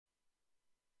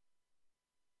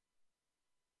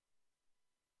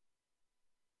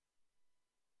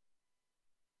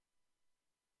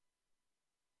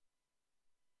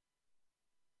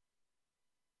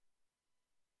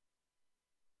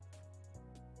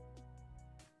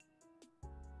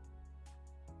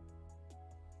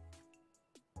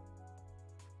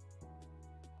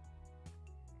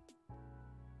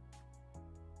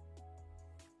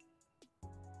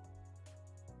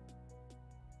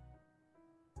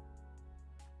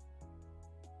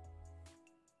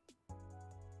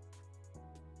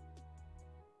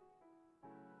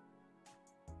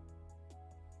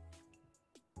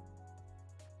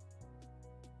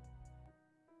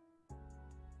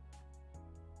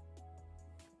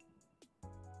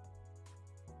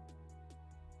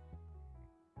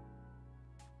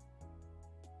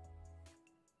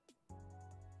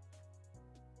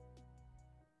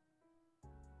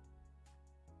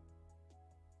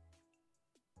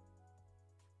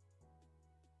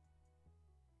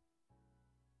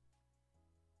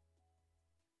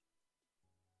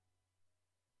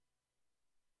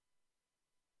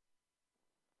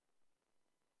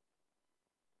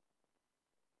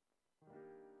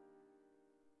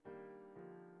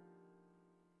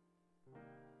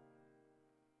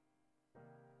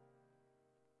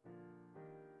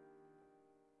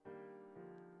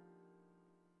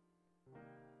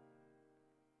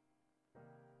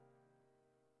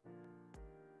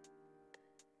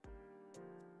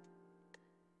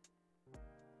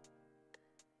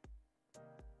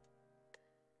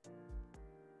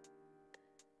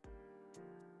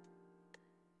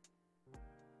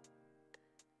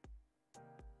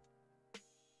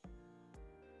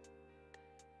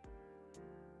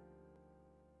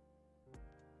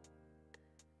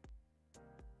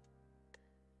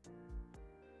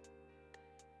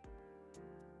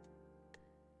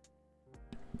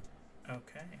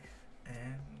Okay,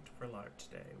 and we're live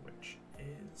today, which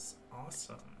is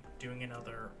awesome. Doing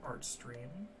another art stream.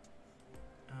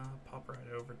 Pop right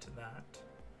over to that.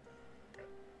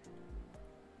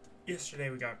 Yesterday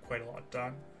we got quite a lot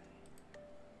done,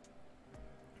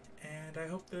 and I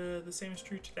hope the same is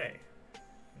true today.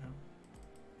 You know,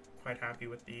 quite happy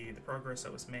with the progress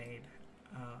that was made.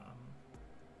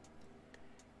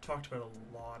 Talked about a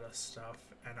lot of stuff,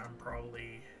 and I'm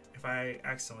probably, if I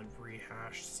accidentally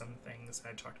rehash some things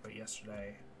I talked about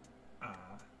yesterday,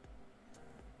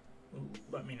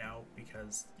 let me know,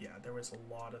 because yeah, there was a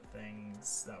lot of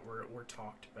things that were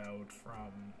talked about,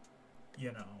 from,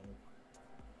 you know,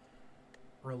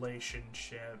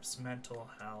 relationships, mental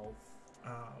health,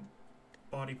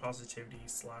 body positivity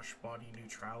 / body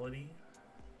neutrality,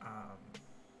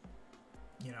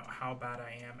 you know, how bad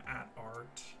I am at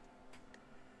art,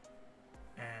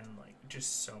 and like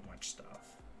just so much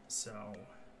stuff. So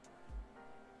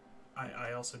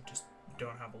I also just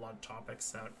don't have a lot of topics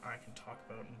that I can talk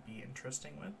about and be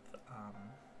interesting with.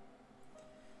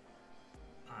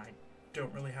 I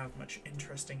don't really have much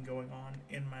interesting going on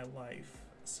in my life,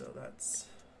 so that's,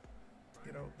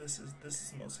 you know, this is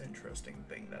the most interesting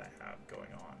thing that I have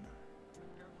going on.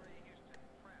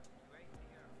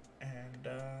 And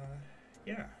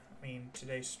yeah, I mean,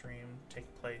 today's stream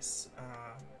take place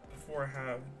before I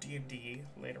have D&D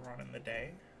later on in the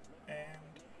day,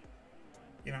 and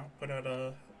you know, put out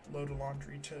a load of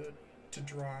laundry to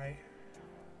dry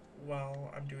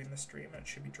while I'm doing the stream. It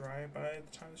should be dry by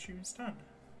the time the stream is done,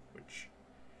 which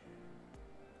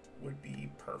would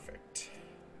be perfect.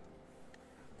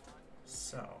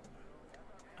 So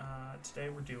today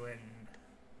we're doing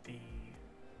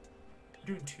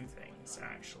two things,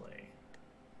 actually.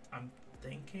 I'm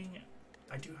thinking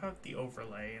I do have the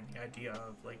overlay and the idea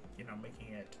of, like, you know,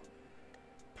 making it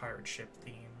pirate ship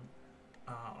theme,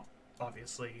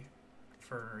 obviously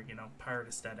for, you know, pirate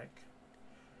aesthetic,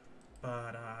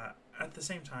 but at the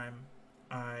same time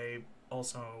I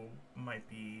also might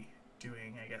be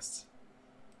doing, I guess,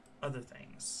 other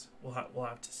things. We'll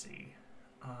have to see.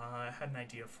 I had an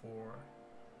idea for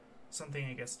something,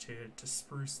 I guess, to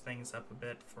spruce things up a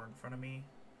bit for in front of me,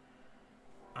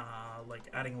 like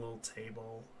adding a little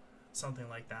table, something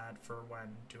like that, for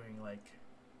when doing like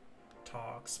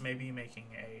talks, maybe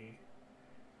making a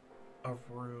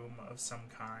room of some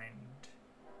kind.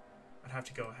 I'd have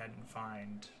to go ahead and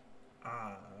find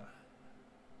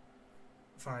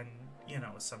you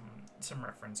know, some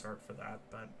reference art for that,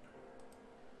 but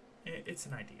it's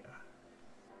an idea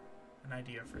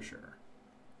for sure.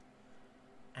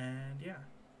 And yeah,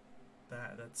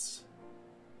 that's,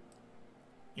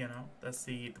 you know, that's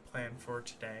the plan for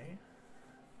today.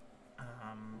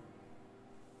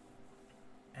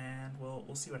 And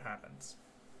we'll see what happens.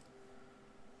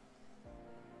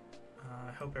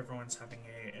 I hope everyone's having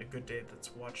a good day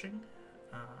that's watching.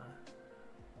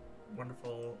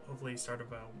 Wonderful, hopefully start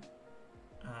of a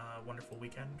wonderful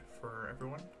weekend for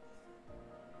everyone.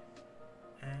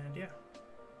 And yeah,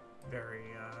 very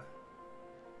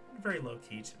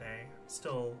low-key today.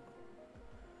 Still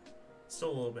a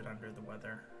little bit under the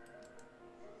weather.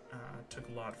 It took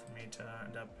a lot for me to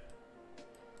end up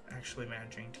actually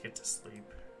managing to get to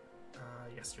sleep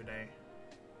yesterday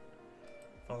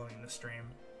following the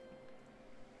stream.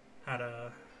 Had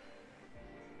an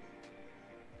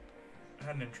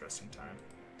interesting time.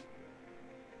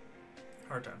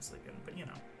 Hard time sleeping, but you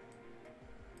know,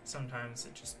 sometimes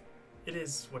it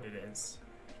is what it is.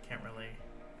 You can't really,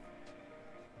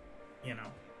 you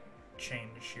know,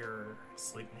 change your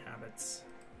sleeping habits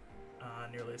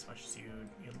nearly as much as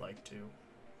you'd like to.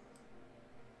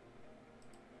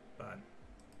 But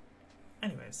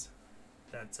anyways,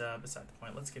 that's beside the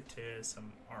point. Let's get to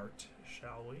some art,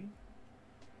 shall we?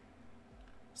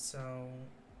 So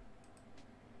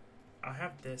I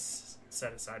have this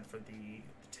set aside for the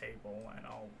table, and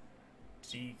I'll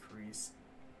decrease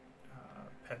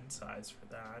pen size for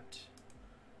that.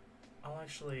 I'll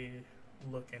actually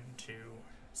look into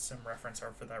some reference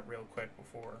art for that real quick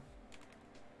before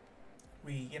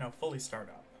we, you know, fully start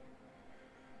up.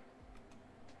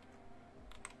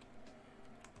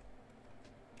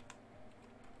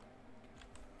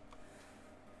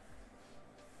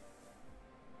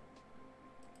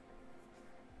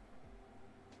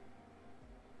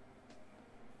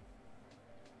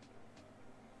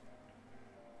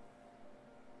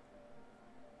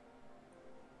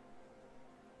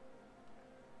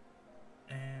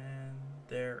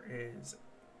 There is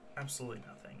absolutely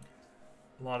nothing.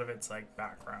 A lot of it's like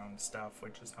background stuff,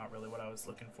 which is not really what I was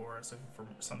looking for. I was looking for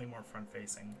something more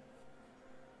front-facing.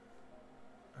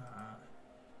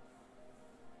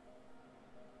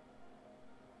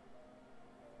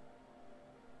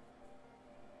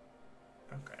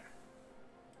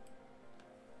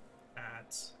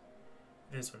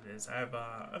 it is what it is. I have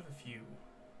a few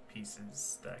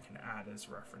pieces that I can add as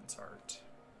reference art.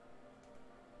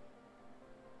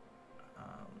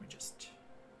 Let me just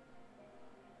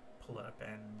pull it up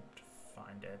and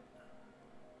find it.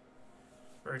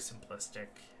 Very simplistic,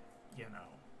 you know,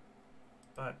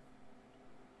 but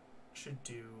should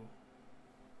do.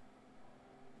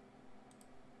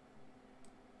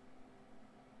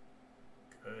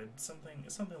 Good. Something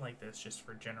like this, just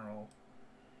for general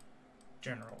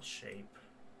shape,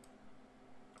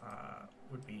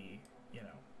 would be, you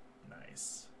know,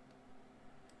 nice.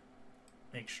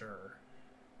 Make sure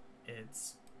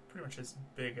it's pretty much as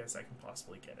big as I can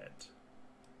possibly get it.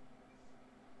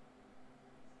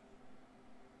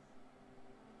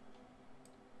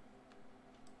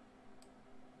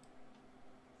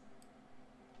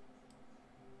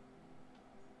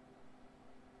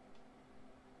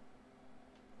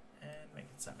 And make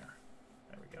it center.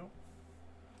 There we go.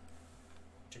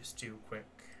 Just do a quick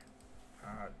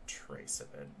trace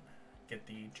of it, get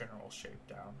the general shape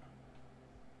down.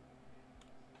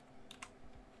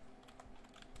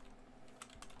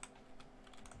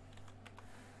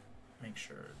 Make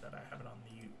sure that I have it on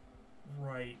the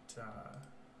right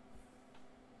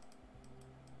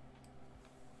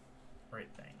right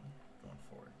thing going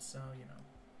forward. So, you know,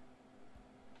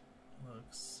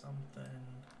 looks something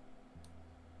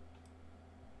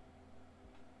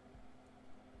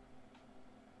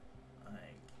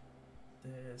like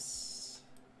this.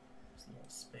 There's a little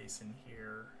space in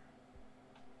here.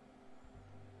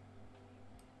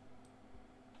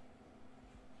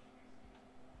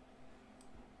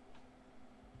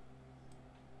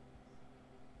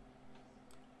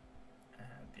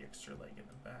 Add the extra leg in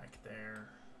the back there.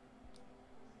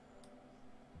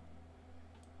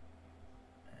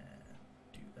 And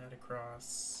do that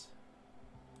across.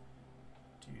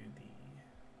 Do the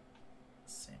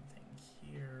same thing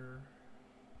here.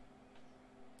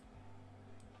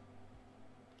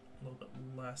 A little bit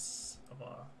less of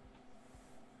a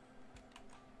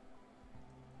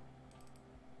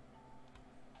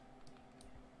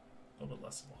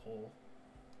hole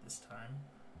this time.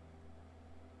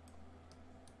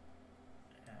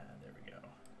 And there we go.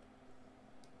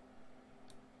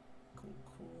 Cool,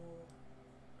 cool.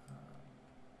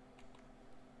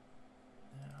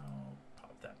 Now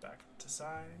pop that back to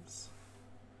size.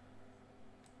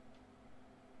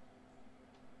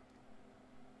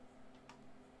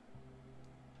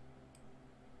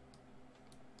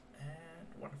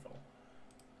 Wonderful.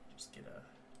 Just get a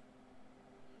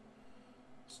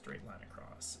straight line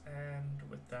across, and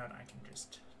with that I can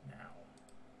just now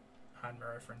hide my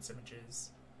reference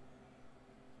images,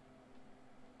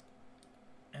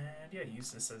 and yeah,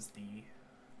 use this as the,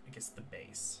 I guess, the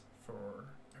base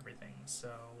for everything.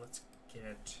 So let's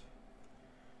get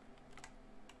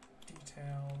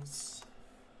details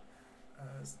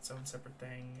as its own separate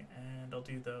thing, and I'll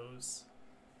do those.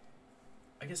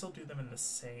 I guess I'll do them in the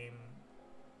same.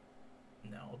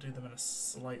 No, I'll do them in a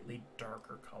slightly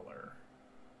darker color,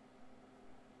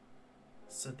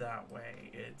 so that way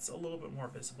it's a little bit more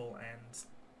visible, and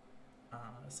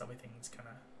some things kind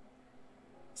of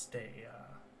stay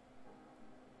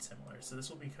similar. So this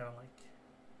will be kind of like,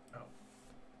 oh,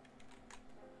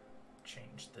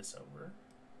 change this over,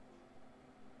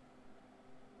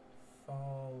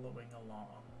 following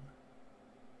along.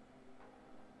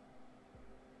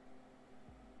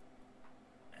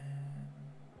 And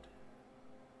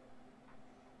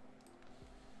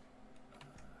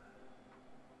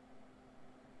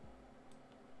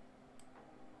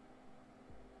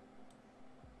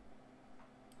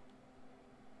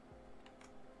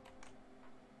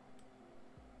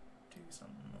do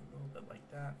something a little bit like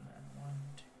that, and then 1,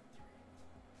 2, 3, 4,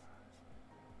 5.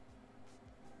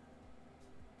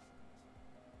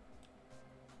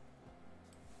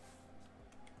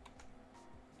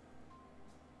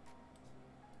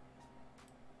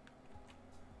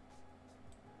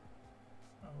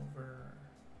 Over.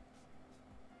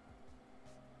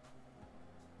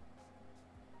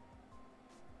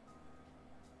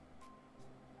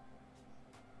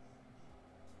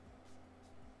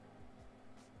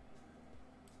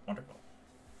 Wonderful.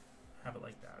 Have it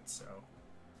like that, so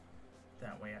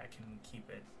that way I can keep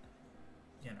it,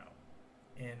 you know,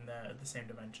 in the same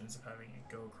dimensions of having it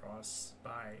go across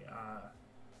by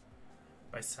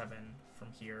 7 from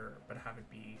here, but have it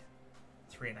be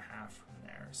 3.5 from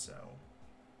there. So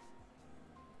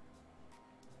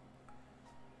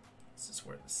this is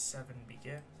where the 7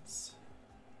 begins,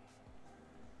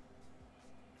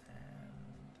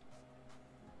 and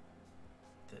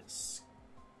this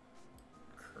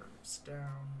curves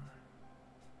down.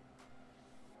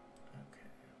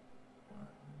 Okay, 1,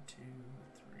 2,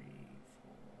 3,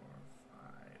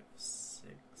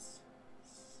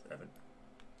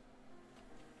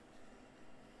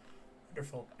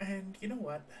 Wonderful. And you know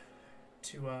what?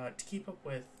 To keep up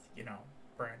with,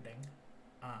 branding,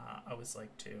 I always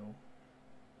like to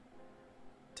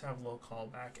have a little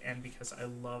callback, and because I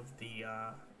love the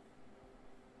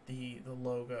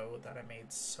logo that I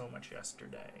made so much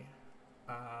yesterday,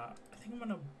 I think I'm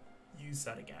gonna use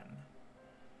that again.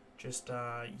 Just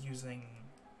using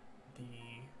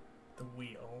the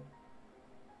wheel.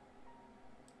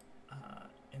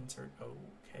 Insert.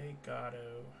 Okay,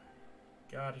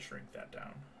 gotta shrink that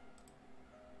down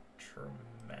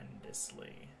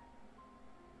tremendously.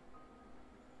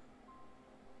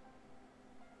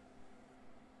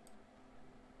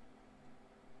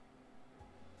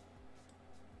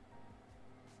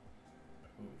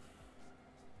 Oof.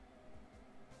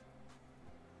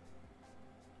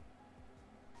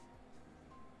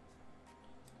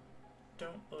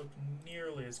 Don't look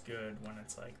nearly as good when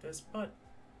it's like this, but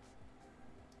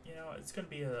it's gonna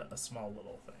be a small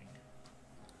little thing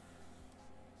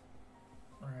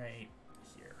right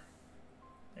here.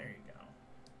 There you go.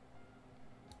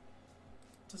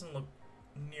 Doesn't look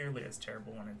nearly as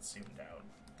terrible when it's zoomed out,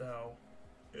 though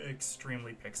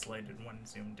extremely pixelated when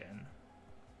zoomed in.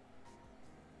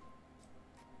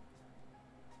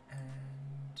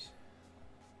 And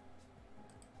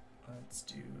let's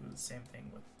do the same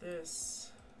thing with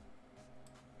this.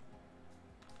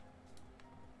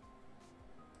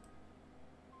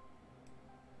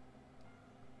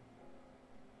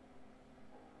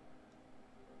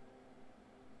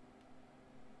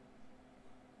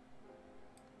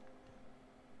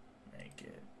 Make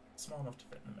it small enough to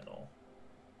fit in the middle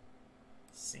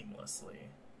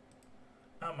seamlessly.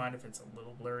 I don't mind if it's a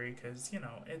little blurry, because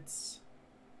it's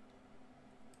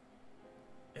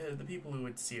the people who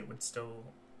would see it would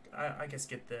still, I guess,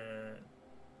 get the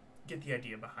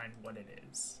idea behind what it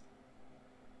is,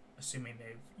 assuming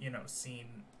they've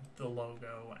seen the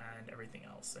logo and everything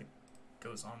else that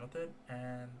goes on with it.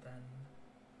 And then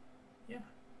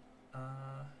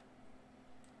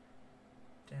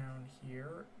down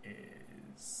here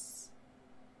is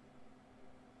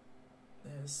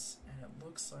this, and it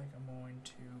looks like I'm going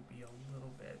to be a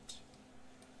little bit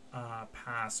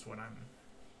past what I'm,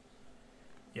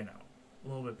 a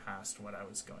little bit past what I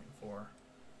was going for.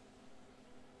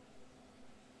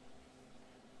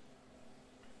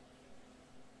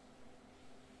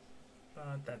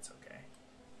 But that's okay.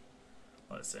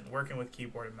 Listen, working with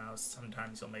keyboard and mouse,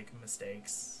 sometimes you'll make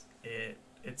mistakes.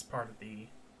 It's part of the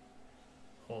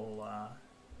whole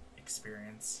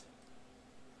experience.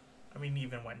 I mean,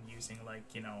 even when using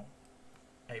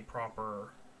a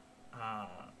proper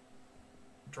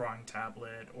drawing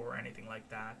tablet or anything like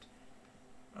that,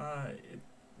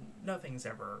 nothing's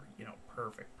ever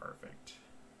perfect.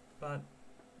 But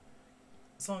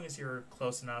as long as you're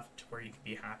close enough to where you can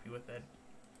be happy with it,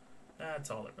 that's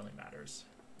all that really matters.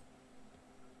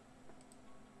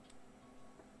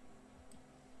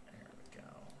 There we go.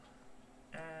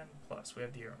 And plus, we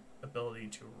have the ability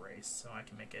to erase, so I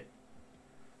can make it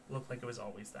look like it was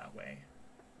always that way.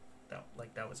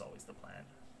 That was always the plan.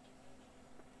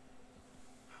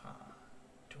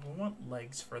 Do I want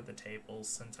legs for the tables,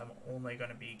 since I'm only going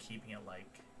to be keeping it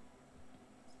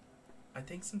I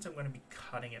think since I'm going to be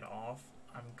cutting it off,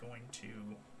 I'm going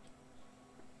to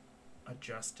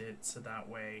adjust it so that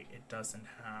way it doesn't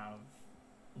have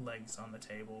legs on the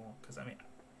table. Because, I mean,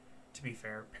 to be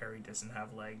fair, Perry doesn't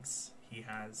have legs. He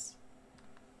has,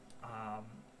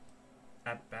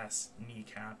 at best,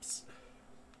 kneecaps.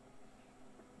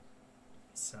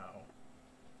 So,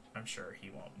 I'm sure he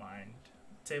won't mind.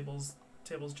 Tables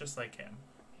just like him.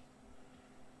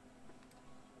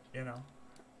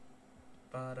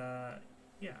 But,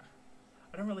 yeah.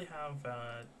 I don't really have,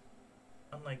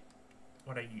 unlike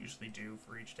what I usually do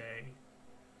for each day,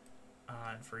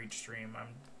 and for each stream,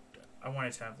 I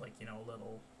wanted to have, a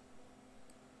little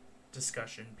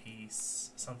discussion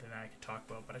piece, something that I could talk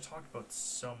about, but I talked about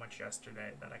so much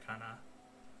yesterday that I kind of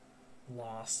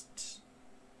lost,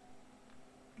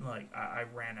 I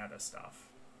ran out of stuff.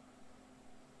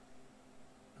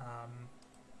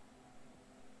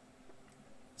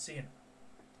 So,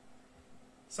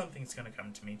 something's going to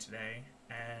come to me today,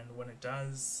 and when it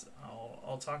does,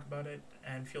 I'll talk about it,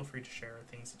 and feel free to share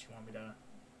things that you want me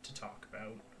to talk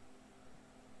about.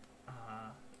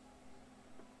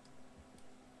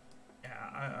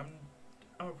 Yeah,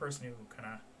 I'm a person who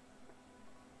kind of,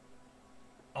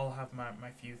 I'll have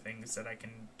my few things that I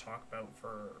can talk about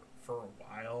for a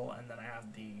while, and then I have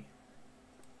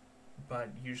but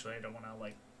usually I don't want to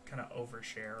kind of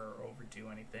overshare or overdo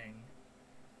anything,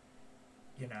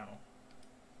 And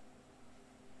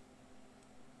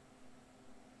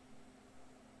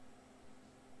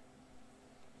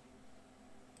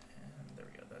there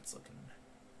we go, that's looking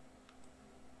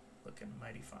looking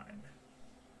mighty fine.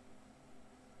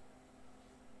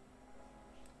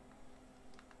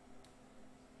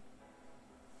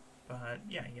 But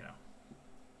yeah, you know,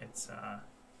 it's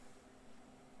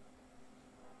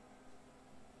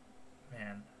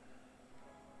man,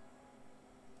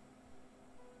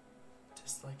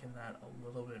 just liking that a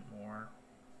little bit more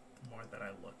the more that I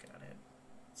look at it.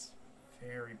 It's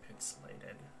very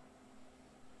pixelated.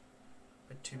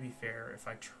 But to be fair, if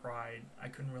I tried, I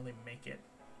couldn't really make it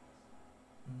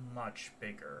much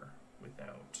bigger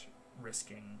without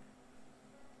risking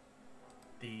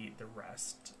the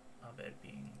rest of it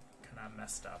being kind of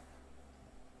messed up.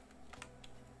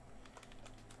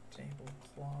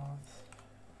 Tablecloth.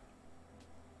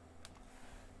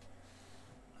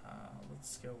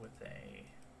 Let's go with a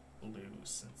blue,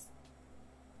 since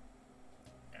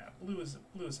yeah, blue is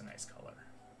a nice color.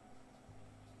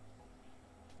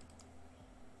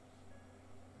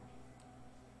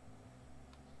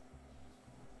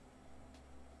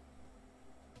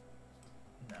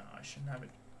 No, I shouldn't have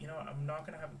it. You know what? I'm not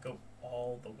gonna have it go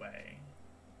all the way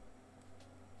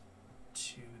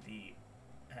to the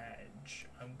edge.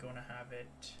 I'm gonna have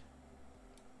it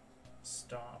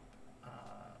stop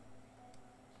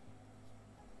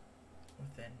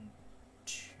within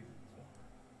 2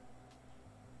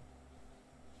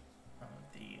 of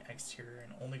the exterior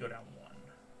and only go down 1.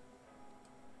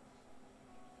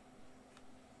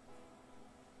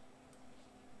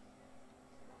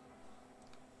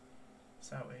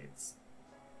 So that way it's,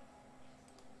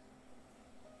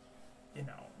 you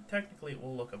know, technically it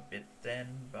will look a bit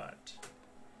thin, but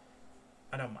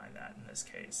I don't mind that in this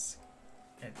case.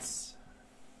 It's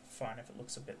fine if it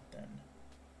looks a bit thin.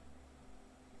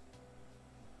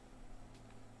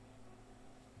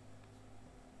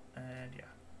 And yeah,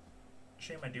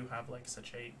 shame I do have like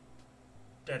such a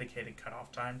dedicated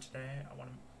cutoff time today. I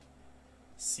want to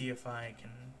see if I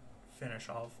can finish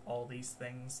off all these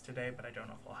things today, but I don't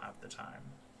know if I'll have the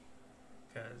time,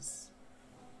 because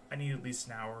I need at least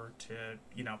an hour to,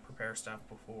 you know, prepare stuff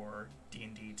before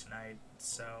D&D tonight.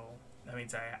 So that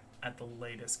means I at the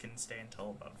latest can stay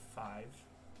until about 5.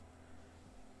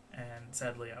 And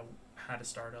sadly I had to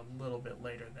start a little bit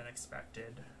later than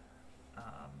expected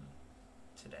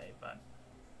today, but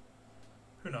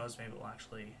who knows,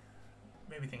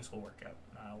 maybe things will work out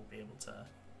and I'll be able to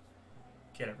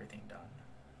get everything done,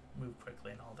 move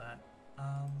quickly and all that.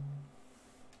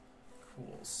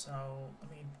 Cool, so let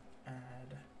me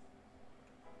add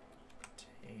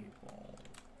table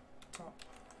top.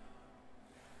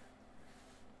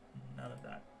 None of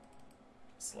that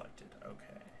selected.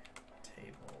 Okay,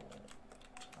 table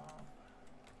top.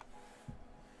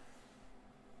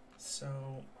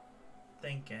 So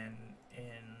thinking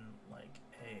in like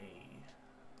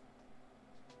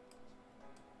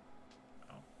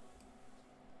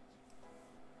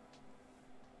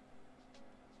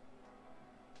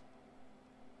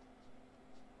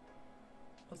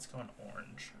let's go in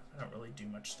orange. I don't really do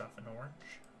much stuff in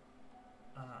orange.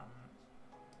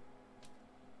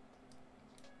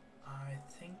 I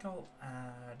think I'll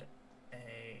add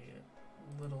a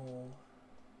little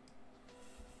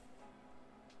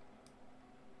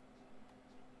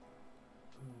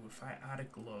if I add a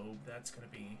globe, that's going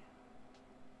to be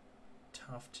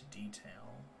tough to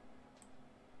detail.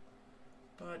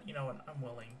 But you know what? I'm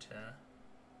willing to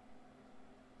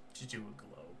do a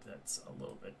globe that's a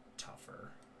little bit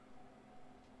tougher.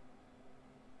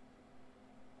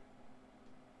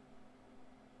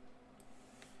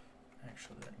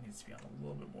 Actually, that needs to be on a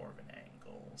little bit more of an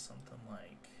angle, something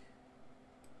like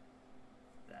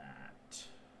that.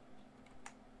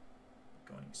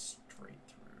 Going straight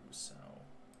through, so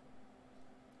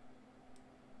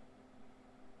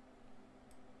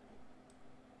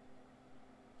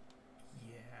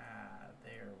yeah,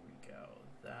 there we go.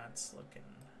 That's looking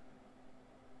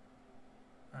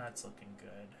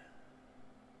good.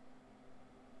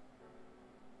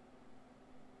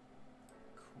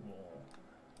 Cool.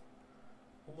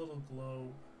 A little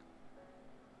globe.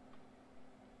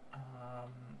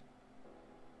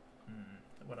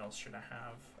 What else should I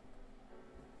have?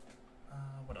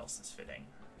 What else is fitting?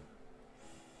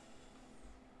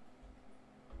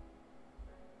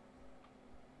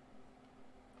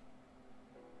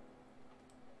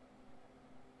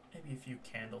 Maybe a few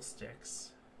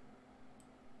candlesticks.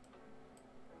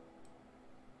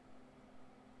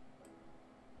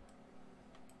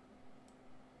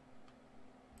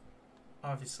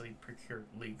 Obviously procured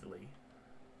legally.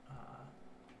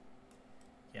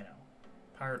 You know,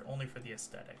 pirate only for the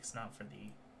aesthetics, not for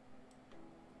the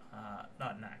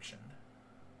not in action.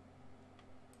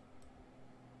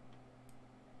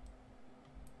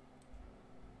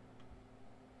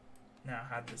 Now,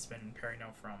 had this been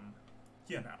Perino from,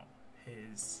 you know,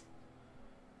 his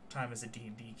time as a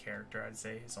D&D character, I'd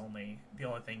say the only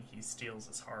thing he steals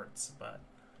is hearts, but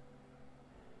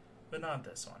not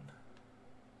this one.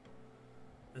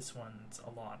 This one's a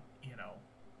lot, you know,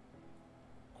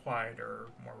 quieter,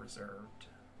 more reserved,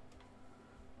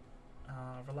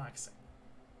 relaxing.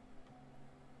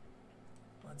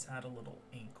 Let's add a little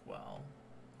inkwell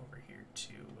over here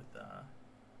too with a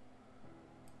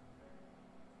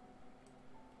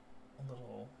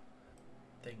little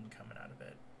thing coming out of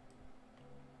it.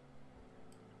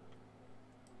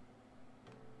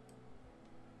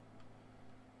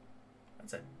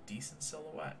 That's a decent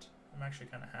silhouette. I'm actually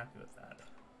kind of happy with that.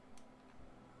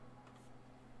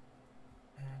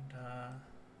 And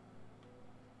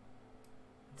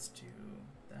let's do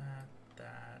that,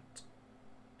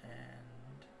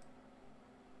 and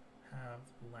have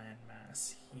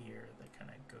landmass here that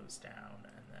kind of goes down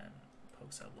and then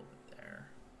pokes out a little bit there.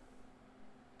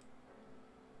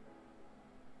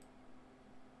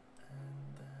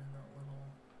 And then a little...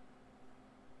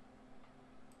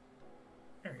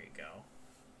 There you go.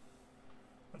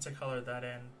 Once I color that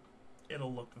in,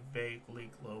 it'll look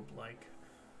vaguely globe-like.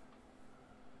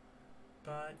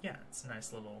 But yeah, it's a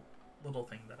nice little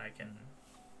thing that I can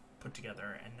put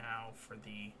together. And now for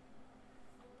the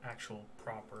actual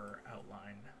proper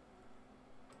outline.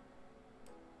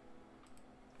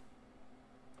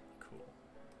 Cool.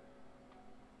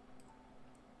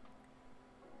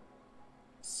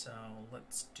 So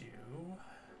let's do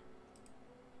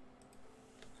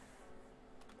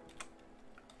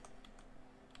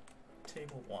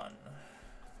table 1.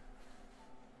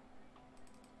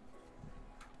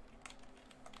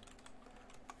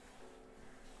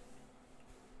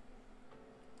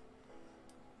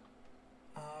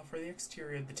 For the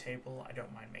exterior of the table, I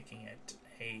don't mind making it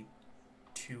a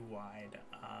too wide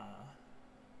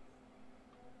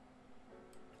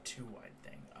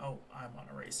thing. Oh, I'm on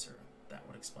eraser. That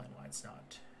would explain why it's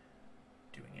not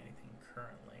doing anything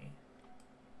currently.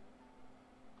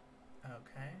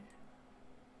 Okay.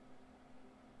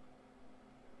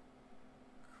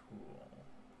 Cool.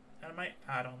 And I might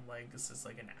add on legs as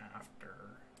like an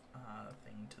after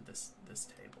thing to this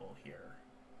table here.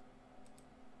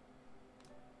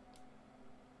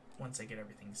 Once I get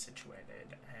everything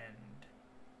situated, and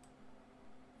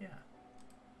yeah.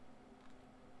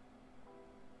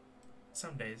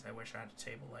 Some days I wish I had a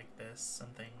table like this,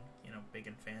 something, you know, big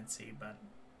and fancy, but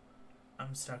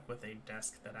I'm stuck with a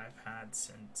desk that I've had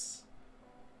since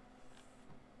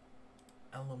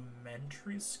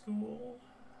elementary school,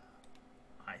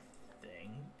 I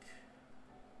think.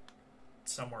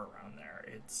 Somewhere around there.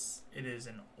 It is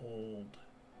an old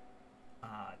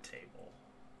table.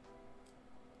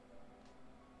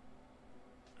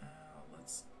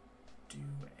 Let's do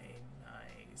a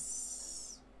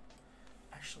nice...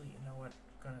 Actually, you know what?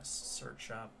 I'm gonna search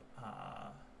up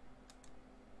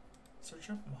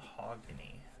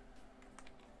mahogany.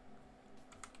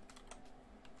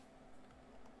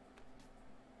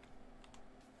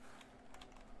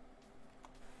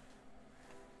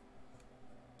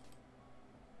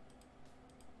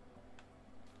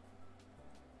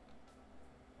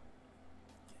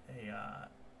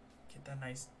 Get that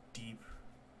nice deep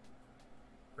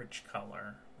rich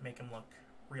color, make them look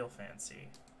real fancy.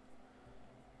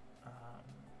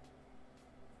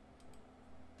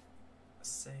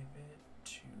 Save it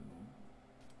to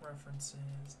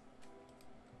references.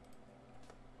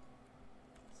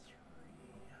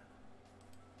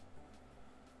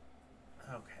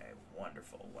 3. Okay,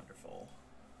 wonderful, wonderful.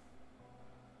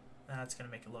 That's gonna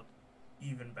make it look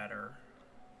even better,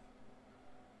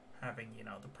 having, you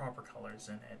know, the proper colors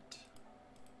in it.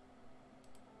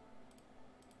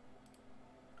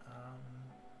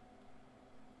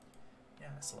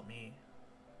 Yeah, so let me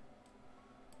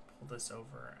pull this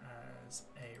over as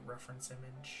a reference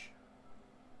image.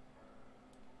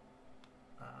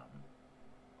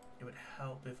 It would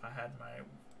help if I had my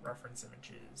reference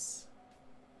images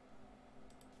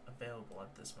available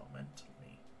at this moment. Let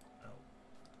me,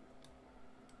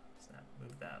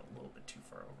 move that a little bit too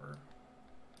far over.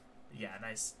 Yeah,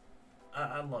 nice.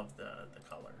 I love the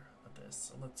color of this.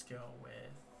 So let's go with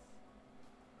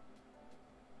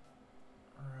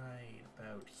right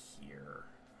about here.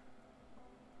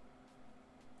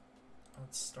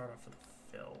 Let's start off with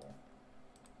a fill.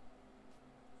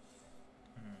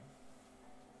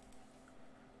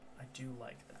 I do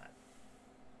like that.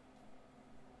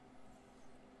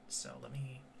 So let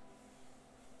me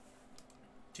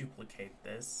duplicate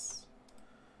this.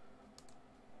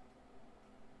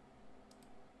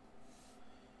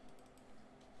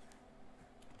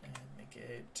 And make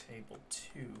it table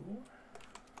 2.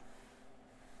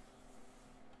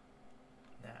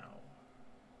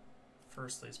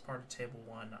 firstly, as part of table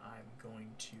 1, I'm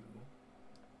going to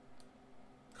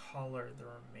color the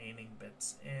remaining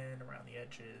bits in around the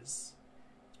edges.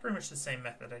 It's pretty much the same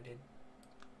method I did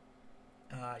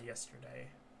yesterday.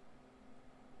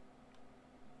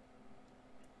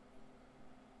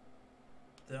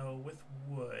 Though with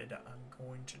wood, I'm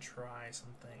going to try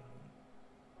something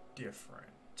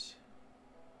different.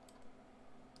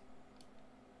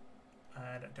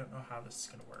 And I don't know how this is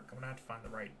going to work. I'm going to have to find the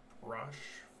right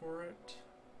brush for it.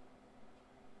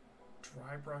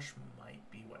 Dry brush might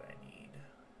be what I need.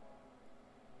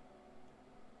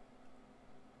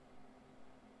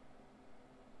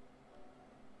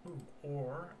 Ooh,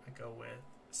 or I go with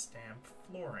stamp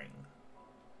flooring.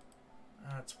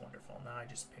 That's wonderful. Now I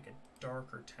just pick a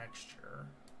darker texture.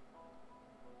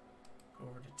 Go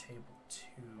over to table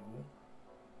 2.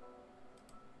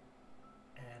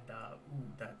 And,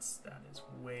 ooh, that is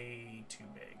way too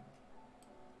big.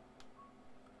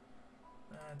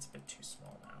 That's a bit too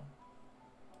small now.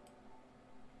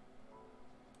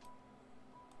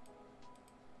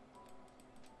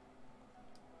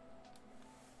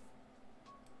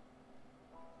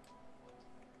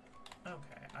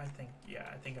 Okay, I think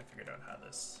I figured out how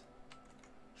this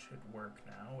should work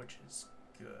now, which is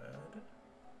good.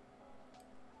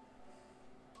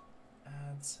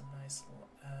 Add some nice little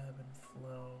ebb and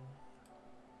flow.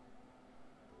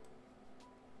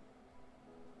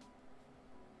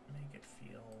 Make it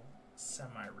feel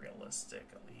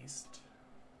semi-realistic at least.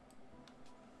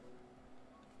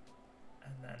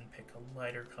 And then pick a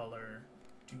lighter color,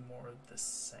 do more of the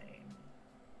same.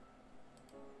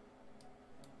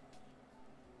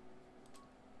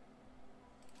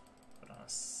 But on a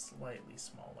slightly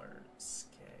smaller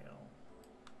scale.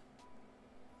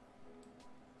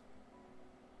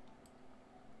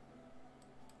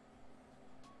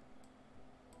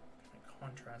 Kind of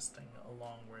contrasting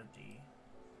along where the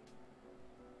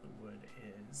wood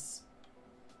is.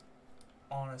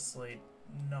 Honestly,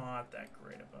 not that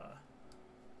great of a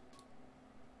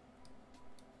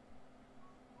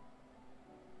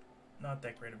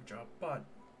job, but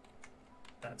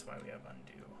that's why we have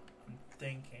undo. I'm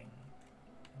thinking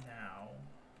now,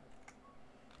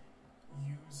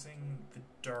 using the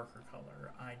darker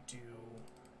color, I do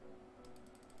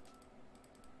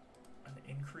an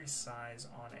increased size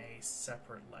on a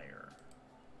separate layer.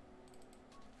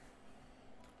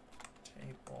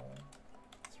 Table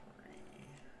 3.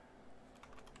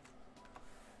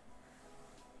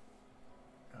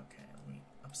 Okay, let me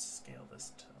upscale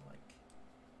this to like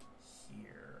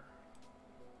here.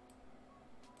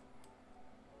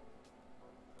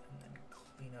 And then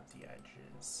clean up the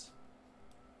edges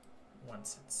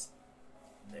once it's,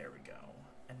 there we go.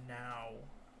 And now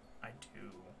I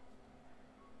do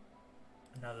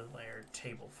another layer,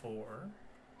 table 4.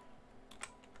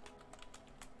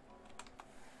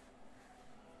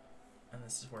 And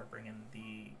this is where I bring in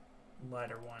the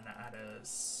lighter one at a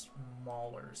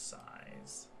smaller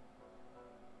size.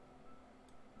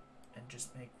 And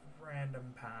just make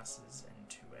random passes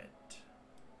into it.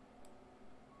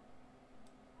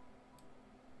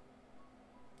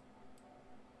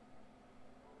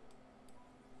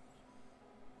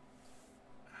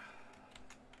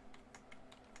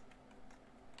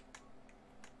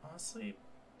 Honestly,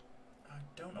 I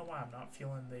don't know why I'm not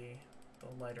feeling the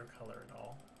lighter color at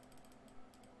all.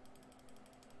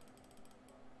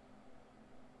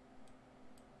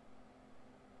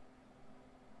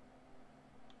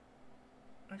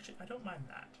 Actually, I don't mind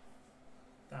that.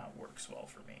 That works well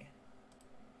for me.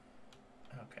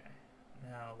 Okay,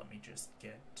 now let me just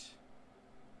get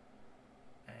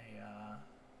a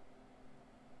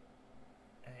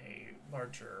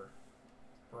larger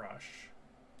brush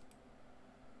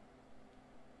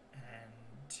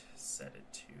and set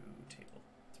it to table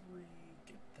 3.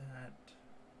 Get that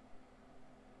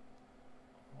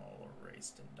all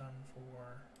erased and done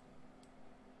for.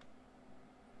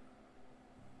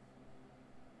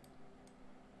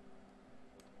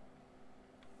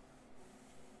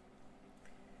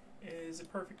 Is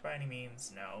it perfect by any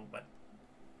means? No, but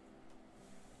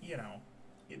you know,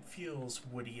 it feels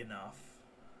woody enough,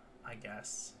 I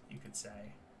guess you could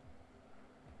say.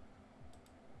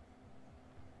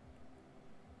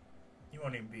 You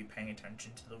won't even be paying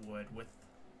attention to the wood with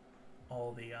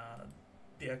all the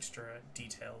extra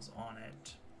details on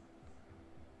it,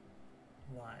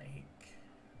 like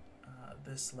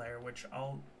this layer, which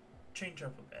I'll change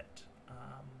up a bit.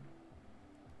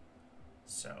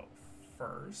 So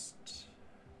first,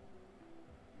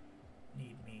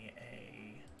 need me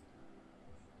a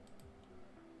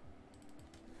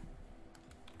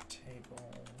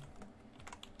table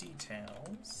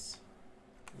details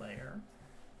layer.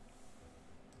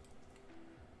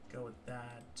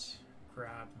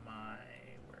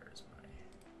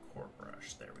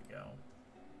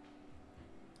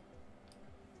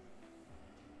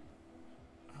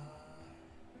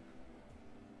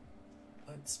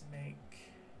 let's make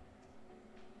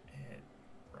it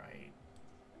right.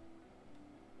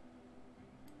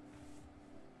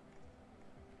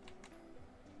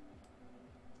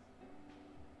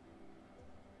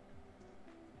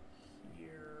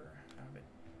 Here, have it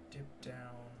dip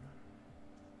down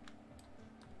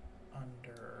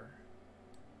under,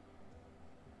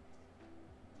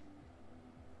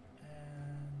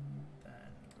 and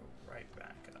then go right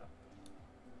back up.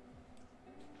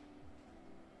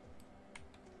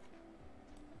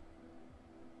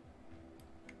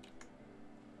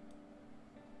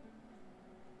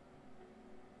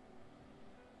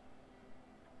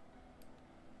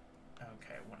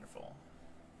 Okay, wonderful.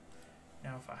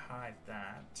 Now if I hide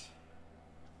that,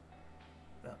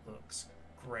 that looks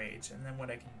great. And then what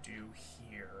I can do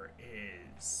here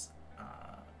is, okay,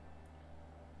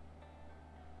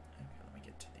 let me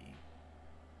get to the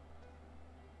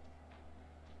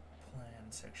plan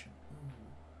section.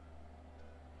 Ooh.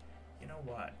 You know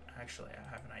what? Actually,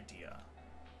 I have an idea.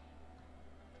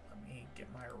 Let me get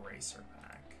my eraser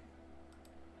back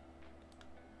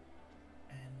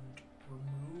and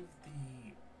remove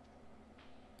the,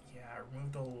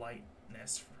 remove the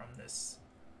lightness from this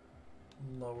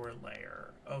lower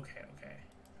layer. Okay, okay.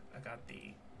 I got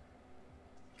the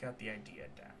idea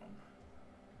down.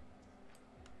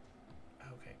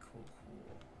 Okay, cool,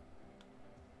 cool.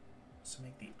 So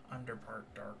make the under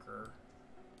part darker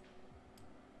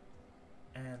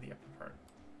and the upper part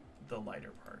the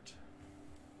lighter part.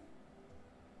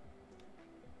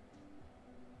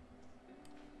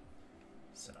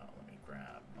 So let me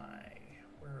grab my,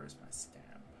 where is my stamp?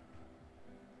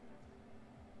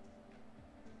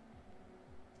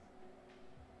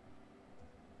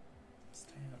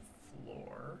 Stamp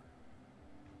floor.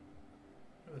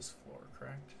 It was floor,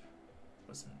 correct?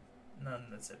 Wasn't none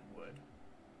that said wood.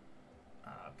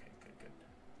 Ah, okay, good, good.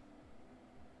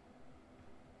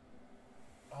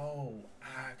 Oh,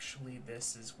 actually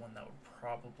this is one that would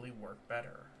probably work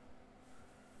better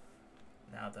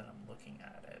now that I'm looking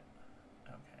at it.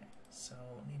 Okay, so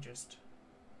let me just,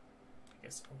 I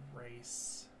guess,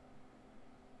 erase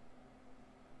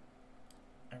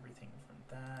everything from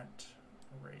that,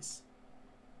 erase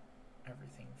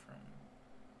everything from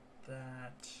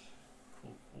that.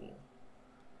 Cool, cool.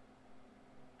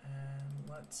 And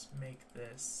let's make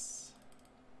this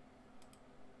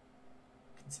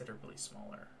considerably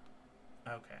smaller.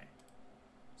 Okay,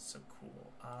 so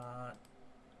cool.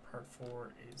 Part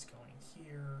 4 is going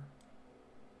here.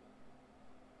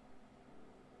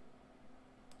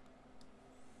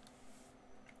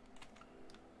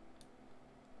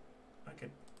 I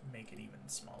could make it even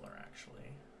smaller,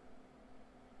 actually.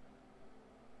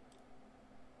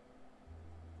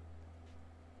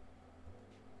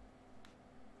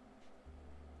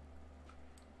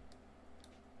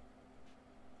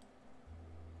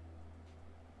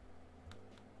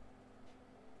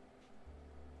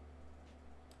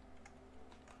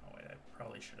 Oh wait, I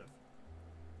probably should have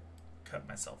cut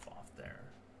myself off there.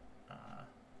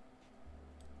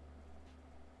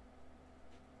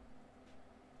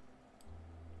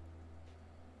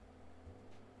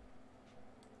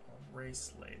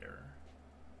 Erase later.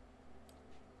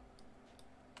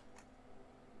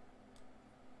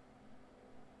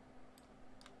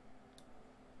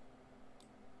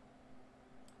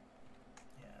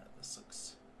 Yeah, this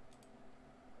looks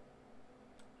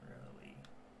really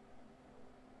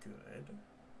good.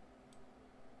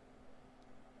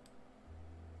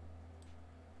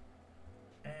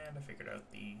 And I figured out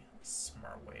the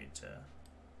smart way to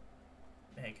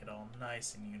make it all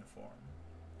nice and uniform,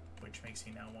 which makes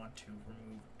me now want to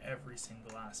remove every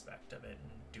single aspect of it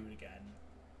and do it again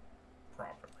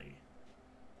properly.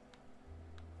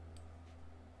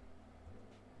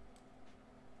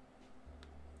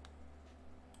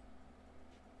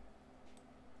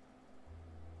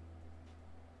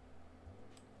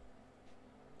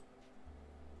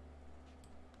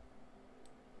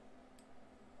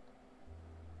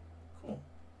 Cool.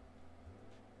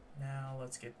 Now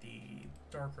let's get the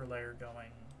darker layer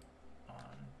going on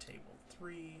table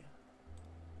 3.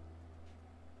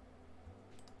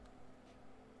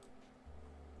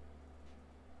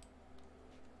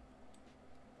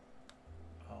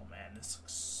 Oh man, this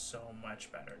looks so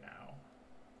much better now.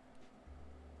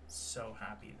 So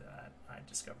happy that I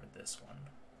discovered this one.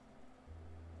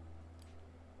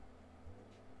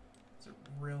 It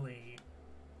really,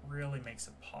 really makes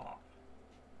it pop.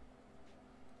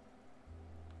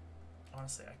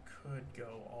 Honestly, I could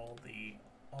go all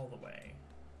the way.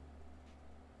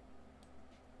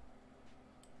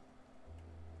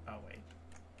 Oh wait.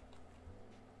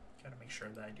 Gotta make sure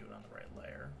that I do it on the right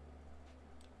layer.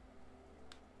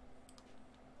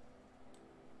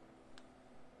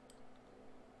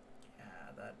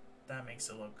 makes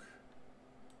it look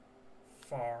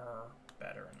far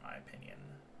better in my opinion.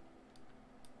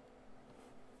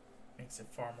 Makes it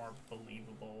far more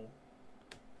believable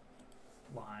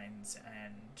lines,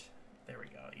 and there we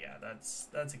go. Yeah, that's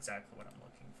exactly what I'm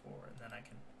looking for. And then I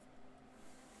can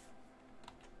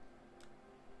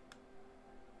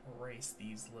erase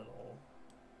these little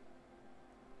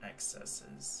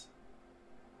excesses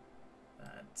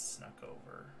that snuck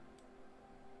over.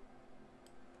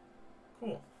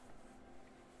 Cool.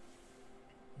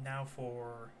 Now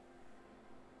for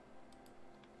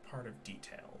part of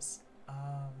details.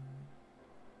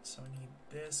 So I need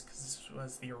this because this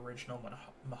was the original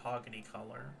mahogany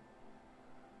color,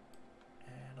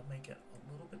 and I'll make it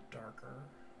a little bit darker.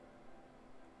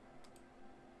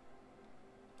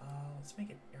 Let's make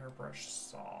it airbrush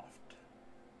soft.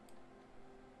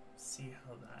 See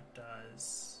how that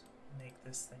does. Make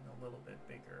this thing a little bit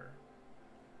bigger.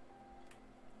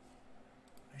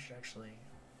 I should actually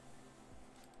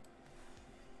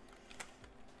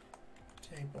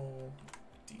table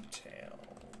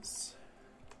details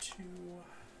 2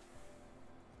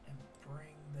 and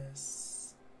bring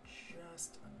this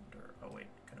just under. Oh wait,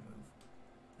 gonna move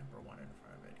number 1 in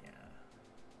front of it, yeah.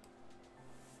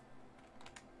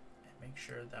 And make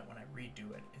sure that when I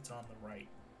redo it, it's on the right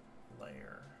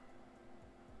layer.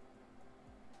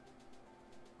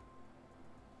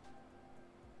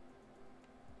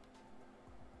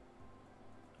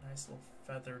 Nice little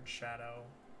feathered shadow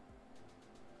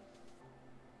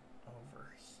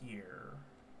over here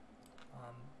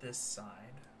on this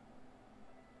side,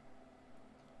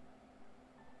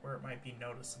 where it might be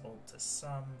noticeable to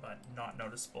some, but not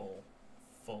noticeable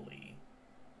fully.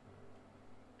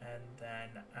 And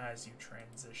then as you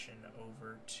transition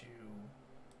over to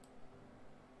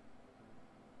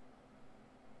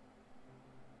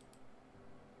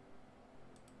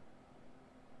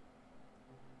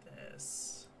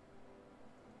this,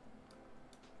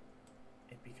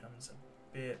 it becomes a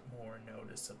bit more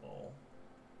noticeable.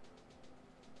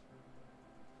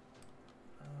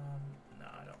 No,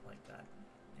 I don't like that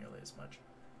nearly as much.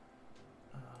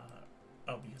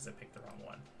 Oh, because I picked the wrong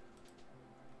one.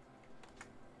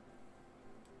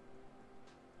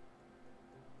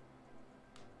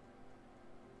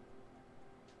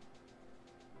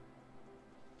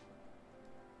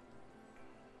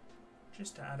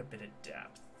 Just to add a bit of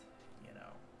depth, you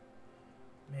know.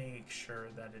 Make sure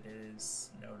that it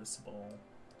is noticeable.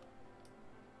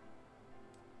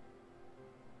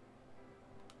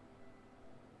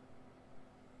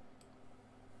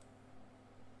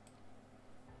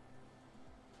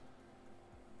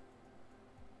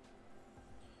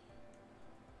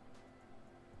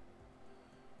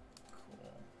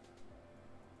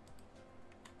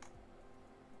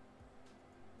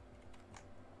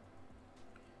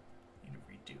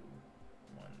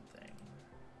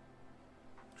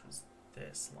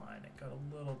 This line, it got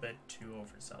a little bit too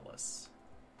overzealous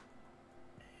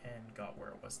and got where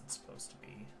it wasn't supposed to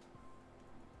be.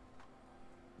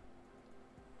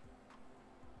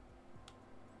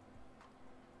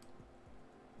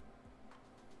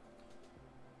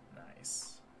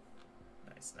 Nice.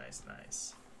 Nice, nice,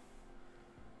 nice.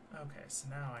 Okay, so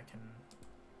now I can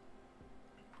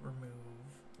remove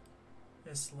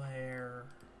this layer,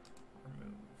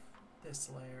 remove this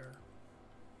layer.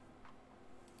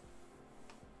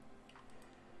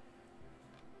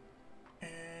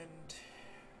 And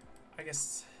I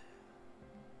guess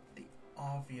the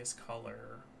obvious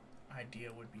color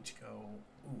idea would be to go,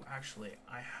 ooh, actually,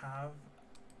 I have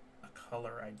a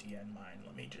color idea in mind.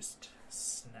 Let me just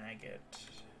snag it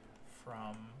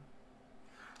from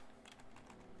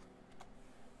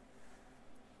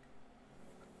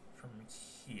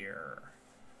here.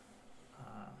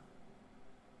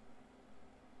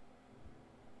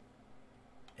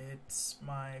 It's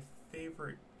my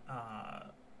favorite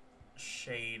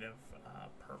shade of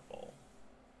purple.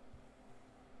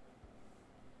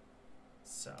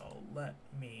 So let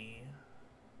me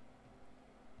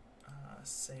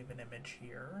save an image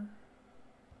here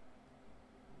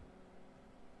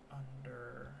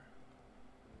under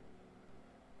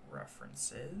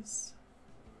references.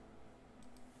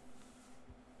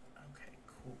 Okay,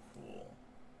 cool.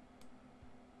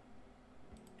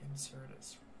 Insert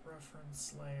as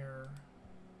reference layer.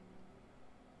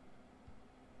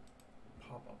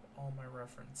 Pop up all my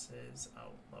references.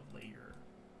 Oh, lovely, you're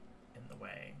in the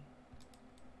way.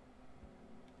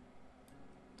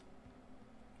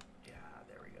 Yeah,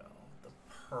 there we go. The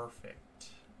perfect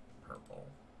purple.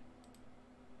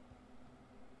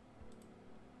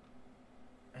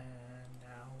 And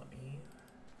now let me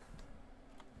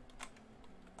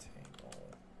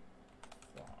table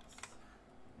cloth.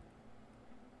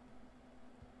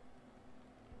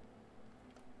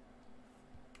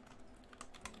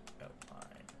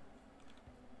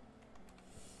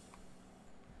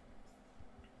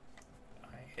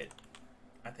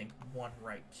 think, one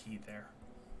right key there.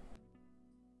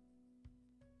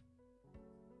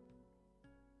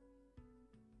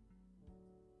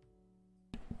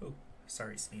 Oh,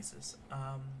 sorry, sneezes.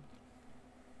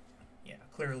 Yeah,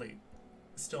 clearly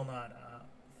still not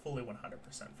fully 100%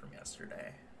 from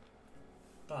yesterday.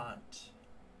 But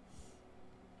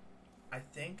I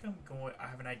think I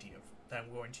have an idea that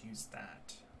I'm going to use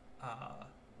that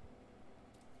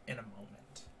in a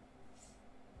moment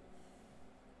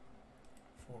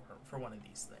for one of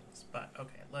these things. But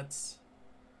okay, let's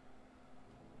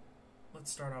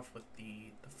start off with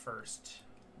the first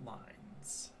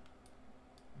lines.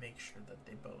 Make sure that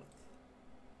they both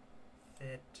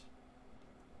fit.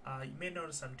 You may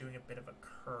notice I'm doing a bit of a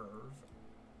curve,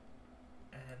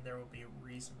 and there will be a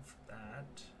reason for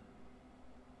that.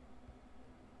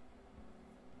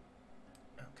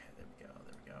 Okay, there we go,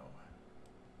 there we go.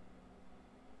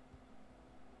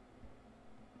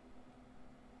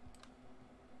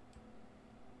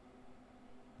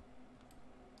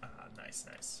 Nice,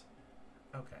 nice.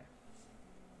 Okay.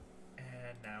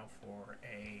 And now for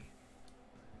a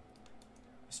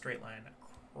straight line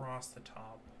across the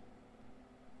top.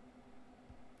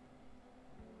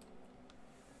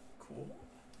 Cool.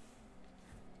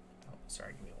 Oh,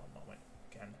 sorry, give me one moment.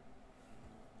 Again.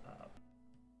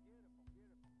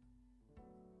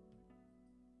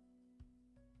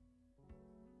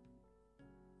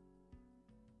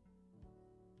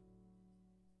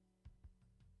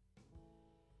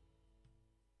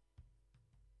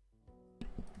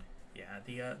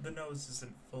 Yeah, the nose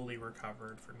isn't fully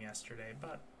recovered from yesterday,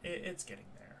 but it's getting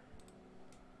there.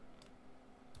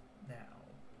 Now,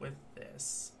 with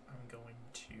this, I'm going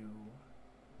to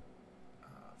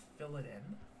fill it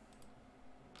in.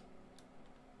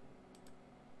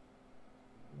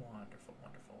 Wonderful,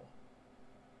 wonderful.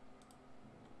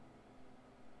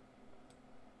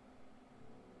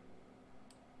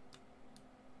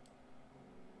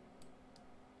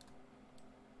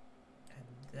 And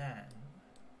then,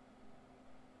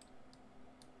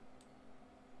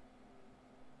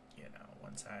 you know,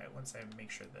 once I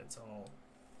make sure that it's all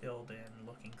filled in,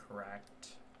 looking correct.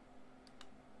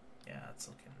 Yeah, it's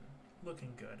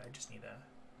looking good. I just need to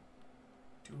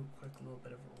do a quick little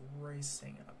bit of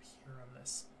erasing up here on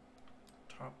this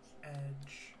top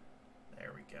edge.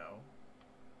 There we go.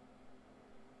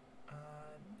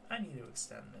 I need to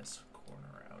extend this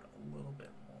corner out a little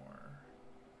bit more.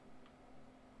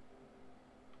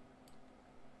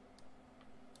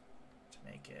 To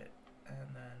make it,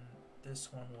 and then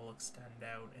this one will extend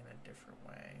out in a different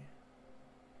way.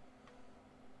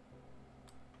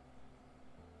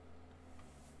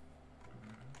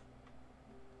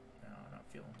 No, I'm not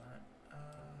feeling that.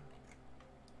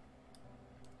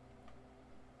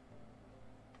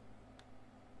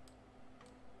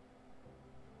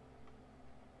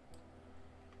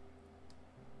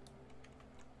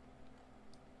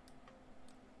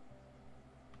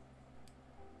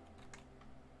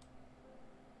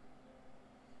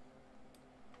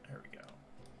 There we go.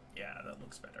 Yeah, that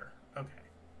looks better. Okay.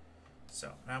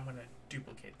 So now I'm going to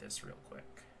duplicate this real quick.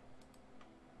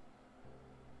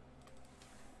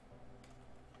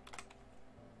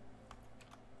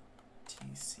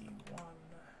 TC1.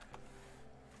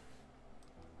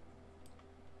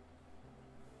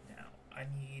 Now I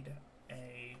need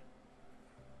a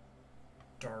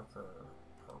darker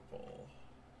purple,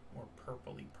 more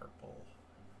purpley purple.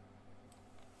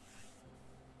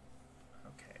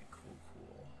 Okay, cool,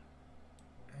 cool.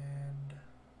 And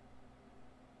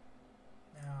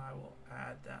now I will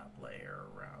add that layer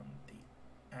around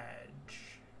the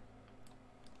edge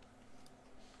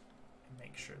and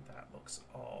make sure that looks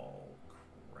all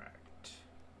correct.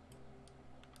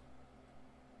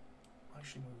 I'll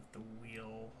actually move the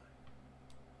wheel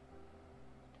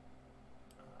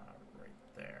right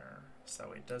there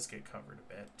so it does get covered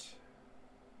a bit.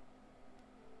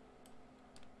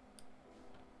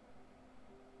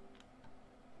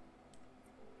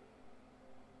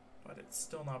 But it's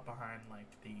still not behind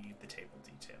like the table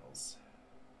details.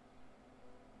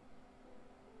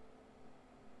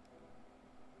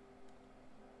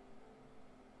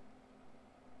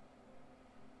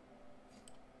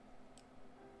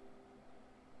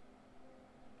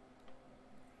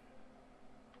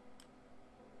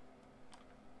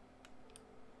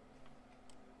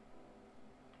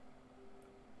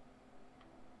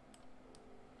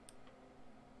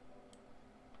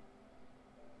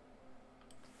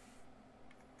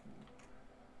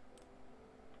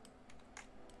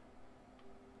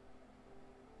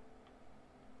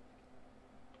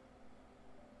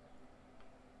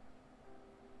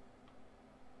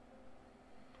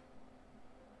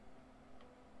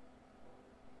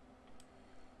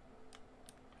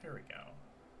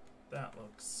 That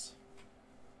looks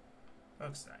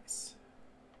nice.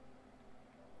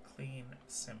 Clean,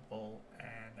 simple,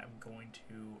 and I'm going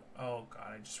to... Oh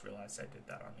god, I just realized I did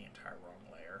that on the entire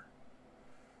wrong layer.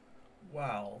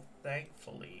 Well,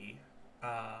 thankfully,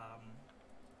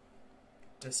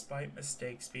 despite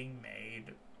mistakes being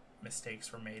made,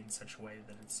 mistakes were made in such a way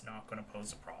that it's not going to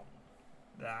pose a problem.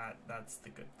 That's the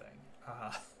good thing.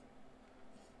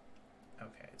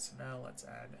 Okay, so now let's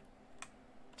add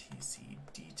TC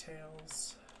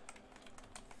details.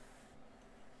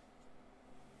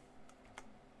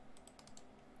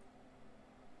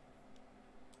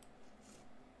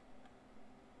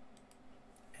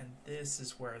 And this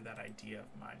is where that idea of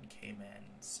mine came in.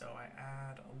 So I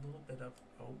add a little bit of,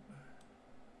 oh,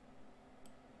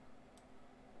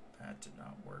 that did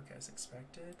not work as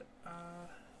expected.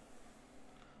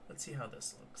 Let's see how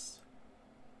this looks.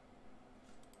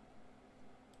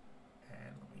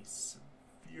 And let me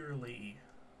severely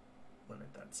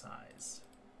limit that size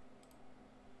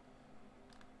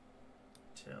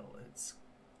till it's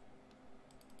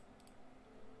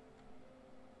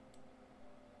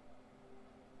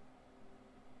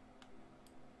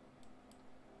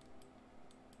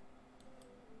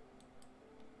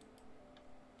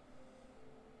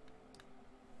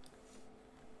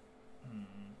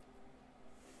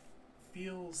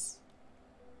feels,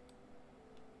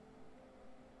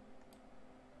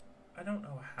 I don't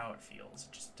know how it feels,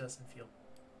 it just doesn't feel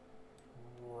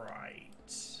right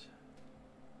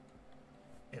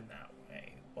in that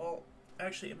way. Well,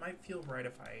 actually it might feel right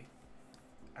if I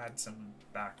add some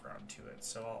background to it,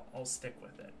 so I'll stick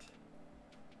with it.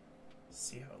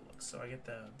 See how it looks. So I get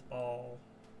the ball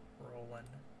rolling,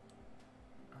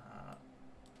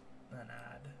 then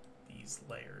add these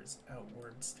layers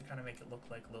outwards to kind of make it look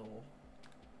like little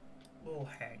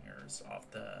hangers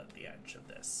off the edge of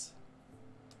this.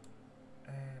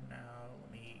 And now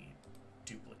let me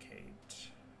duplicate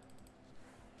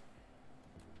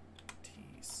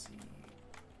TC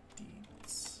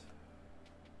deets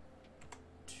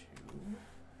 2,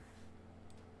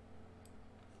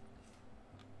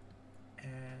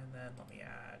 and then let me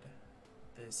add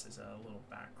this as a little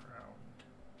background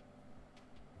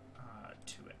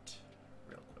to it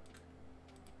real quick.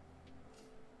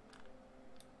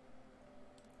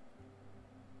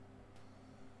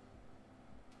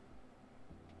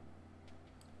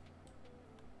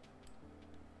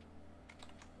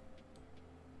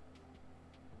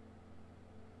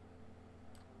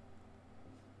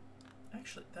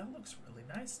 Actually, that looks really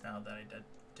nice now that I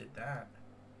did that.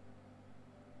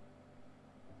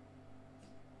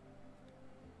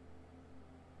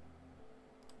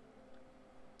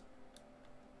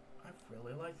 I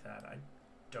really like that. I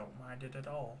don't mind it at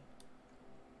all.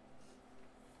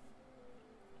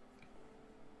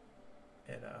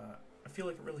 I feel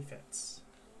like it really fits.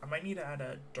 I might need to add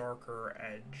a darker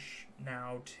edge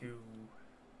now to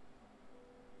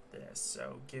this,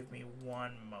 so give me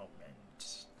one moment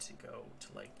to go to,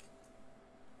 like,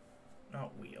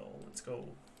 not wheel, let's go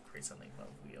create something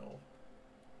above wheel.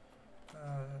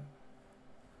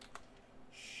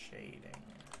 Shading,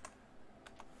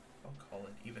 I'll call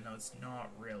it, even though it's not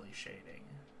really shading.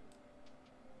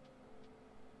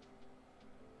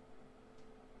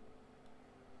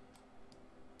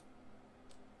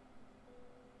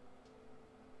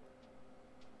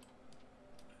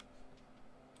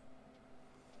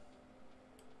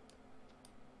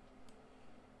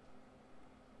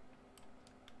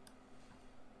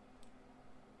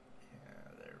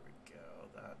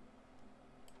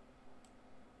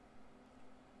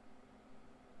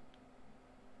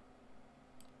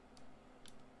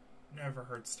 Never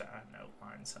hurts to add an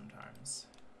outline sometimes.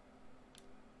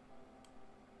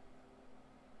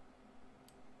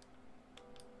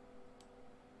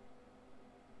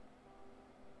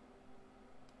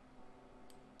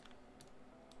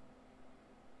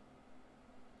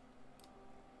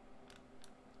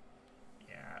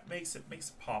 Yeah, it makes it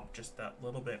pop just that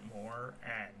little bit more,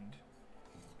 and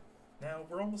now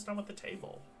we're almost done with the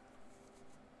table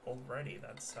already.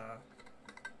 That's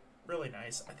really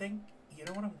nice. I think, you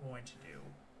know what I'm going to do?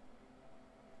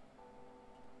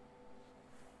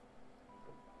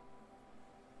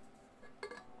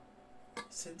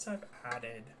 Since I've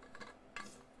added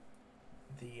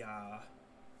the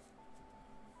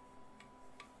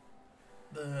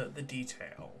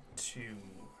detail to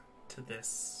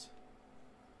this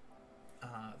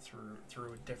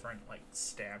through a different, like,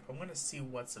 stamp, I'm gonna see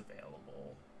what's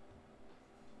available.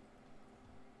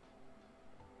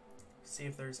 See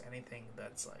if there's anything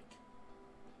that's, like,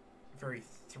 very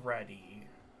thready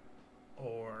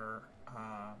or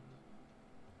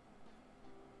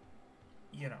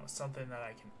you know, something that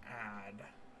I can add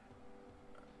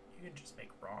You can just make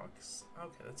rocks.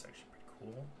 Okay, that's actually pretty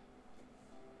cool.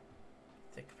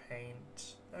 Thick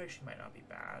paint. That actually might not be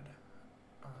bad.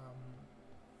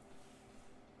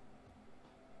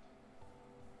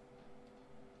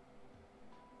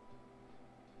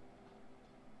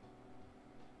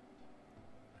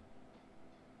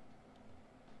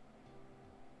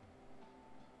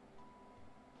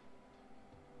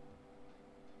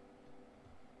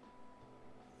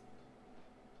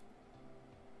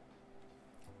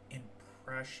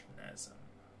 Impressionism.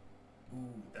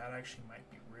 Ooh, that actually might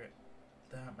be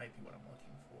that might be what I'm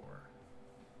looking for.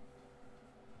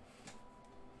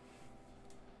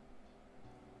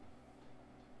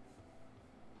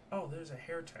 Oh, there's a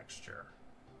hair texture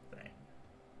thing.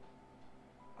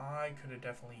 I could have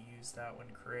definitely used that when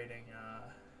creating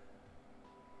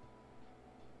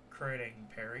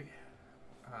Perry.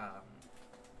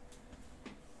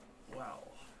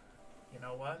 Well, you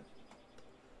know what?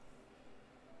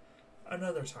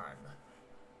 Another time.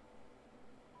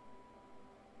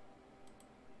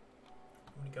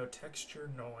 I'm gonna go texture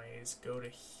noise, go to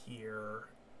here,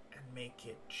 and make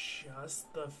it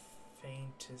just the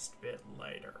faintest bit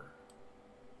lighter.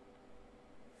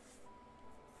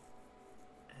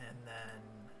 And then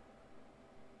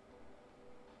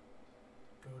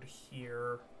go to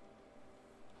here.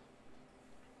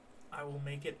 I will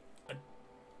make it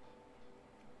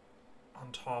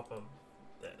on top of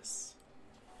this.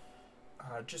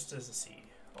 Just as a seed.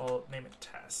 I'll name it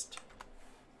test.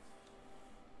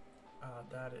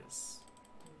 That is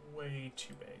way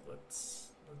too big. Let's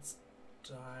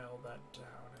dial that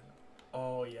down. And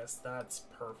oh yes, that's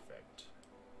perfect.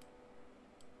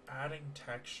 Adding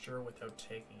texture without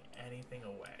taking anything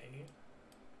away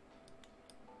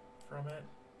from it,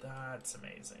 that's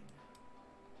amazing.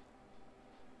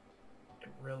 It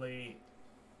really,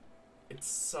 it's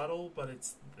subtle, but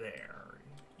it's there.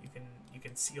 You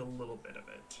can see a little bit of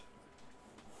it,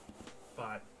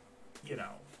 but you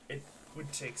know, it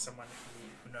would take someone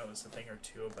who knows a thing or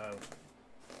two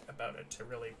about it to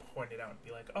really point it out and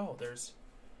be like, oh, there's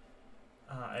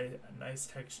a nice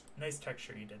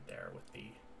texture you did there with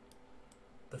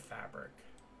the fabric,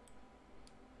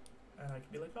 and I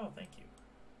could be like, oh, thank you.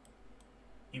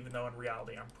 Even though in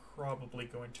reality I'm probably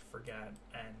going to forget,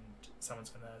 and someone's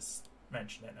gonna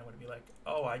mention it, and I'm gonna be like,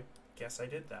 oh, I guess I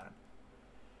did that.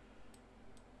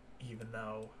 Even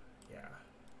though, yeah,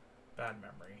 bad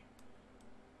memory.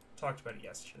 Talked about it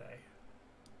yesterday.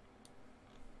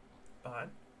 But,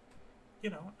 you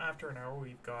know, after an hour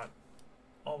we've got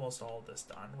almost all of this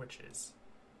done, which is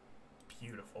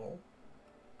beautiful.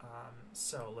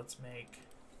 So let's make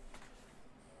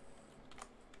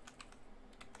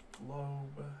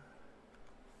globe,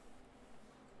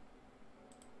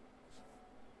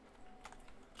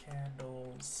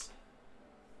 candles,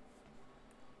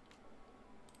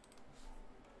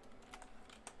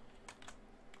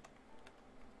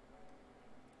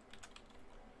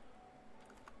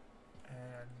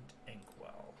 and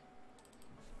inkwell.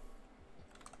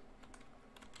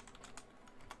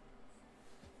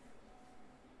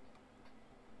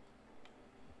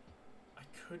 I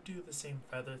could do the same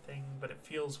feather thing, but it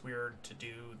feels weird to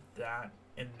do that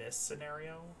in this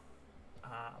scenario.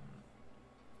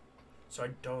 So I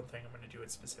don't think I'm going to do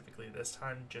it specifically this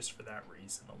time, just for that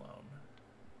reason alone.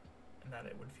 And that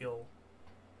it would feel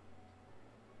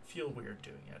weird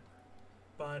doing it.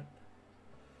 But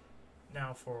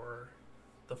now for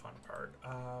the fun part.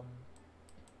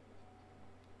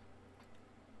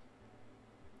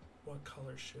 What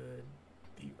color should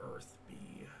the earth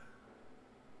be?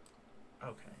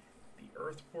 Okay, the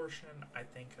earth portion, I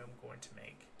think I'm going to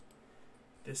make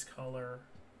this color.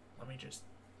 Let me just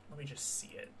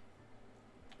see it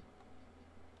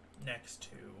next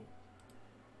to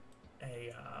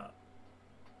a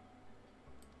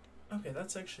okay,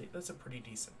 that's a pretty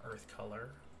decent earth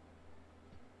color.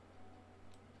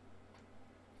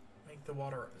 Make the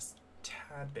water a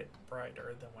tad bit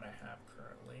brighter than what I have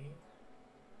currently.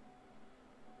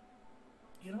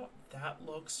 You know what? That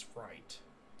looks right.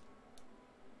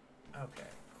 Okay,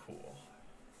 cool.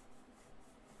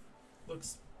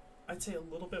 Looks, I'd say a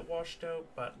little bit washed out,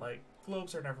 but like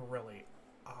globes are never really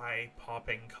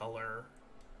eye-popping color.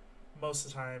 Most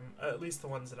of the time, at least the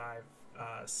ones that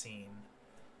I've seen,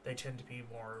 they tend to be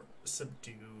more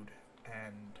subdued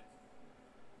and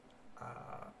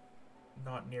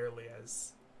not nearly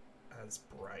as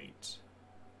bright.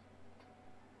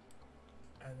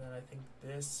 And then I think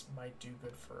this might do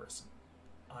good for some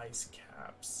ice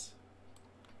caps.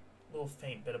 A little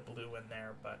faint bit of blue in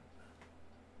there, but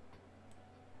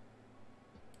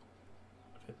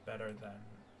a bit better than...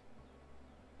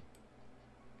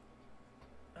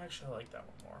 Actually, I like that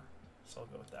one more. So I'll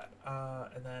go with that.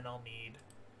 And then I'll need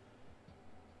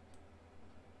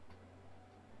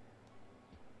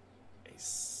a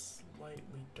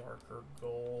slightly darker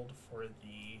gold for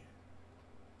the,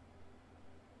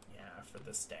 yeah, for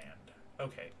the stand.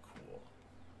 Okay, cool.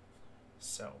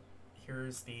 So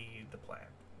here's the plan.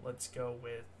 Let's go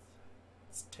with,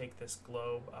 let's take this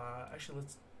globe. Actually,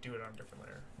 let's do it on a different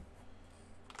layer.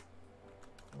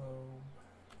 Globe,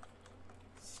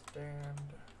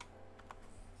 stand.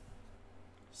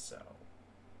 So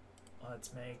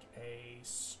let's make a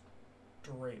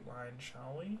straight line,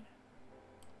 shall we?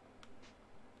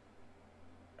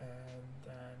 And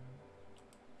then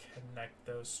connect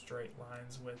those straight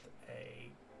lines with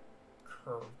a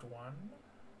curved one,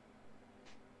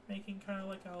 making kind of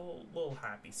like a little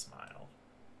happy smile.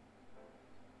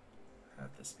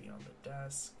 Have this be on the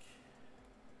desk.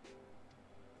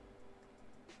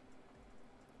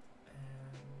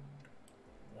 And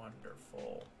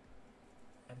wonderful.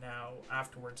 And now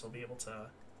afterwards I'll be able to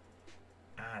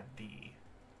add the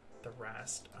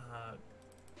rest.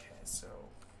 Okay, so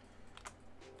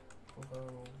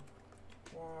glow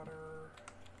water.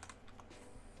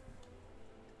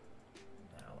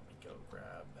 Now let me go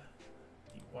grab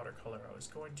the watercolor I was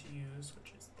going to use,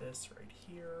 which is this right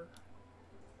here.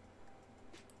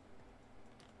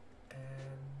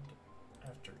 And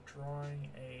after drawing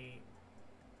a,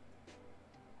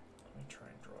 let me try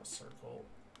and draw a circle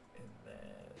in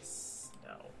this.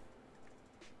 No.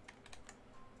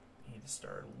 Need to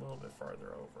start a little bit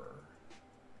farther over.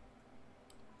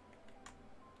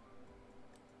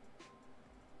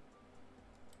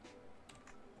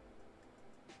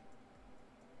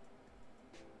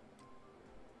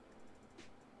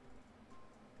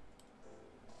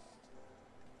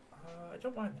 I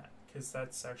don't mind that, because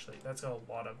that's got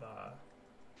a lot of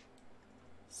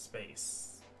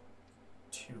space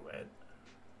to it.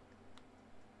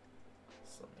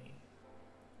 So let me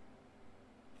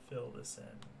fill this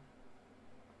in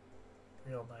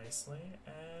real nicely,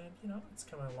 and you know, it's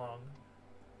coming along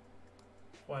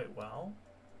quite well.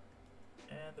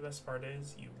 And the best part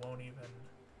is you won't even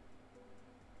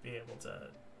be able to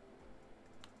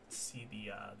see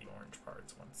the orange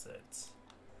parts once it's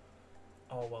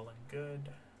all well and good.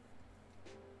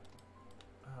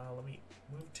 Let me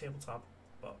move tabletop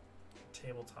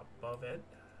above it.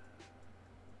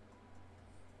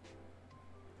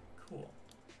 Cool.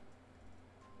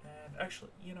 And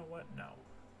actually, you know what? No.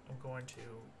 I'm going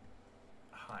to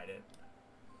hide it.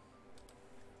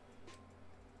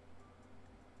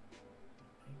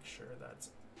 Make sure that's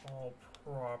all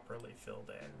properly filled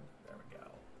in. There we go.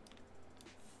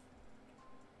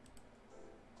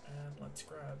 And let's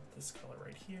grab this color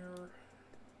right here.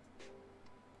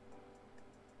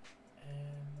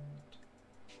 And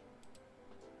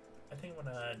I think I'm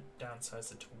gonna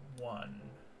downsize it to 1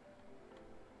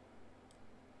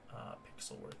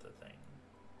 pixel worth of thing.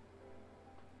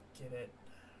 Get it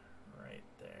right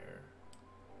there.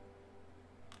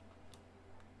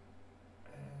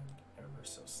 And ever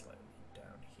so slightly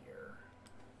down here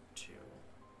too.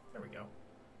 There we go.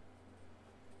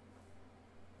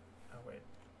 Oh wait.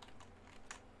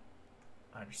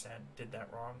 I understand. Did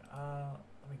that wrong.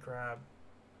 Let me grab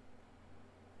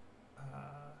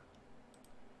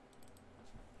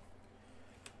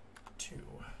 2.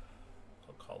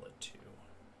 I'll call it 2.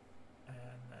 And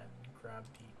then grab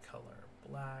the color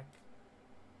black.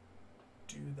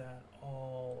 Do that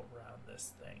all around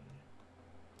this thing.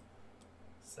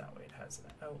 So that way it has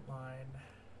an outline.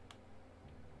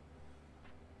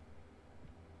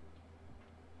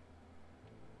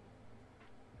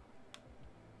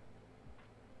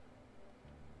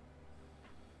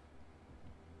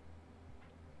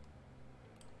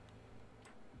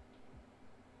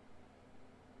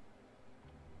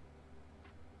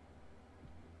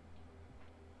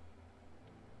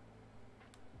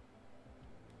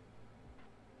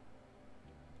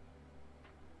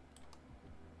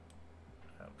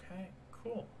 Okay,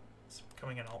 cool. It's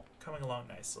coming along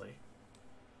nicely.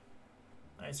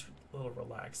 Nice little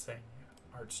relaxing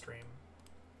art stream.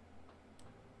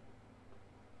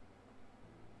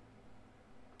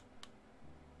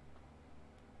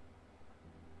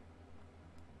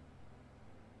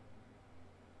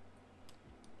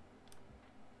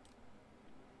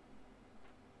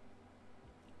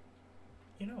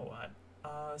 You know what?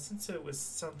 Since it was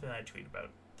something I tweeted about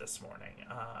this morning,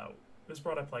 it was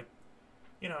brought up like,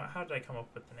 you know, how did I come up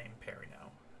with the name Perry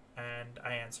now? And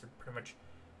I answered pretty much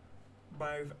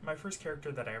my first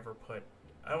character that I ever put,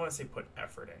 I don't want to say put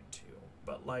effort into,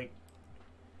 but like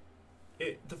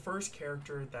the first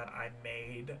character that I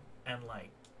made and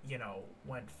like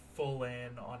went full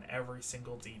in on every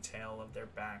single detail of their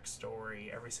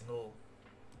backstory, every single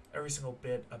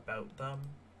bit about them.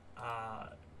 Uh,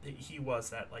 he was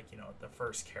that, like, the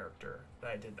first character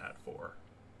that I did that for.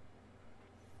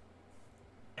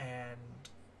 And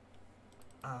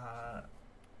uh,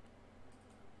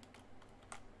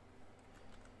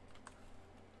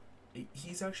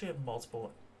 he's actually had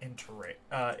multiple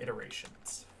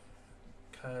iterations,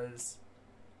 because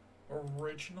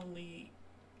originally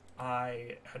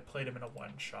I had played him in a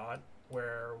one shot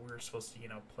where we were supposed to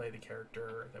play the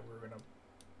character that we were going to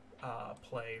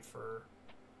play for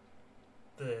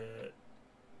the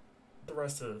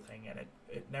rest of the thing, and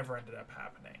it never ended up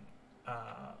happening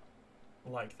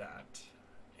like that.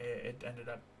 It ended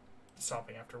up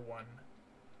stopping after one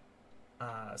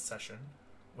session,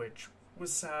 which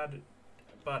was sad,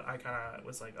 but I kind of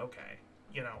was like, okay,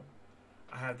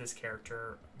 I have this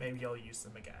character, maybe I'll use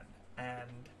them again.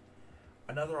 And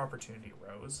another opportunity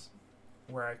arose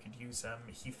where I could use him.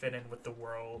 He fit in with the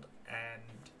world, and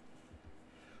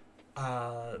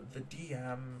the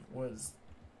DM was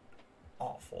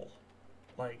awful.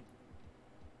 Like,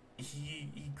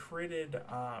 he created,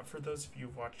 for those of you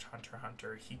who've watched Hunter x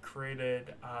Hunter, he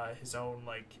created his own,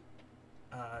 like,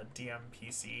 DM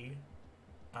PC,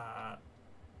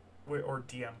 or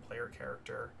DM player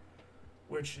character,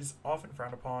 which is often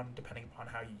frowned upon depending upon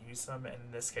how you use them. And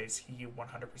in this case, he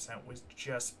 100% was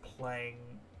just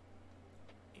playing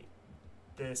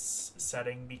this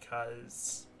setting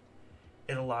because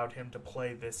it allowed him to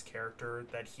play this character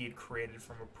that he had created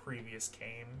from a previous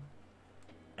game.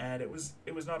 And it was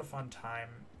not a fun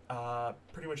time.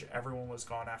 Pretty much everyone was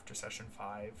gone after session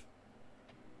 5.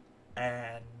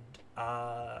 And,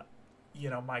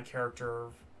 my character,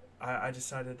 I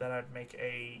decided that I'd make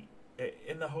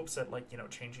in the hopes that, like,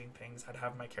 changing things, I'd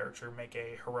have my character make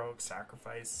a heroic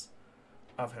sacrifice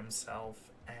of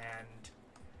himself, and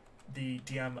the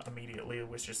DM immediately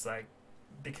was just like,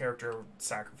 the character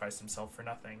sacrificed himself for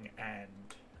nothing,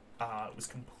 and it was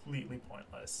completely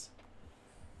pointless.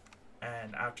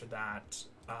 And after that,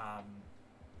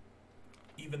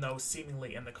 even though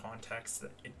seemingly in the context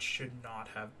that it should not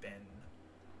have been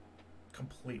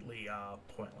completely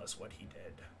pointless what he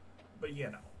did, but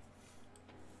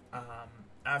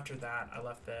after that, I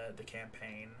left the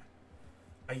campaign.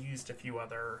 I used a few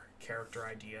other character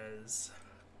ideas,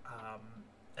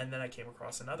 and then I came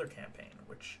across another campaign,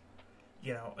 which,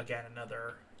 again,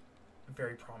 another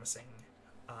very promising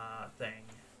thing,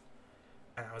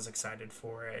 and I was excited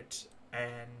for it.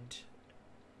 And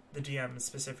the DM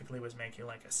specifically was making,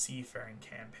 like, a seafaring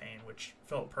campaign, which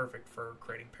felt perfect for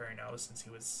creating Perino, since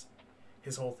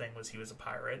his whole thing was he was a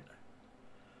pirate.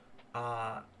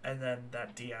 And then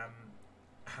that DM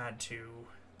had to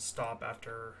stop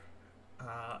after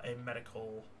a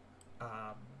medical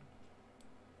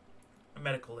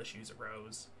issues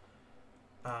arose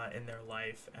in their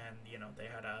life, and they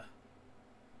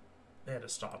had to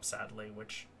stop, sadly,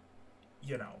 which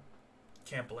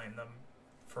can't blame them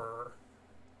for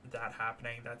that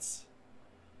happening. That's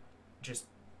just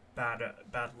bad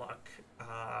luck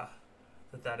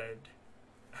that had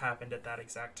happened at that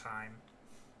exact time.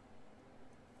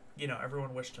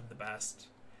 Everyone wished him the best,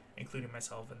 including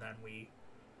myself, and then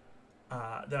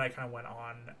then I kind of went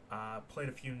on, played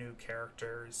a few new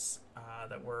characters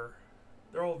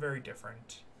they're all very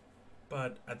different,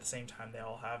 but at the same time they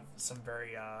all have some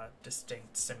very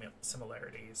distinct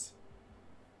similarities.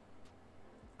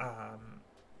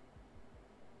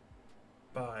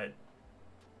 But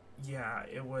yeah,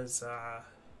 it was I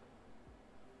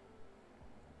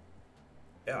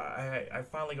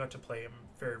finally got to play him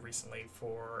very recently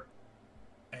for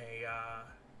a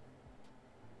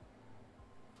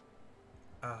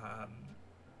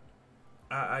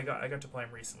I got to play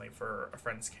him recently for a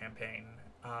friend's campaign.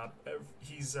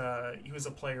 He was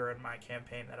a player in my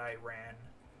campaign that I ran.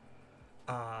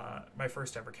 My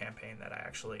first ever campaign that I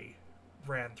actually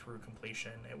ran through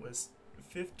completion. It was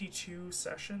 52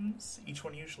 sessions, each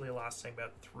one usually lasting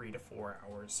about 3 to 4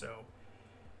 hours. So,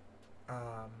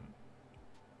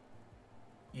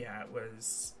 yeah, it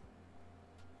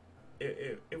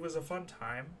was a fun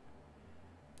time.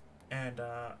 And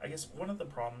I guess one of the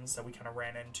problems that we kind of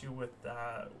ran into with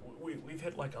we've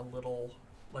hit like a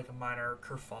minor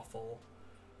kerfuffle,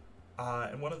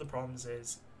 and one of the problems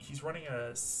is he's running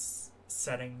a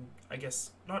setting, I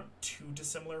guess, not too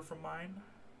dissimilar from mine,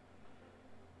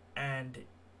 and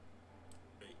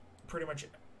pretty much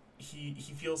he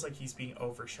feels like he's being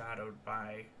overshadowed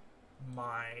by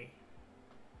my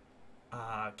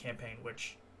campaign,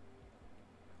 which,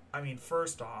 I mean,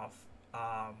 first off,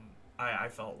 I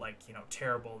felt like,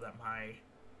 terrible that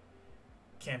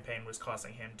campaign was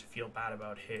causing him to feel bad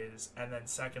about his, and then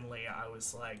secondly, I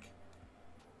was like,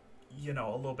 you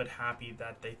know, a little bit happy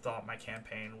that they thought my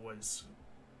campaign was,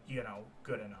 you know,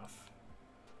 good enough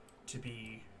to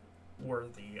be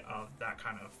worthy of that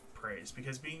kind of praise.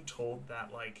 Because being told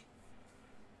that, like,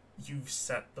 you've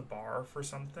set the bar for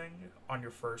something on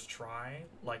your first try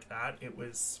like that, it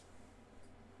was,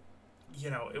 you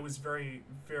know, it was very,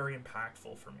 very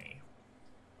impactful for me.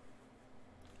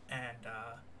 And,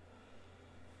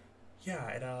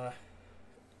 yeah,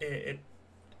 it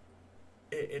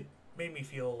made me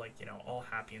feel like, you know, all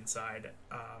happy inside.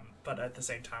 But at the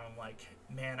same time, I'm like,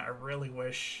 man, I really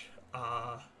wish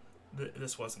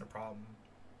this wasn't a problem.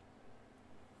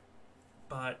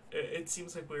 But it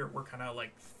seems like we're kind of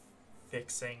like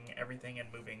fixing everything and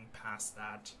moving past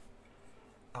that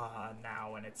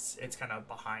now, and it's kind of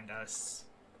behind us.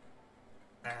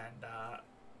 And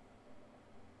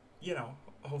you know,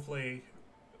 hopefully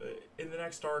in the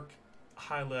next arc,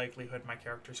 high likelihood my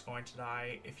character's going to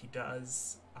die. If he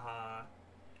does,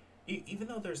 even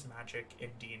though there's magic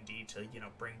in D&D to, you know,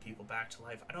 bring people back to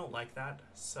life, I don't like that.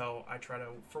 So I try to,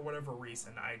 for whatever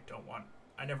reason, I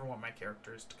never want my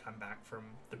characters to come back from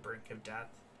the brink of death.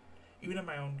 Even in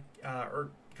my own, or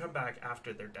come back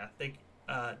after their death.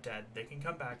 Dead. They can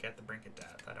come back at the brink of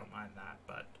death. I don't mind that,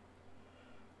 but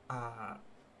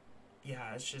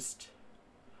yeah, it's just.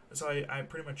 So I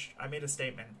pretty much, I made a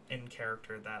statement in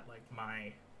character that, like,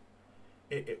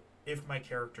 if my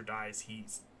character dies,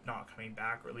 he's not coming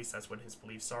back, or at least that's what his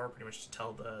beliefs are, pretty much to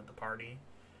tell the party.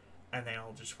 And they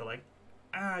all just were like,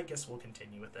 I guess we'll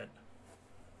continue with it.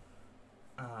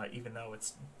 Even though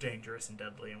it's dangerous and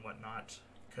deadly and whatnot,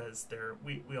 because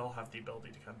we all have the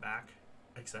ability to come back,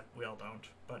 except we all don't,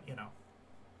 but, you know.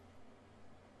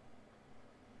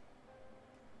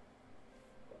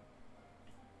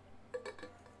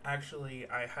 Actually,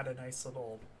 I had a nice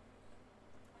little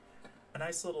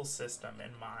system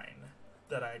in mind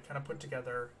that I kind of put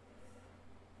together,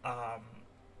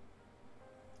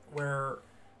 where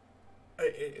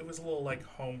it was a little like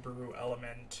homebrew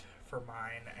element for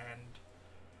mine,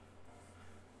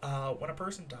 and when a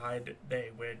person died,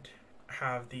 they would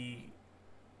have the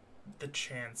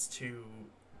chance to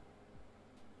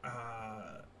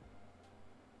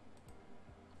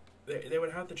they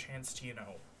would have the chance to, you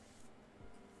know,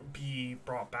 be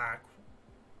brought back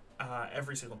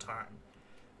every single time,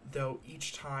 though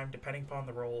each time, depending upon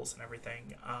the roles and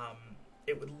everything,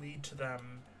 it would lead to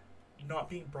them not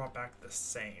being brought back the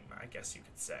same, I guess you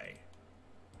could say.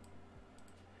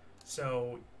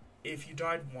 So if you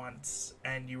died once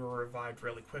and you were revived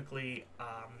really quickly,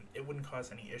 it wouldn't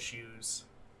cause any issues,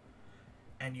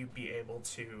 and you'd be able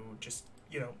to just,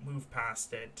 you know, move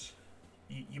past it.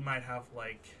 You might have,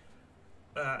 like,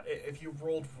 if you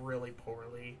rolled really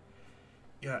poorly,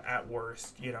 yeah, at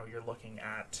worst, you know, you're looking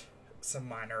at some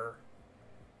minor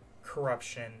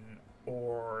corruption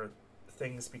or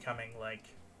things becoming, like,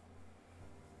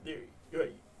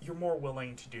 you're more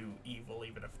willing to do evil,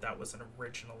 even if that wasn't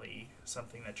originally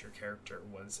something that your character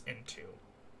was into.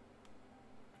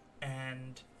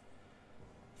 And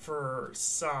for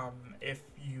some, if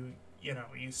you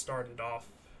started off,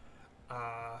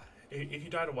 if you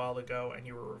died a while ago and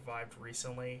you were revived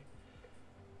recently,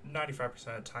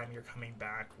 95% of the time you're coming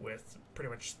back with pretty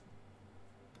much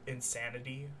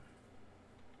insanity.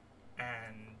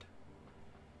 And,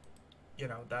 you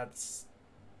know, that's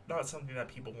not something that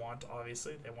people want,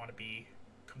 obviously. They want to be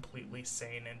completely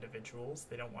sane individuals.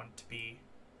 They don't want to be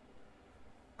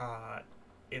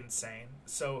insane.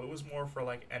 So it was more for,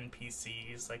 like,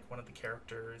 NPCs, like one of the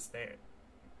characters,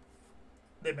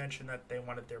 they mentioned that they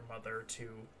wanted their mother to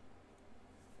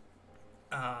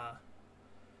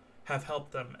have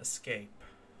helped them escape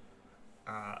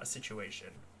a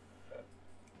situation.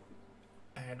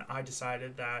 And I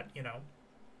decided that, you know,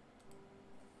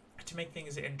 to make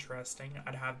things interesting,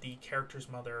 I'd have the character's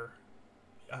mother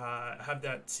have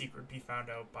that secret be found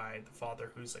out by the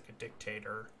father, who's like a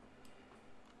dictator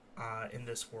in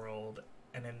this world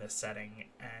and in this setting.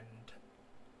 And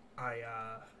I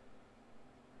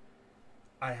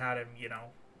had him, you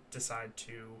know, decide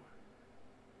to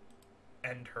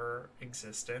end her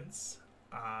existence,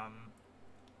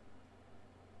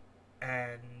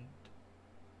 and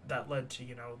that led to,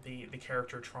 you know, the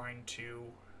character trying to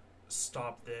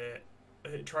stop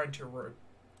trying to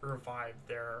revive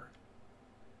their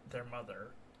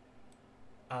mother,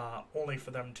 only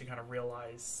for them to kind of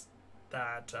realize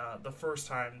that the first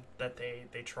time that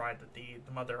they tried, that the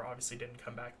mother obviously didn't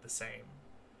come back the same.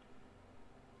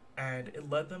 And it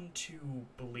led them to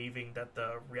believing that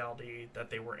the reality that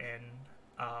they were in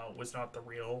was not the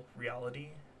real reality.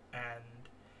 And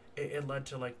it led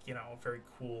to, like, you know, a very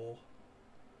cool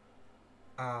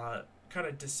kind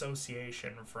of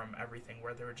dissociation from everything,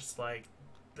 where they were just like,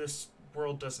 this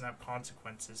world doesn't have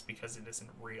consequences because it isn't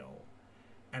real,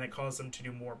 and it caused them to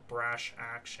do more brash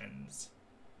actions.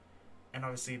 And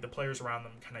obviously the players around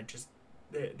them kind of just,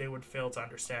 they would fail to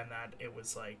understand that it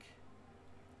was like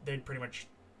they'd pretty much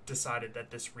decided that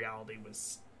this reality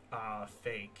was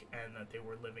fake, and that they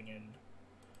were living in,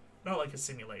 not like a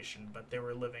simulation, but they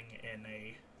were living in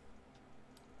a,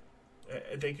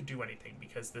 they could do anything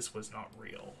because this was not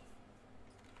real.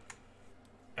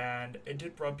 And it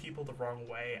did rub people the wrong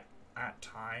way at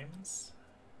times.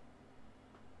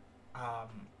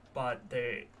 But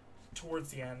they,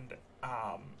 towards the end,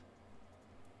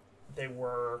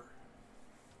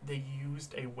 they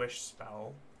used a wish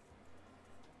spell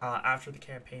after the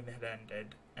campaign had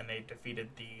ended, and they defeated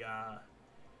the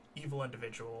evil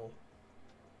individual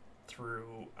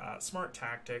through smart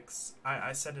tactics.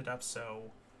 I set it up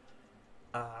so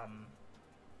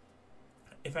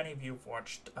if any of you have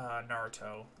watched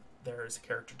Naruto, there's a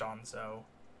character Danzo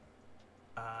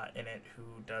in it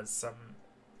who does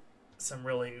some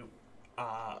really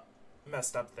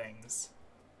messed up things,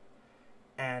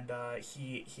 and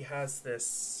he has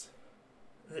this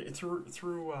through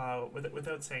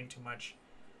without saying too much,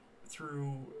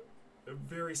 through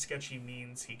very sketchy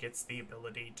means, he gets the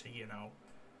ability to, you know,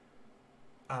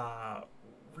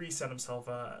 reset himself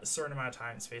a certain amount of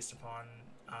times based upon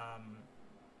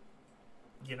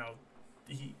you know,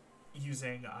 he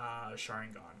using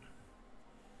Sharingan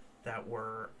that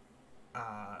were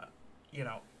you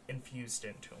know, infused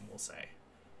into him, we'll say.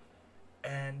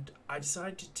 And I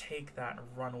decided to take that and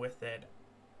run with it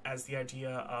as the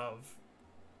idea of,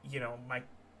 you know, my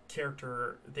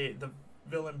character, the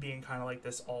villain being kind of like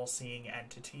this all-seeing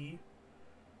entity,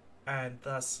 and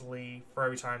thusly for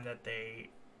every time that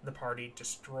the party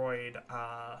destroyed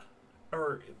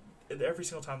or every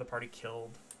single time the party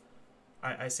killed,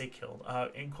 I say killed,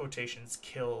 in quotations,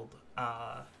 killed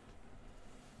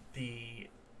the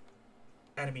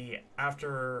enemy,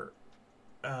 after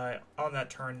on that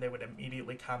turn they would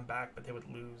immediately come back, but they would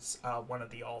lose one of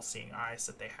the all-seeing eyes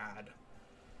that they had.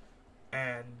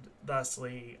 And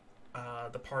thusly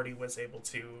the party was able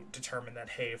to determine that,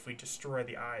 hey, if we destroy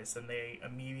the eyes, then they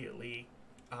immediately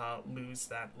lose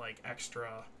that like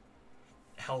extra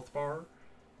health bar,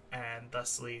 and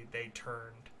thusly they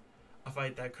turned a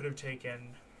fight that could have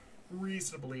taken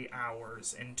reasonably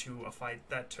hours into a fight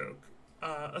that took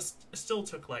still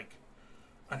took like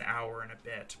an hour and a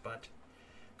bit, but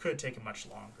could have taken much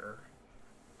longer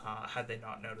had they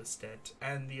not noticed it.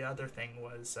 And the other thing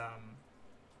was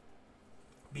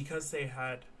because they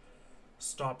had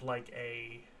stopped like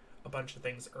a bunch of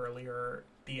things earlier,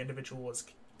 the individual was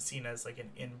seen as like an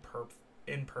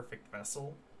imperfect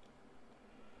vessel,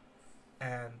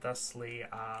 and thusly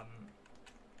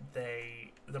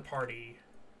the party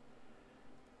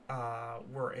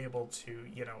were able to,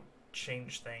 you know,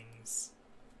 change things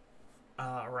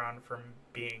around from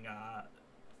being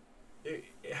it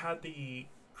had the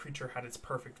creature had its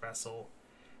perfect vessel,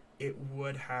 it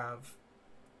would have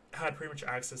had pretty much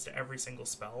access to every single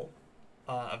spell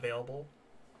available.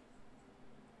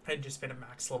 Had just been a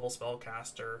max level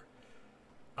spellcaster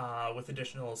with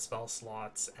additional spell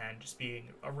slots, and just being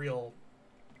a real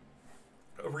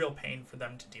pain for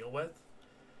them to deal with.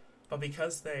 But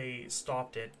because they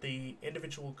stopped it, the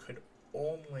individual could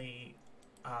only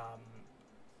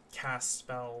cast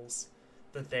spells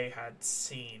that they had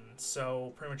seen.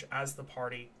 So pretty much as the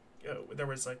party, there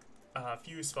was like a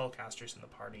few spellcasters in the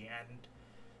party, and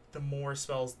the more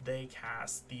spells they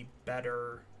cast, the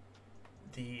better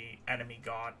the enemy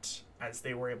got, as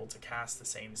they were able to cast the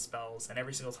same spells. And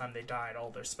every single time they died, all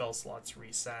their spell slots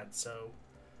reset. So,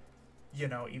 you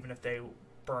know, even if they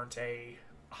burnt a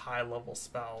high level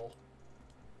spell,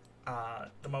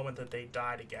 the moment that they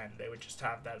died again, they would just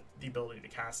have the ability to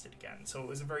cast it again. So it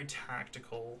was a very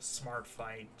tactical, smart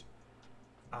fight,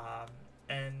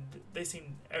 and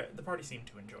the party seemed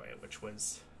to enjoy it, which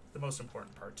was the most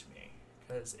important part to me.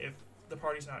 Because if the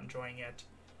party's not enjoying it,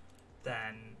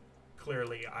 then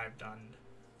clearly I've done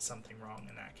something wrong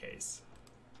in that case.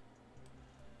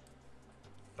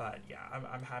 But yeah,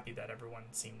 I'm happy that everyone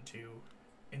seemed to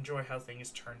enjoy how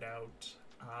things turned out.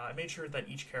 I made sure that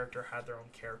each character had their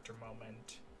own character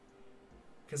moment,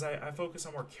 because I focus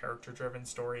on more character-driven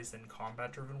stories than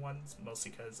combat-driven ones,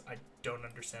 mostly because I don't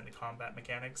understand the combat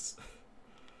mechanics.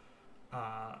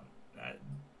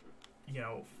 You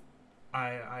know,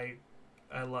 I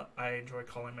enjoy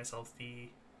calling myself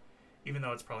even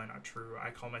though it's probably not true,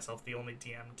 I call myself the only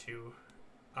DM to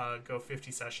go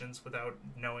 50 sessions without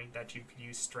knowing that you could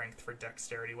use strength for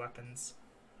dexterity weapons.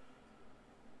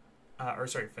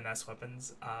 Finesse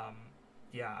weapons.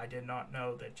 yeah, I did not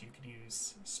know that you could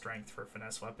use strength for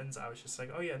finesse weapons. I was just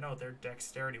like, oh yeah, no, they're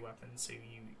dexterity weapons, so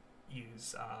you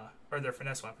use or they're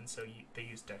finesse weapons, so they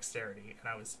use dexterity, and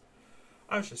I was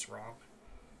just wrong.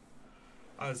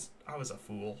 I was a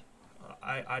fool.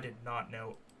 I did not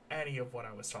know any of what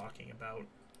I was talking about,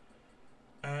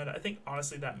 and I think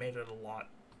honestly that made it a lot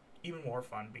even more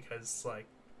fun because like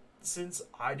since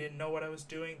I didn't know what I was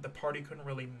doing, the party couldn't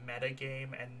really metagame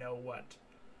and know what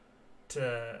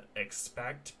to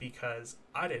expect because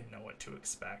I didn't know what to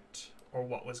expect or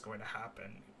what was going to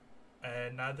happen,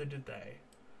 and neither did they.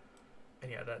 And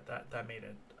yeah, that made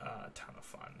it a ton of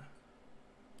fun.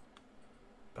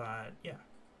 But yeah.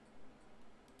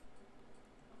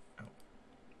 Oh.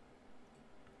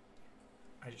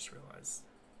 I just realized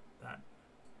that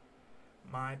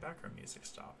my background music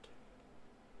stopped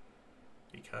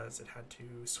because it had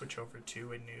to switch over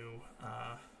to a new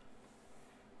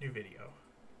video.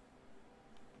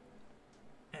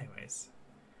 Anyways,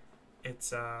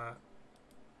 it's yeah.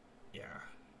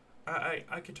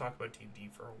 I could talk about D&D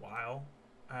for a while,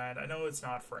 and I know it's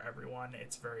not for everyone.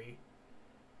 It's very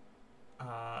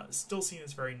still seen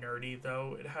as very nerdy,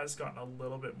 though it has gotten a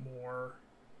little bit more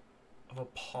of a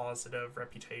positive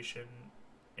reputation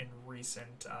in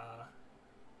recent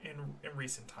in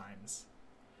recent times,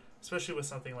 especially with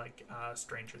something like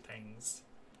Stranger Things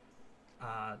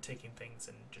taking things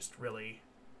and just really,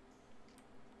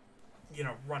 you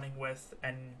know, running with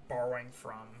and borrowing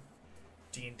from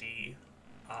D&D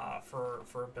for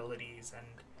abilities and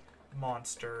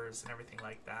monsters and everything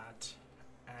like that,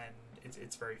 and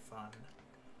it's very fun.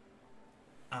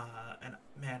 And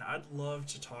man, I'd love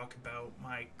to talk about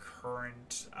my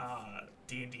current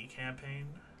D&D campaign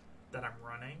that I'm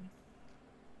running,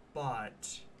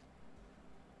 but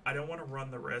I don't want to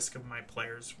run the risk of my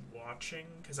players watching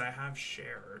because I have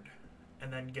shared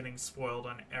and then getting spoiled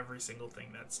on every single thing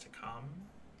that's to come.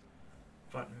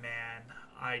 But man,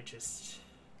 I've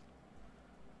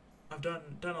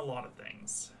done a lot of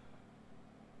things.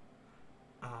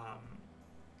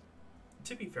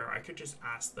 To be fair, I could just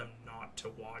ask them not to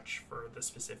watch for the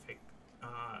specific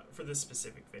for this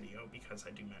specific video because I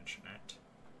do mention it.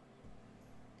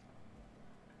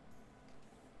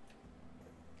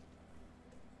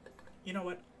 You know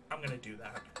what? I'm gonna do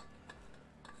that.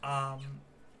 I'm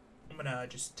gonna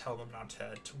just tell them not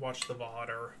to watch the VOD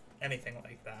or anything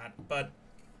like that. But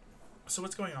so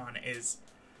what's going on is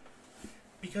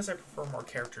because I prefer more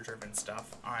character-driven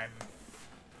stuff, I'm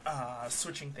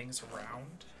switching things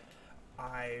around.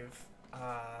 I'm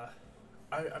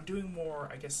doing more,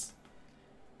 I guess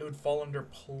it would fall under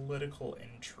political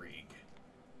intrigue.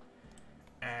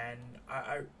 And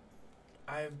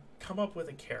I've come up with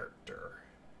a character,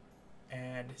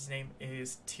 and his name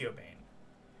is Teobane.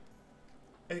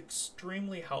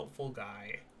 Extremely helpful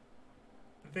guy.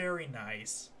 Very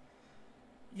nice.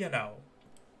 You know,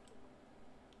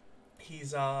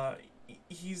 he's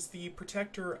the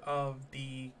protector of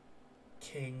the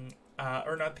king,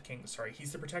 or not the king, sorry,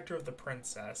 he's the protector of the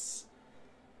princess,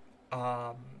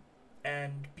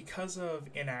 and because of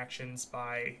inactions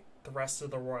by the rest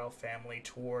of the royal family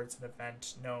towards an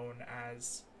event known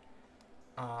as,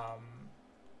 well,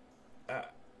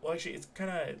 actually,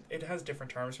 it has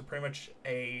different terms, but pretty much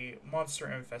a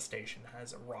monster infestation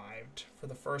has arrived for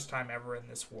the first time ever in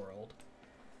this world,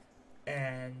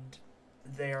 and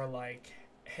they are like,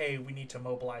 hey, we need to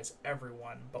mobilize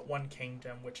everyone, but one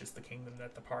kingdom, which is the kingdom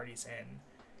that the party's in,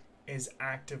 is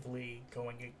actively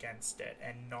going against it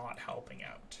and not helping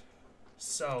out.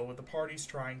 So the party's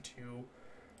trying to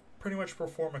pretty much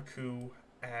perform a coup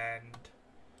and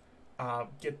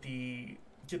get the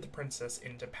princess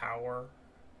into power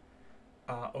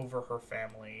over her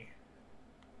family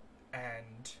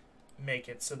and make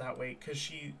it so that way, because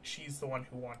she's the one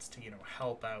who wants to, you know,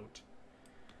 help out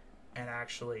and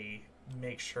actually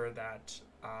make sure that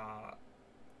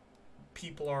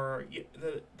people are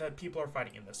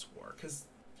fighting in this war, because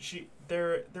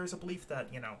there's a belief that,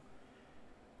 you know,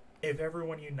 if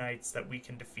everyone unites, that we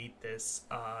can defeat this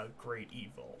great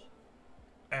evil.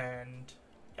 And,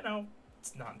 you know,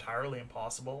 it's not entirely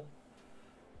impossible.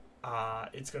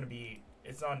 It's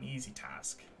not an easy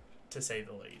task, to say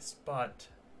the least, but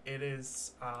it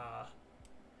is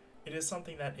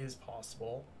something that is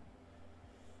possible.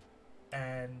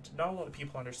 And not a lot of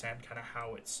people understand kind of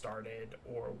how it started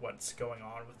or what's going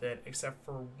on with it, except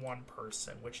for one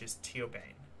person, which is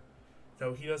Teobane.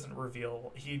 Though he doesn't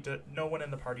reveal, no one in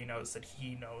the party knows that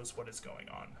he knows what is going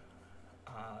on,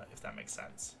 if that makes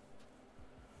sense.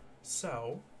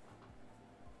 So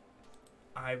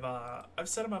I've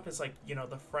set him up as, like, you know,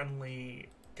 the friendly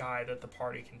guy that the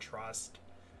party can trust.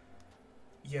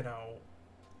 You know,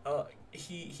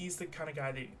 he's the kind of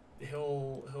guy that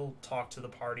he'll talk to the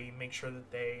party, make sure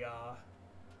that they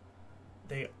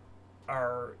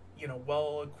are, you know,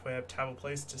 well equipped, have a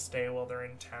place to stay while they're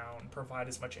in town, provide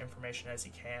as much information as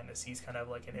he can, as he's kind of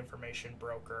like an information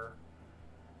broker,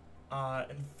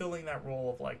 and filling that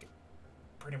role of like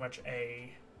pretty much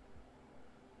a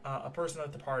person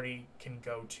that the party can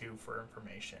go to for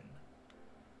information.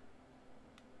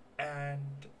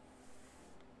 And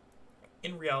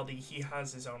in reality, he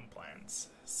has his own plans.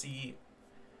 See,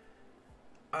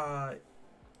 uh,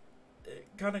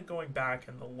 kind of going back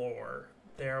in the lore,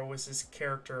 there was this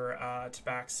character,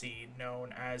 Tabaxi,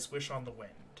 known as Wish on the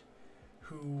Wind,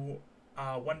 who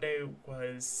one day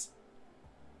was.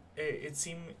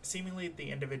 Seemingly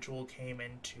the individual came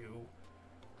into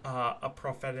a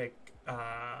prophetic,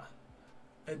 the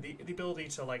ability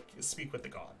to like speak with the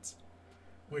gods,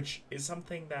 which is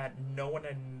something that no one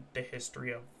in the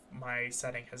history of my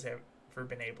setting has ever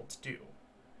been able to do.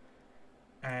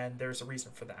 And there's a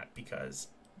reason for that, because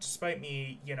despite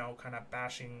me, you know, kind of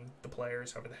bashing the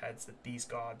players over the heads that these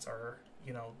gods are,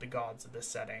 you know, the gods of this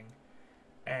setting,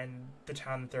 and the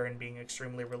town that they're in being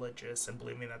extremely religious and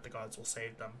believing that the gods will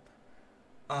save them,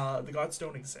 the gods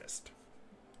don't exist.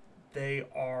 They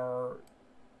are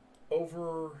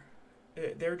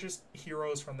they're just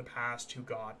heroes from the past who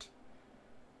got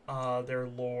their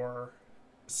lore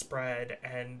spread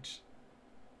and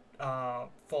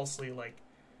falsely, like,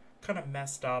 kind of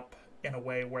messed up in a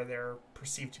way where they're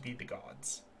perceived to be the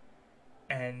gods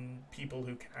and people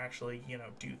who can actually, you know,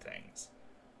 do things.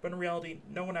 But in reality,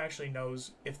 no one actually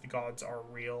knows if the gods are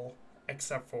real,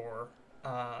 except for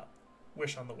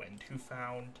Wish on the Wind, who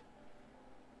found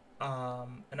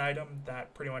an item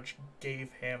that pretty much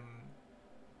gave him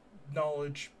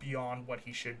knowledge beyond what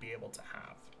he should be able to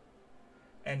have,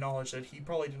 and knowledge that he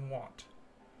probably didn't want.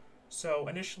 So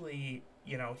initially,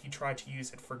 you know, he tried to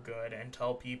use it for good and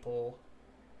tell people,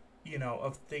 you know,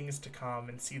 of things to come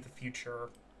and see the future,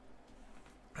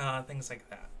 things like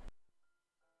that.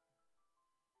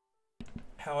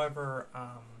 However,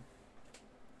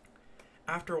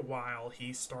 after a while,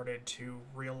 he started to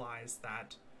realize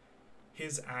that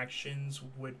his actions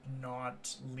would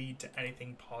not lead to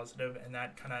anything positive, and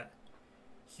that kind of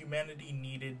humanity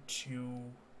needed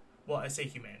to, well, I say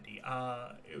humanity,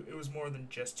 it was more than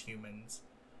just humans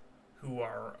who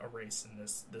are a race in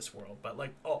this world, but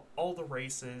like all the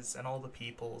races and all the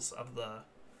peoples of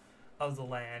the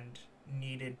land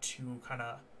needed to kind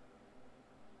of,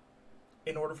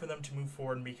 in order for them to move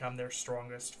forward and become their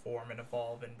strongest form and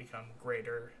evolve and become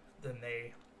greater than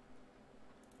they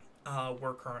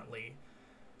were currently,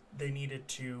 they needed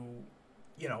to,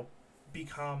 you know,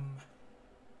 become,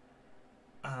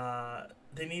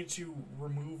 they needed to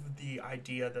remove the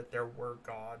idea that there were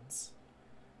gods,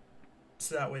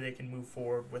 so that way they can move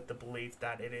forward with the belief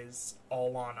that it is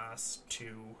all on us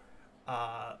to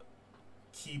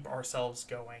keep ourselves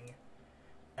going,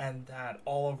 and that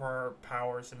all of our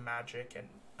powers and magic and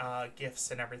gifts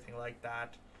and everything like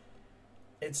that,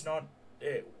 it's not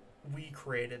we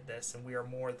created this, and we are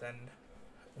more than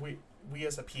we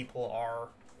as a people are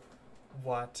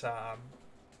what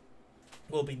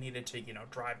will be needed to, you know,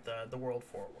 drive the world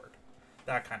forward,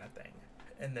 that kind of thing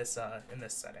in this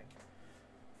setting.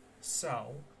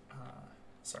 So,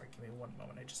 sorry, give me one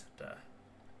moment. I just have to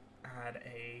add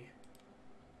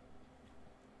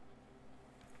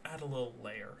a little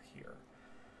layer here.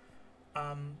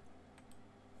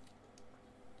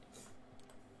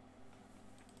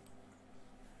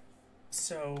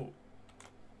 So,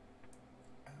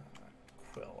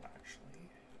 Quill, actually.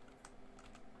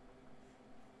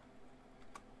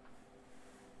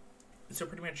 So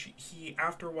pretty much, he,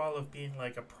 after a while of being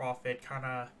like a prophet, kind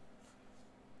of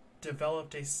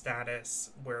developed a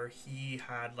status where he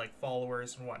had like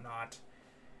followers and whatnot,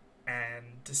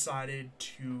 and decided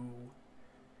to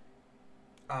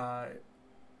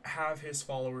have his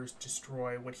followers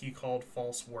destroy what he called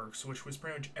false works, which was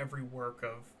pretty much every work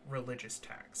of religious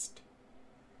text.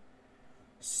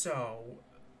 So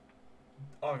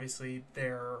obviously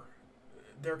they're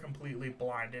completely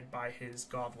blinded by his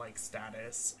godlike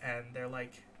status, and they're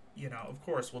like, you know, of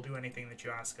course we'll do anything that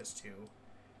you ask us to.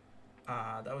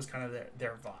 That was kind of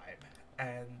their vibe.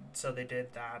 And so they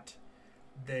did that.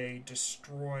 They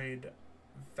destroyed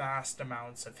vast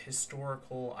amounts of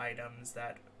historical items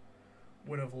that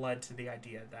would have led to the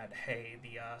idea that, hey,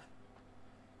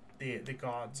 the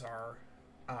gods are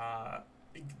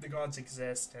the gods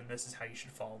exist, and this is how you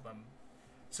should follow them.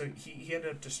 So he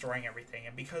ended up destroying everything,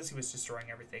 and because he was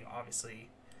destroying everything, obviously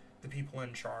the people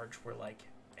in charge were like,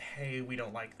 hey, we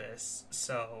don't like this,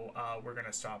 so we're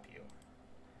gonna stop you.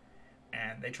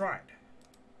 And they tried.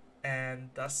 and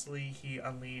thusly he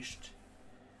unleashed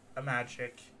a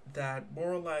magic that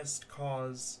more or less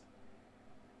caused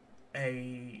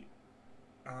a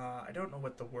I don't know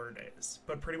what the word is,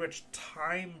 but pretty much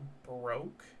time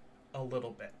broke a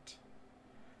little bit.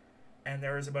 And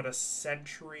there was about a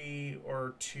century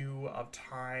or two of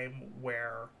time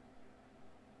where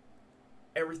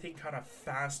everything kind of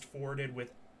fast forwarded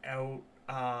without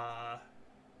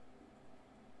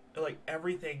like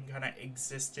everything kind of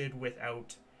existed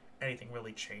without anything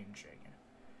really changing.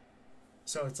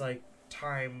 So it's like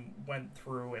time went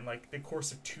through, and like the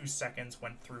course of 2 seconds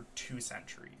went through 2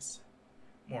 centuries,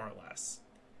 more or less.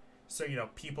 So, you know,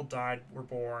 people died, were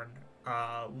born,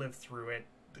 lived through it,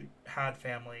 had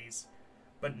families,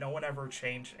 but no one ever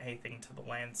changed anything to the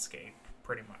landscape,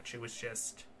 pretty much. It was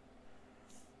just,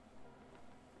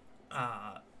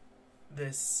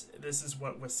 this is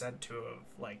what was said to have,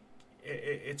 like,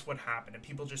 it's what happened, and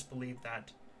people just believe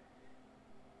that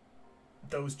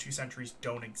those 2 centuries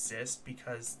don't exist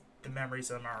because the memories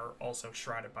of them are also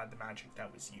shrouded by the magic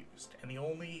that was used. And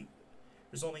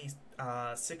there's only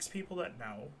 6 people that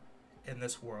know in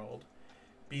this world,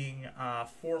 being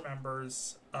 4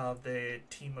 members of the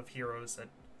team of heroes that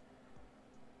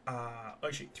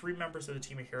actually 3 members of the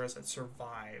team of heroes that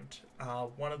survived.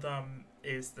 One of them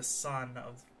is the son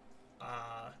of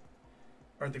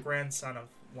or the grandson of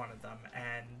one of them,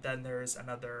 and then there's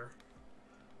another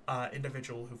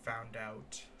individual who found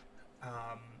out,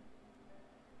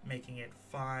 making it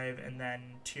 5, and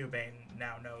then Teobane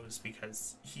now knows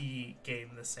because he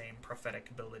gained the same prophetic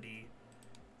ability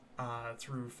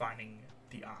through finding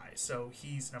the eye. So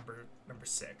he's number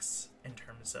 6 in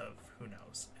terms of who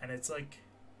knows. And it's like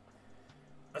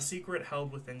a secret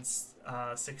held within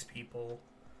 6 people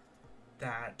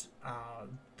that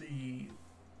the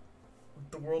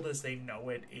world as they know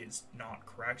it is not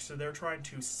correct. So they're trying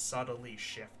to subtly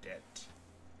shift it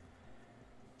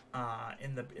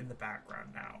in the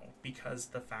background now, because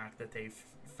the fact that they've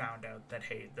found out that,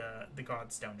 hey, the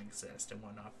gods don't exist and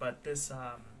whatnot. But this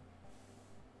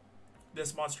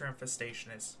monster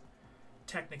infestation is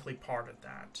technically part of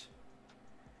that,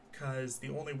 because the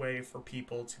only way for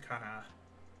people to kind of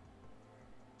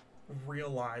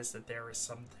realize that there is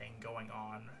something going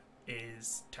on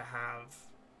is to have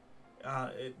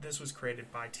this was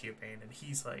created by Teobane, and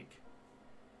he's like,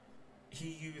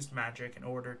 he used magic in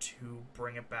order to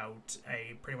bring about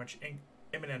a pretty much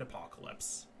imminent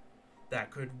apocalypse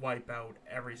that could wipe out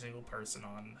every single person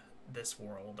on this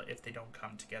world if they don't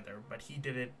come together. But he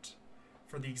did it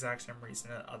for the exact same reason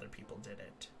that other people did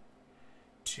it,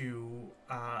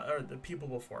 or the people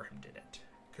before him did it.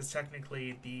 Because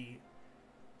technically the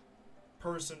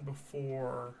person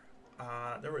before,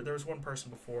 there was one person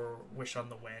before Wish on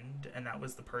the Wind, and that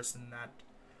was the person that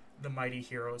the mighty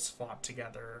heroes fought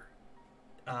together,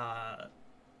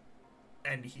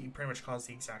 and he pretty much caused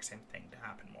the exact same thing to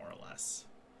happen, more or less,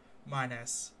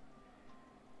 minus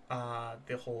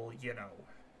the whole, you know,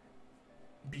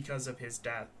 because of his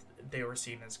death they were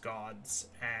seen as gods,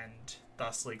 and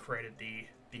thusly created the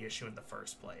issue in the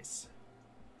first place.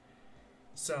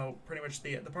 So pretty much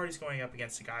the party's going up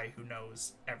against a guy who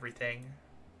knows everything,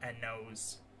 and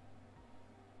knows,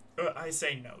 I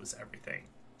say knows everything,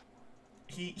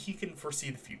 he can foresee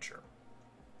the future,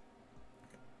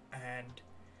 and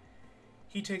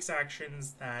he takes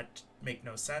actions that make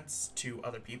no sense to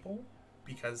other people,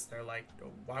 because they're like,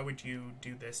 why would you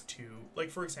do this to,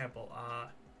 like, for example,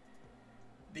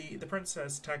 the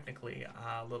princess, technically,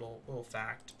 little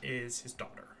fact, is his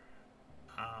daughter.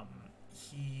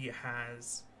 He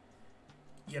has,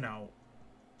 you know,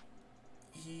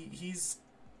 he's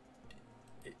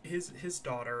his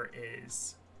daughter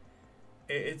is,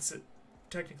 it's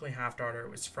technically half daughter. It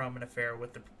was from an affair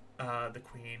with the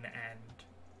queen, and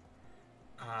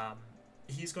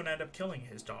he's going to end up killing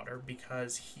his daughter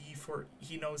because he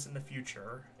knows in the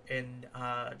future, in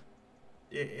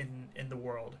the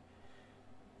world,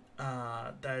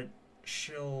 that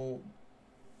she'll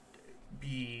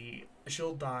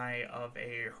die of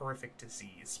a horrific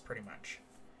disease, pretty much,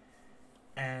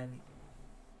 and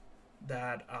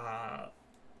that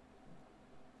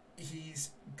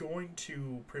he's going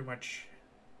to pretty much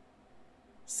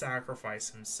sacrifice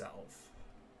himself,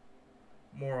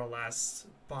 more or less,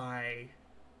 by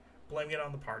blaming it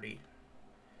on the party,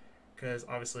 because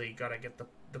obviously you gotta get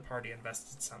the party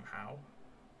invested somehow.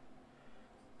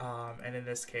 And in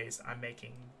this case, I'm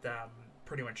making them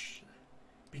pretty much,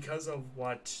 because of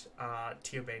what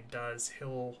Teobane does,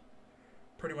 he'll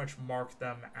pretty much mark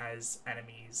them as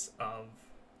enemies of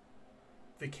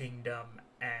the kingdom,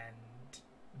 and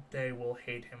they will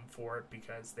hate him for it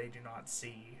because they do not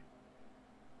see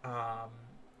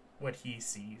what he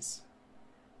sees.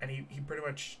 and he pretty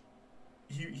much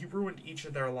he ruined each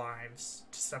of their lives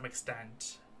to some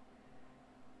extent.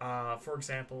 For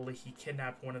example, he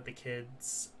kidnapped one of the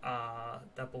kids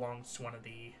that belongs to one of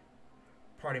the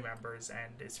party members,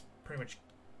 and it's pretty much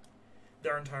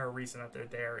their entire reason that they're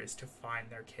there is to find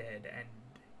their kid, and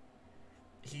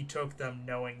he took them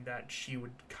knowing that she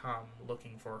would come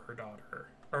looking for her daughter,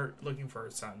 or looking for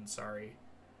her son, sorry.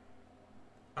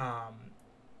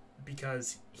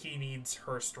 Because he needs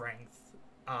her strength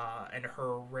and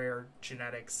her rare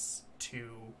genetics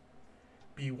to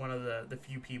be one of the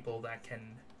few people that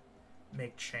can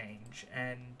make change,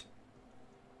 and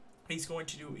he's going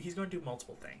to do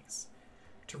multiple things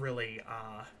to really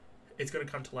it's going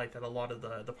to come to light that a lot of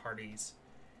the party's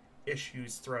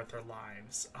issues throughout their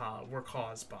lives were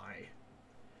caused by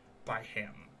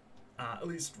him. At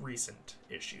least recent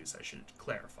issues, I should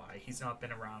clarify. He's not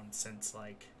been around since,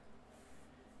 like,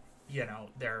 you know,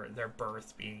 their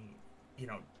birth, being, you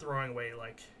know, throwing away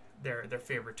like their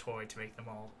favorite toy to make them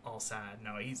all sad.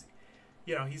 No,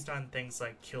 he's done things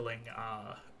like killing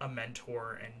a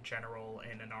mentor and general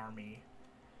in an army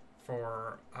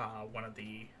for one of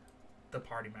the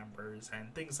party members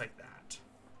and things like that.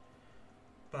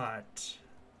 But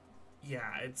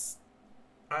yeah,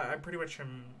 I pretty much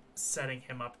am setting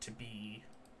him up to be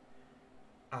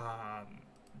I'm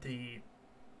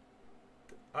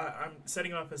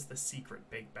setting him up as the secret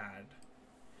big bad.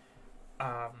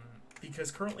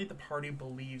 Because currently the party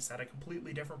believes that a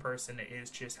completely different person is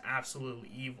just absolutely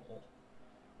evil.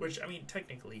 Which, I mean,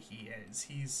 technically he is.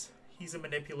 He's a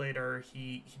manipulator,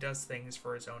 he does things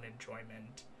for his own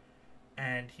enjoyment,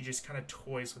 and he just kind of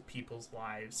toys with people's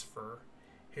lives for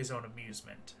his own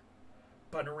amusement.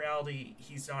 But in reality,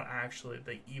 he's not actually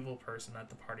the evil person that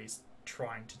the party's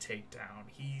trying to take down.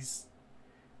 He's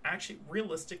actually,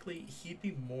 realistically, he'd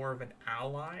be more of an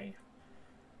ally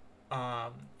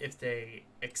if they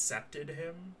accepted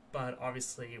him. But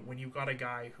obviously, when you've got a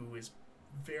guy who is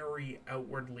very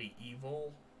outwardly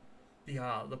evil,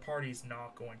 the party's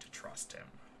not going to trust him.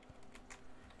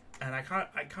 And I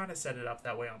kind of set it up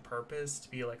that way on purpose to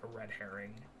be like a red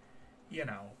herring. You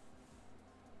know,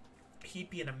 he'd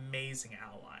be an amazing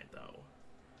ally, though,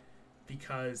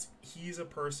 because he's a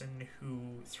person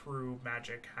who, through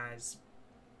magic, has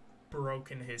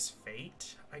broken his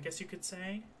fate, I guess you could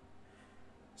say.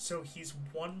 So he's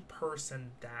one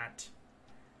person that,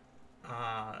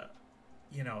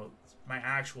 you know, my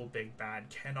actual big bad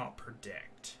cannot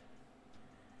predict,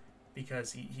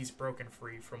 because he's broken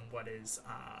free from what is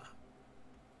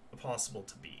possible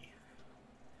to be.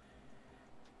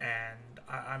 And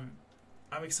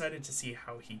I'm excited to see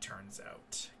how he turns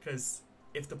out, because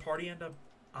if the party end up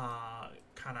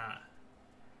kind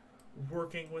of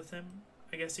working with him,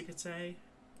 I guess you could say,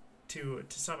 to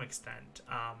some extent,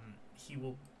 he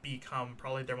will become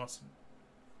probably their most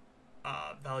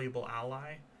valuable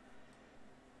ally.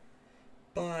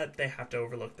 But they have to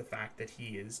overlook the fact that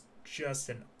he is just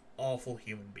an awful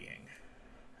human being.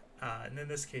 And in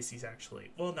this case, he's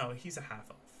actually, well, no, he's a half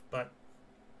elf, but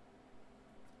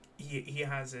he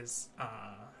has his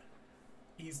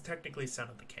he's technically son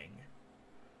of the king,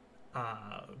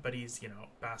 but he's, you know,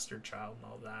 bastard child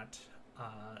and all that.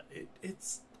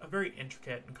 It's a very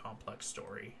intricate and complex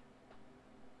story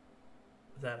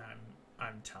that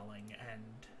I'm telling,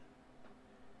 and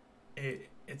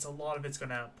it's a lot of it's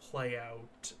gonna play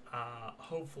out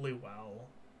hopefully well.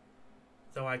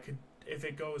 Though I could, if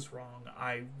it goes wrong,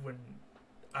 I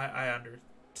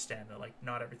understand that, like,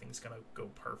 not everything's gonna go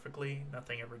perfectly.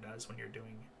 Nothing ever does when you're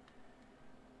doing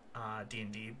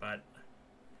D&D, but,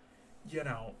 you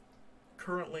know,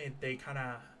 currently they kind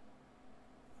of,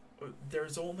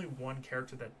 there's only one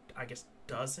character that I guess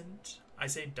doesn't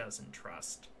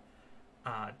trust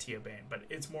Tia Bane, but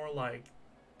it's more like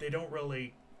they don't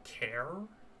really care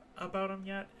about him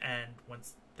yet, and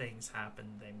once things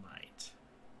happen, they might.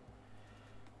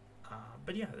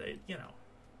 But yeah, you know,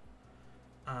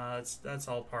 that's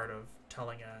all part of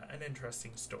telling an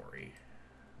interesting story.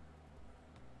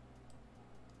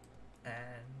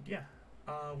 And yeah,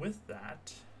 with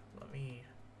that, let me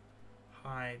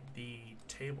hide the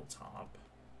tabletop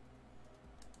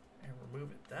and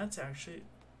remove it.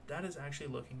 That is actually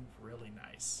looking really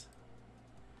nice.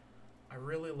 I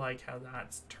really like how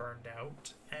that's turned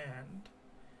out, and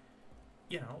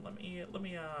you know, let me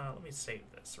save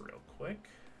this real quick.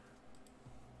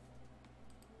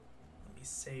 Let me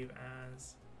save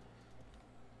as,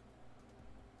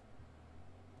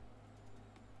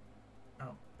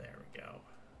 oh, there we go.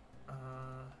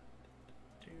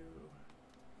 Do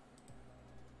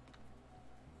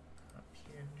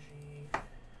PNG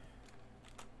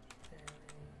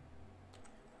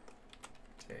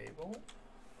table.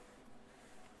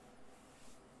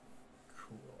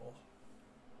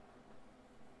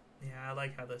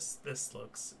 like how this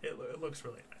looks. It looks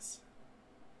really nice.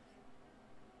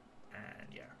 And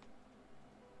yeah.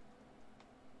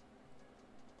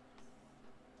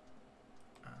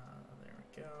 There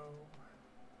we go.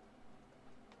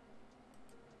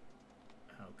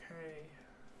 Okay.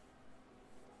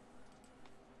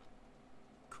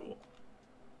 Cool.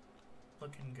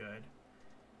 Looking good.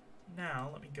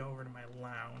 Now, let me go over to my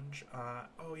lounge.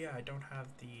 Oh yeah, I don't have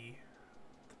the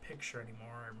picture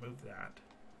anymore. I removed that.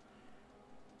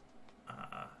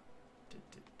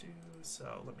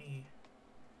 So let me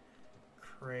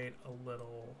create a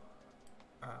little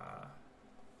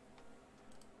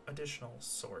additional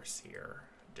source here,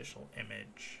 additional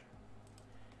image.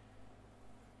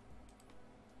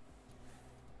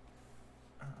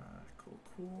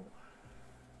 Cool.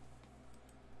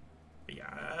 But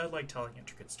yeah, I like telling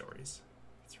intricate stories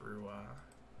through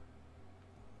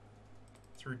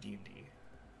D&D.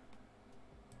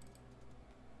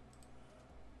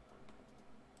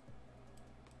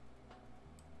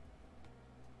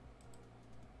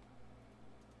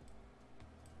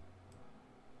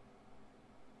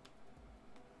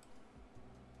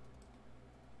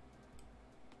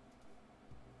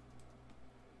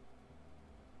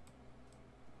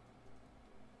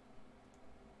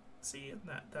 See,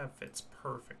 that fits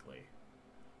perfectly,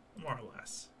 more or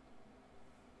less.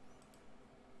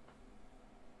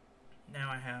 Now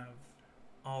I have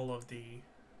all of the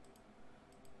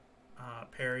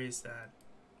parries that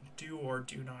do or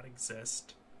do not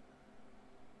exist,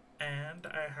 and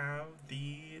I have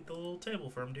the little table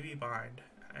for him to be behind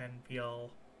and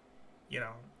feel, you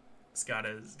know, it's got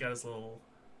his little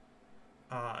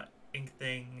ink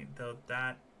thing. Though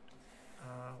that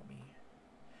let me.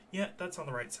 Yeah, that's on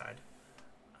the right side.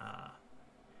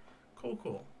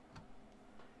 Cool.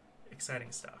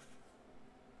 Exciting stuff.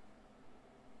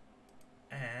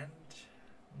 And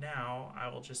now I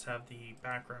will just have the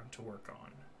background to work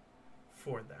on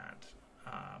for that.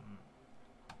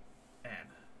 And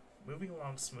moving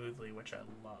along smoothly, which I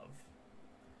love.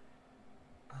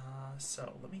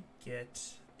 So let me get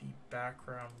the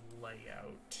background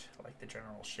layout, like the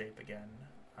general shape again.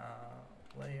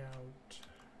 Layout.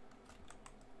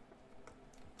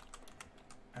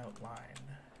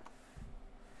 Outline,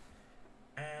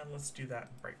 and let's do that in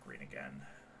bright green again.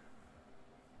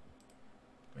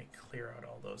 Let me clear out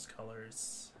all those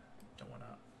colors. Don't want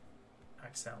to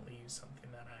accidentally use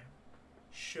something that I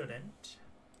shouldn't.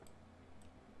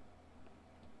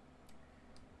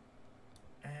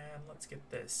 And let's get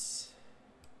this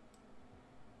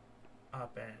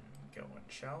up and going,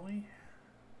 shall we?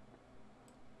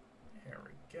 Here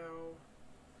we go.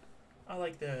 I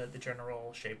like the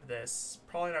general shape of this.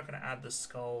 Probably not going to add the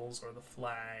skulls or the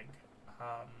flag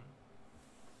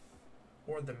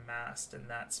or the mast in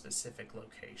that specific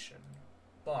location.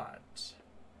 But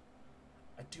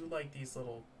I do like these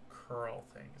little curl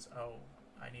things. Oh,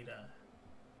 I need to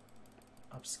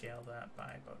upscale that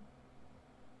by about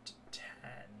 10.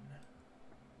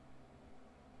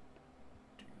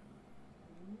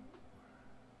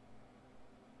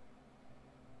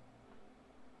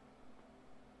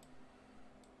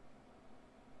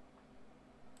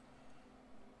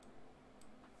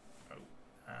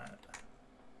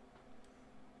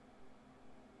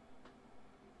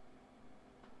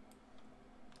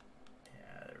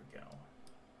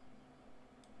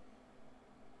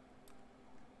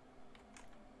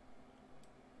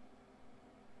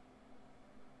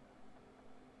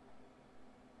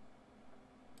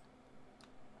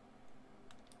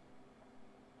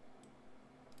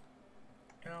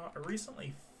 I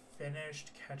recently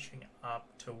finished catching up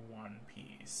to One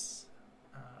Piece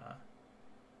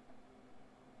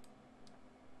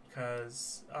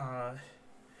because it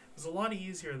was a lot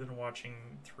easier than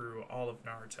watching through all of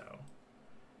Naruto,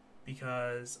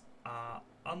 because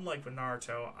unlike with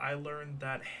Naruto, I learned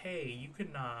that hey, you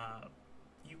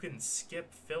can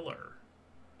skip filler.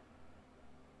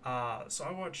 So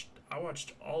I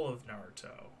watched all of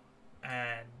Naruto,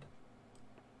 and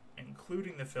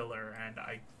including the filler, and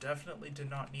I definitely did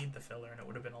not need the filler, and it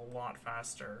would have been a lot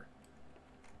faster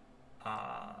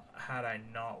had I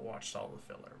not watched all the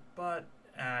filler. But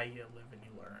you live and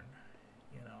you learn,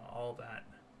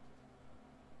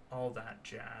 all that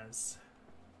jazz.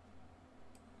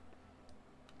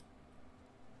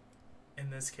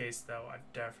 In this case, though,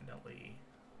 I've definitely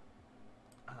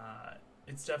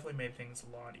it's definitely made things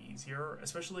a lot easier.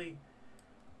 Especially,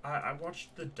 I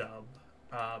watched the dub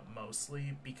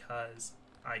mostly because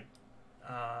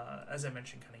as I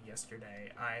mentioned kind of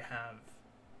yesterday, I have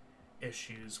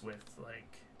issues with,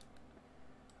 like,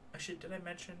 actually, did I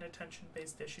mention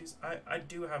attention-based issues? I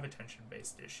do have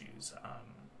attention-based issues.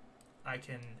 I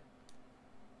can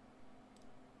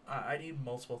I need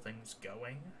multiple things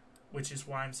going, which is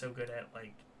why I'm so good at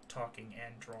like talking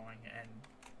and drawing and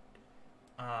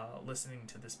listening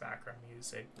to this background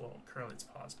music. Well, currently it's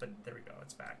paused, but there we go,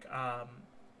 it's back.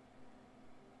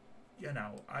 You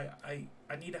know,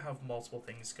 I need to have multiple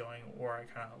things going, or I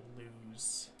kind of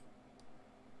lose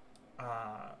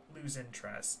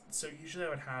interest. So usually I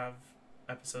would have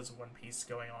episodes of One Piece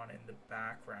going on in the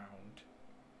background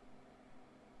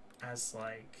as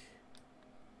like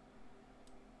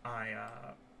as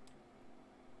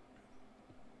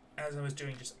I was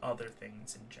doing just other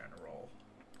things in general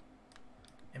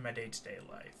in my day-to-day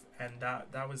life, and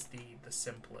that was the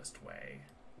simplest way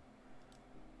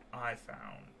I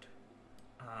found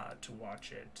to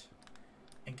watch it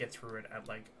and get through it at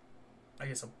like, I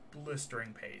guess, a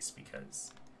blistering pace,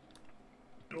 because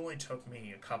it only took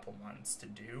me a couple months to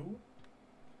do,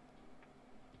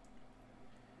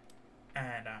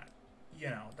 and you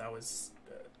know, that was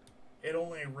it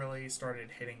only really started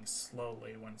hitting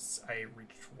slowly once I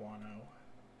reached Wano,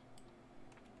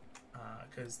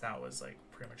 because that was like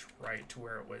pretty much right to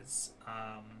where it was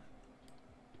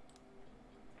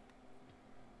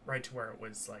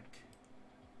like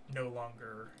no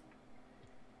longer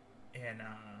in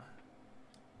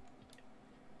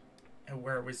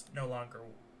where it was no longer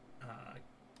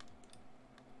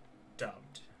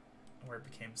dubbed, where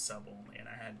it became sub only, and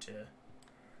I had to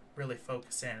really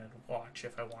focus in and watch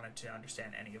if I wanted to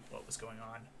understand any of what was going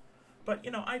on. But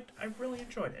you know, I really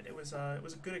enjoyed it. It was a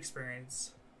good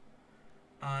experience.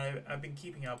 I've been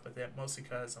keeping up with it mostly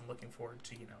because I'm looking forward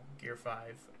to, you know, Gear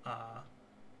 5,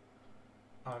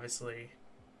 obviously,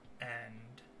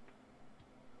 and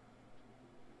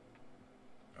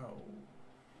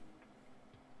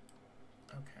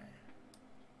okay.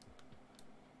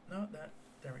 No,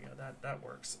 there we go. That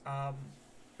works.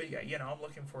 But yeah, you know, I'm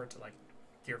looking forward to like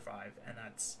Gear 5, and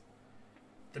that's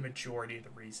the majority of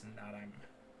the reason that I'm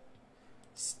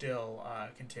still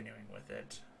continuing with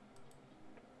it.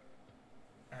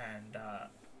 And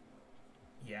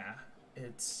yeah,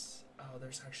 it's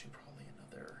there's actually probably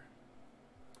another.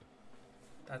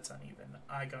 That's uneven.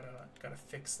 I gotta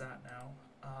fix that now.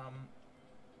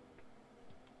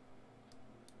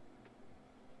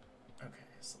 Okay,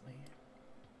 so let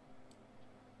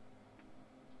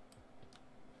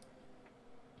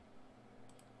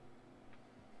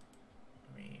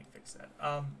me fix that.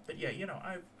 But yeah, you know,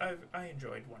 I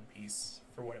enjoyed One Piece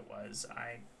for what it was.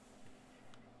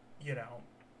 You know,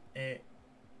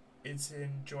 it's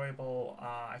enjoyable.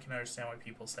 I can understand why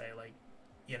people say, like,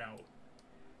 you know,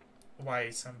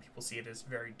 why some people see it as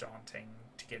very daunting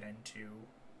to get into.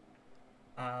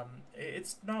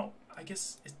 It's not, I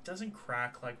guess it doesn't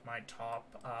crack like my top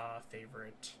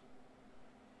favorite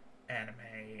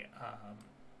anime.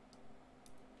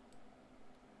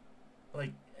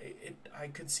 Like I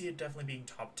could see it definitely being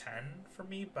top 10 for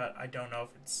me, but I don't know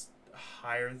if it's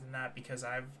higher than that, because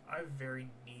I've very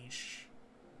niche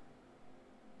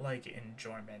like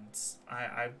enjoyments.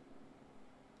 I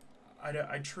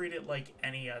treat it like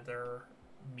any other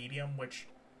medium, which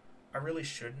I really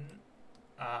shouldn't,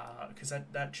 because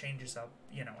that changes up,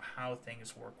 you know, how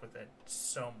things work with it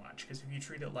so much. Because if you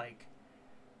treat it like,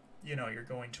 you know, you're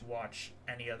going to watch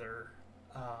any other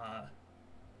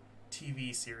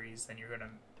TV series, then you're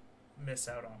gonna miss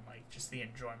out on like just the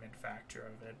enjoyment factor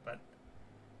of it. But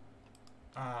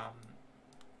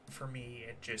for me,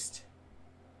 it just,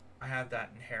 I have that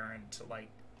inherent like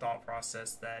thought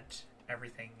process that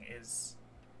everything is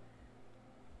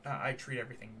I treat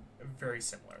everything very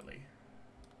similarly,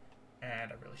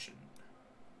 and I really shouldn't.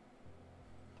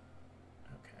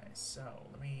 Okay, so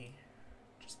let me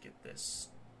just get this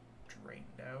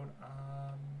straightened out.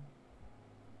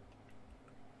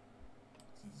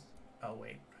 Oh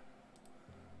wait,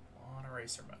 on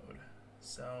eraser mode.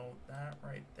 So that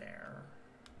right there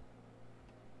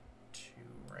to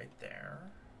right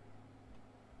there.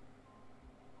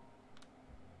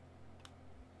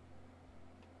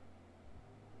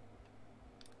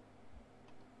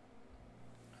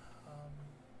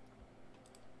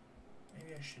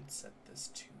 Maybe I should set this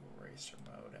to eraser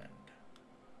mode and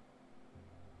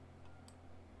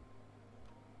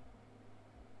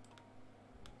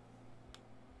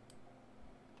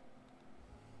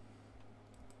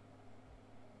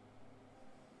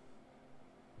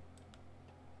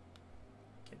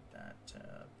get that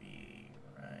to be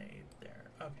right there.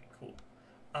 Okay, cool.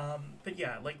 But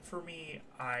yeah, like for me,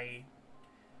 I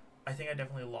think I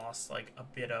definitely lost like a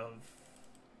bit of.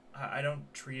 I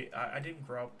didn't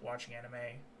grow up watching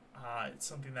anime. It's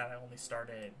something that I only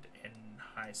started in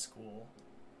high school.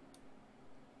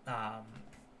 And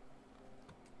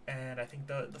I think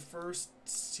the first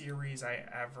series I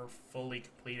ever fully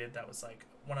completed that was like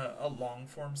a long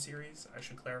form series, I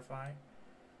should clarify.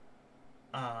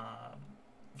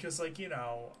 Because like, you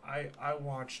know, I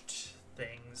watched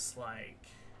things like,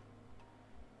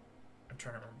 I'm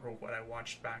trying to remember what I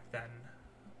watched back then.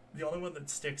 The only one that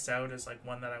sticks out is like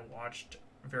one that I watched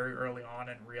very early on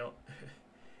and real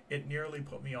it nearly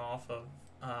put me off of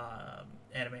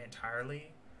anime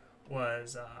entirely,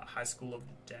 was High School of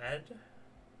the Dead,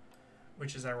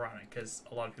 which is ironic because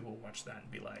a lot of people watch that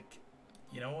and be like,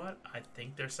 you know what, I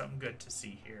think there's something good to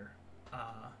see here,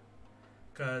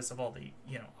 because of all the,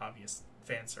 you know, obvious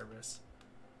fan service.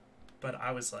 But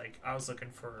I was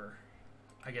looking for,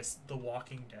 I guess, The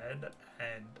Walking Dead,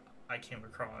 and I came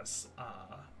across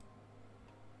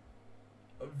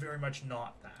very much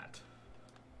not that,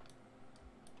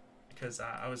 because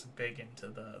I was big into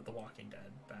the Walking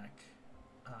Dead back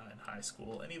in high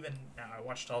school, and even now I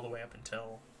watched all the way up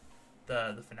until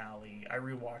the finale. I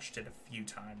rewatched it a few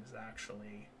times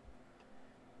actually,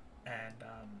 and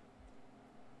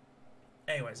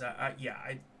anyways,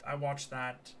 I watched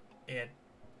that. It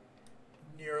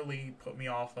nearly put me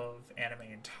off of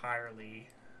anime entirely,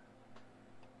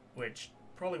 which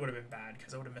probably would have been bad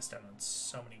because I would have missed out on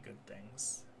so many good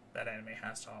things that anime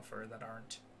has to offer that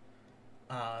aren't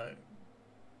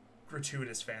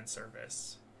gratuitous fan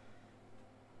service.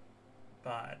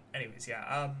 But anyways,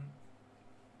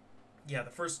 the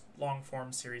first long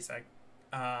form series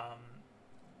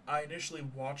I initially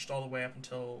watched all the way up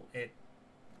until it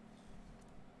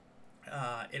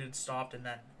had stopped, and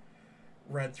then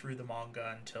read through the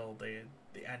manga until the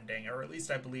ending, or at least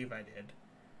I believe I did,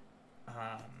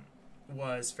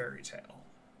 was Fairy Tail.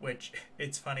 Which,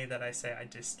 it's funny that I say I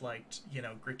disliked, you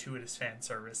know, gratuitous fan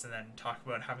service and then talk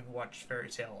about having watched Fairy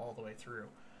Tail all the way through.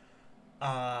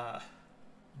 But,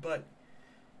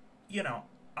 you know,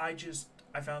 I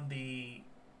found the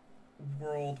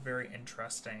world very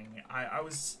interesting. I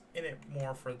was in it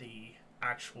more for the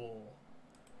actual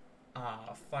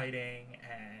fighting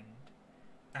and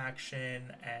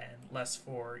action, and less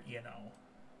for, you know,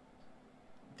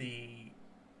 the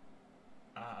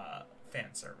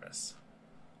fan service.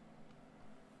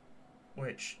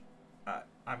 Which,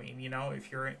 I mean, you know,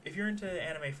 if you're into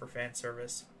anime for fan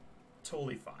service,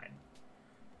 totally fine.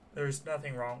 There's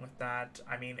nothing wrong with that.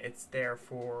 I mean, it's there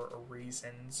for a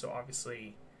reason, so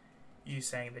obviously you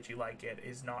saying that you like it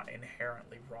is not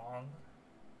inherently wrong.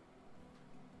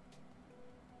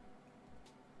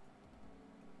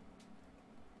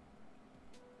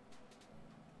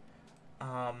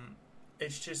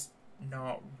 It's just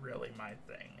not really my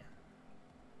thing.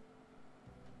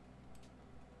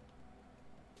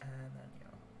 And then, you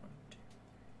know, 1, 2.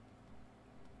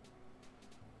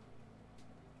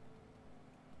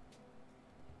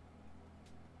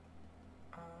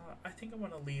 I think I'm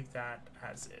going to leave that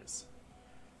as is.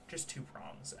 Just 2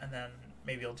 prongs. And then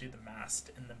maybe I'll do the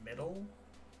mast in the middle.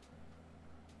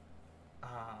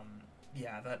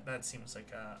 Yeah, that seems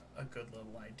like a good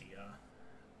little idea.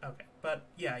 Okay, but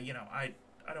yeah, you know, I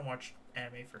don't watch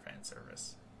anime for fan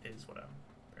service, is what I'm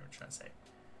pretty much trying to say.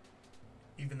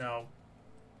 Even though,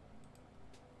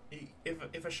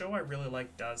 if a show I really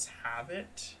like does have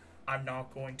it, I'm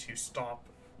not going to stop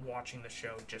watching the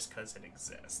show just because it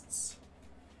exists.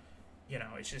 You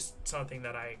know, it's just something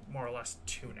that I more or less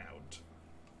tune out.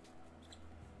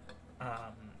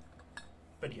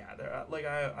 But yeah, there, like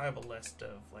I have a list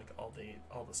of like all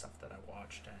the stuff that I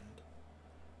watched, and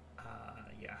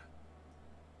yeah.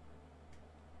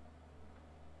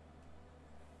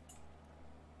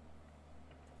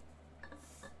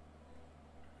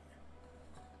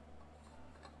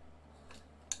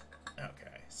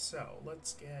 Okay, so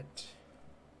let's get,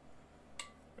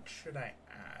 what should I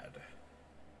add?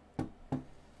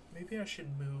 Maybe I should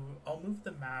I'll move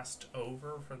the mast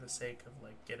over for the sake of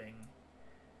like getting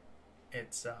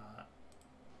its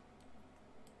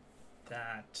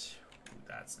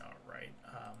that's not right.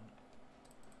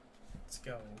 Let's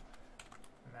go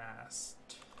mast.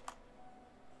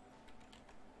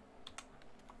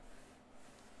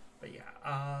 But yeah,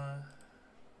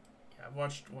 I've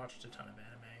watched a ton of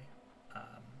anime.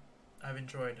 I've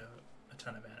enjoyed a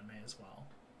ton of anime as well.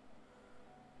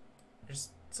 There's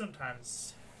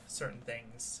sometimes certain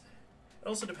things. It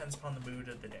also depends upon the mood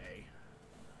of the day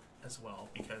as well,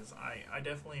 because I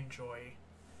definitely enjoy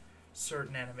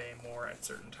certain anime more at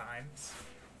certain times.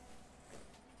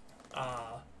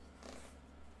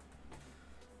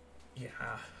 Yeah,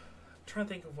 I'm trying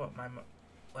to think of what my,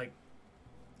 like,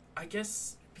 I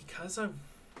guess because I've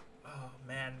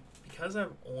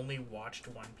only watched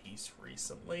One Piece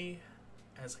recently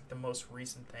as like the most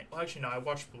recent thing. Well, actually no, I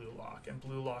watched Blue Lock, and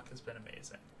Blue Lock has been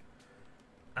amazing.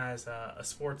 As a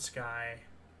sports guy,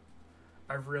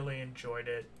 I've really enjoyed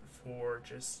it for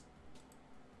just,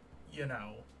 you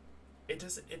know, it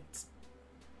doesn't, it's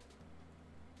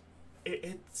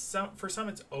some, for some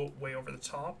it's way over the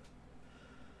top,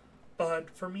 but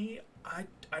for me, I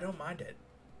don't mind it.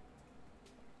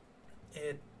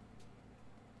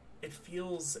 It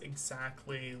feels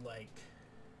exactly like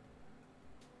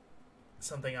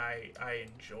something I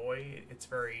enjoy. It's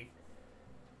very,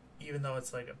 even though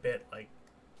it's like a bit like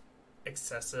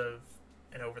excessive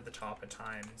and over the top at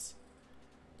times,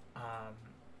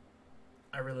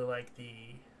 I really like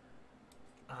the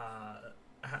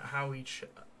how each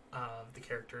of the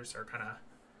characters are kind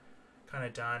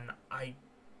of done.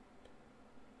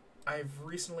 I've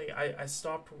recently I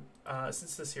stopped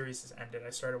since the series has ended.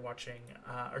 I started watching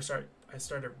I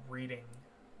started reading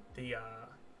the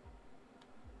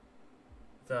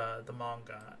the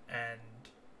manga, and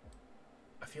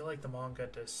I feel like the manga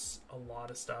does a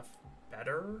lot of stuff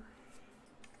better.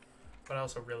 But I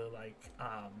also really like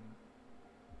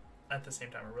at the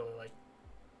same time I really like,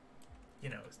 you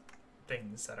know,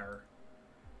 things that are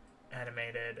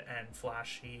animated and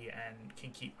flashy and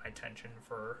can keep my attention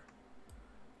for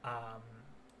a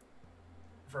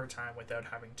time without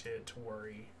having to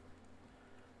worry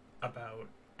about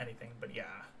anything. But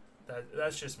yeah,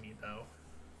 that's just me though.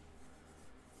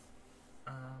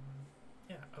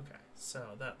 Yeah, okay.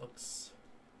 So that looks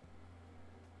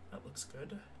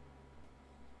good.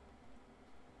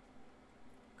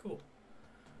 Cool.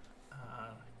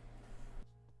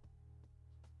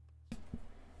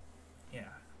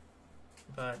 Yeah.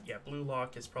 But yeah, Blue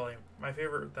Lock is probably my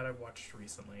favorite that I've watched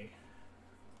recently.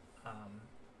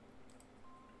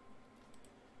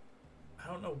 I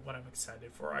don't know what I'm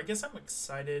excited for. I guess I'm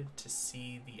excited to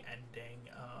see the ending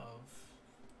of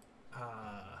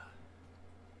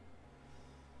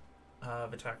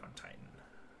Attack on Titan.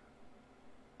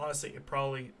 Honestly,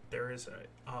 there is a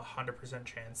 100%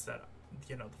 chance that,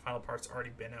 you know, the final part's already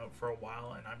been out for a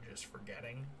while and I'm just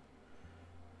forgetting.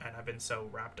 And I've been so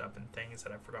wrapped up in things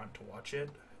that I've forgotten to watch it.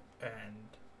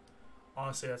 And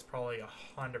honestly, that's probably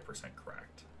 100%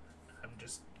 correct. I'm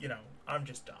just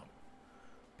dumb.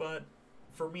 But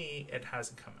for me, it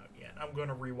hasn't come out yet. I'm going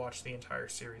to rewatch the entire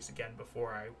series again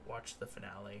before I watch the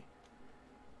finale.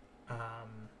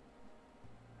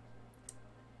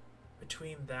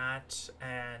 Between that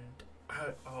and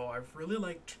I've really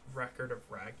liked Record of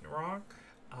Ragnarok.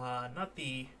 Not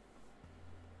the.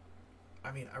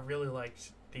 I mean, I really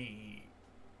liked the.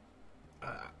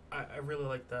 I really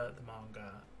liked the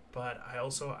manga, but I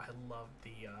loved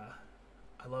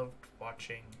I loved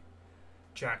watching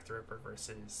Jack the Ripper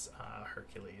versus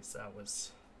Hercules. That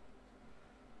was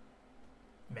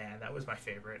my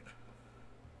favorite.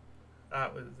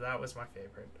 That was my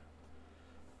favorite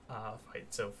fight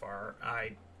so far.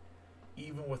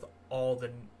 Even with all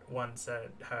the ones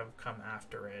that have come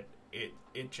after it,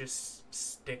 it just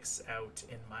sticks out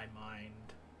in my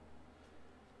mind,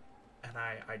 and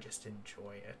I just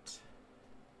enjoy it.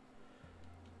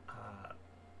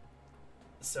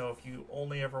 So if you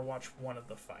only ever watch one of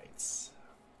the fights,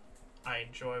 I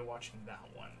enjoy watching that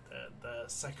one. The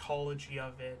psychology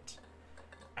of it,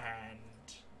 and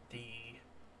the,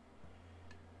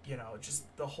 you know,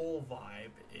 just the whole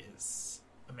vibe is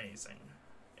amazing,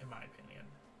 in my opinion.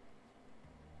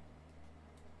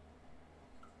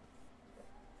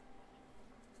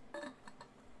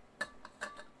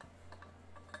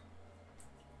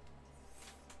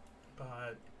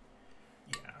 But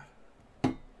yeah,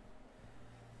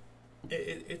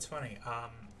 it's funny.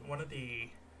 One of the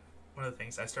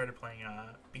things I started playing,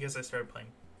 because I started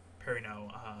playing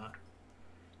Perino,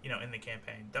 you know, in the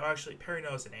campaign. Though actually,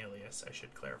 Perino is an alias. I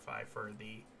should clarify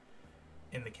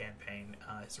in the campaign.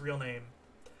 His real name,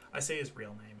 I say his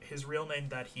real name. His real name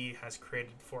that he has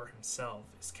created for himself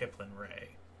is Kiplin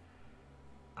Ray.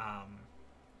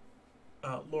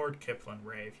 Lord Kiplin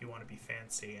Ray, if you want to be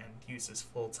fancy and use his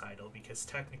full title, because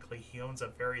technically he owns a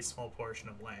very small portion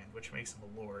of land, which makes him a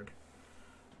lord.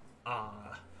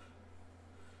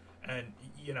 And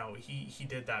you know, he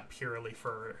did that purely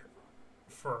for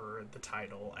the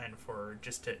title and for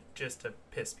just to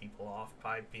piss people off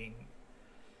by being,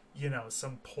 you know,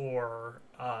 some poor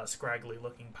scraggly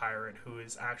looking pirate who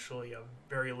is actually a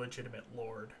very legitimate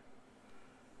lord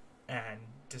and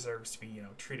deserves to be, you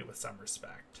know, treated with some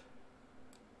respect.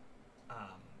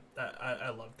 I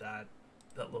love that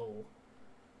little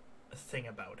thing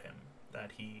about him,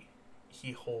 that he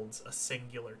holds a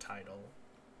singular title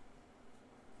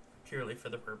purely for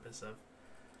the purpose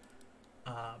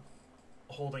of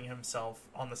holding himself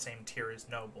on the same tier as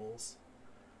nobles.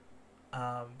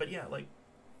 But yeah, like,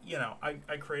 you know,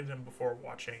 I created him before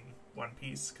watching One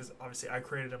Piece, because obviously I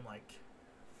created him like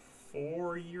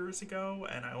 4 years ago,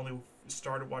 and I only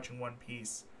started watching One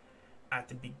Piece at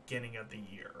the beginning of the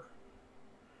year,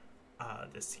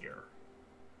 this year.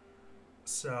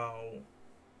 So,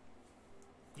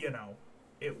 you know,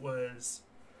 it was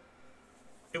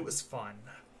fun,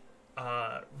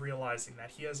 realizing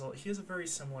that he has a very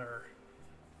similar.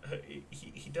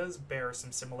 He does bear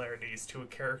some similarities to a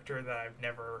character that I've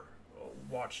never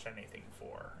watched anything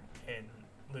for in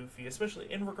Luffy,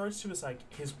 especially in regards to his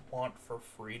want for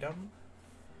freedom,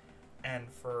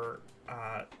 and for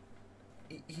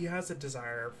he has a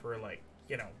desire for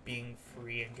being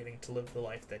free and getting to live the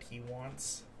life that he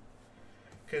wants.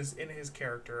 Because in his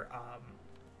character,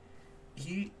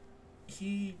 he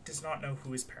does not know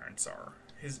who his parents are,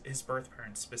 his birth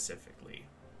parents specifically.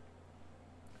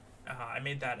 I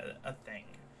made that a thing.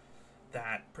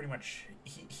 That pretty much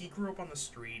he grew up on the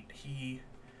street. He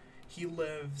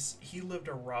lived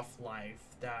a rough life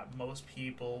that most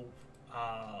people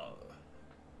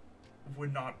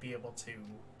would not be able to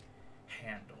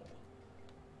handle.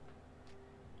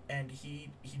 And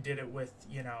he did it with,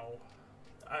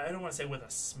 I don't want to say with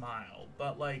a smile,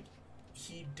 but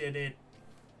he did it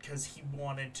because he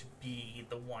wanted to be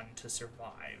the one to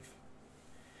survive.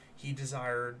 He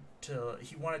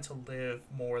wanted to live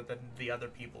more than the other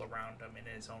people around him in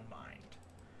his own mind.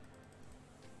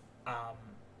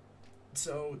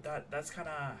 So that's kind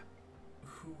of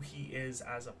who he is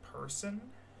as a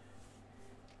person.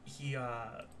 He,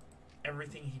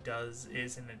 everything he does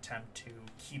is an attempt to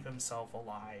keep himself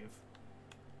alive,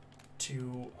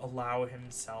 to allow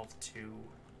himself to,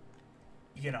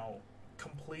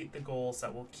 complete the goals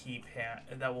that will keep him,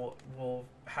 that will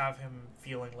have him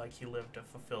feeling like he lived a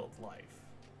fulfilled life.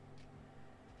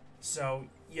 So,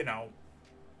 he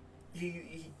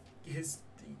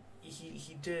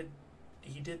did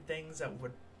things that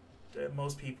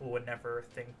most people would never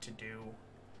think to do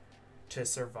to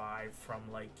survive, from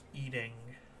eating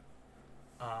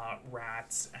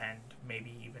rats and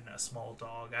maybe even a small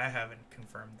dog. I haven't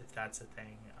confirmed if that's a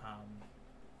thing.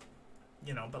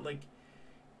 But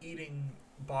eating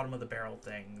bottom of the barrel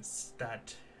things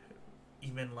that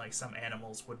even some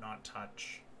animals would not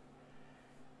touch,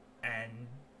 and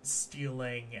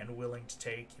stealing and willing to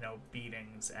take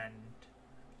beatings and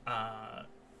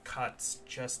cuts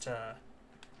just to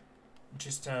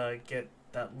get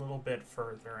that little bit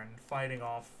further, and fighting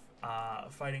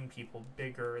people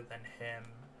bigger than him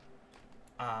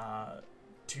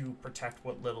to protect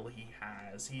what little he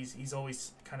has. He's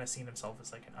always kind of seen himself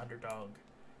as an underdog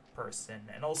person,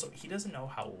 and also he doesn't know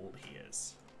how old he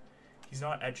is. He's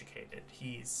not educated.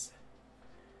 He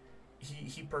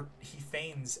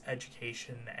feigns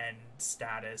education and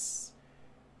status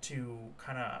to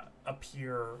kind of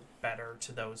appear better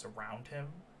to those around him,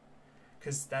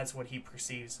 because that's what he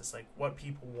perceives as what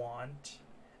people want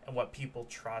and what people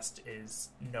trust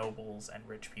is nobles and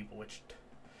rich people, which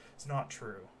is not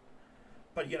true.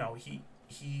 But he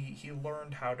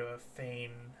learned how to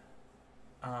feign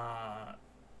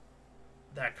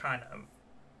that kind of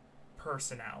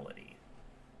personality.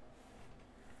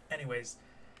 Anyways,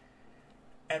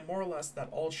 and more or less that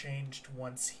all changed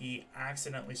once he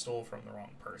accidentally stole from the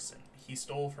wrong person. He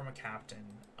stole from a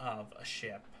captain of a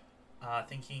ship,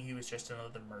 thinking he was just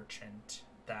another merchant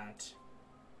that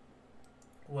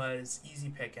was easy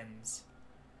pickings,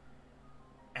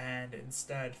 and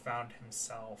instead found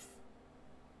himself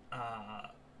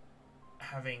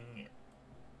having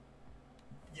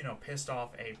pissed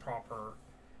off a proper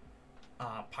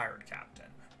pirate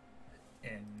captain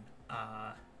in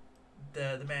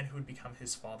the man who would become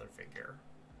his father figure.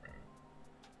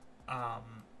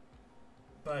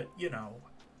 But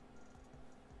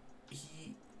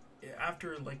he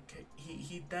after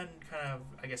he then kind of,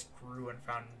 I guess, grew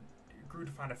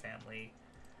to find a family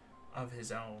of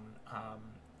his own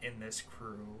in this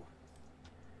crew,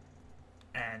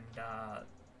 and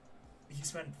he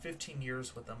spent 15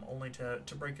 years with them, only to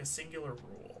break a singular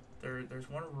rule. There's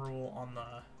one rule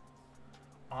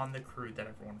on the crew that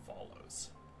everyone follows,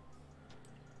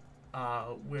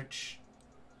 which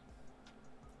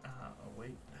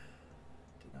wait,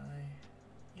 did I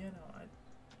I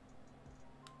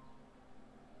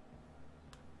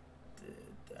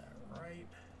did that right.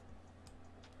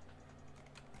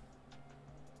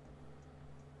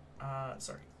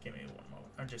 Sorry, give me one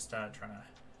moment. I'm just trying to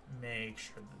make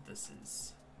sure that this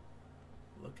is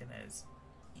looking as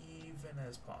even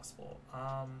as possible.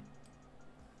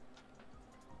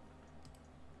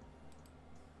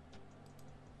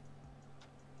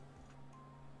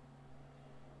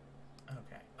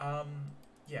 Okay.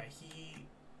 Yeah, he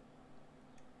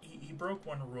broke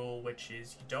one rule, which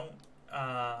is you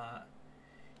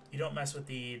don't mess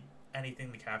with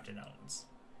anything the captain owns.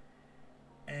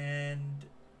 And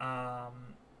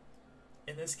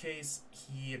in this case,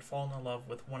 he had fallen in love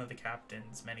with one of the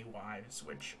captain's many wives,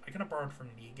 which I kind of borrowed from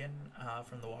Negan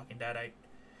from The Walking Dead. I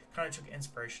kind of took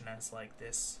inspiration as like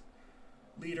this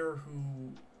leader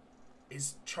who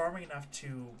is charming enough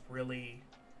to really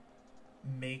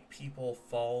make people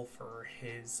fall for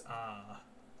his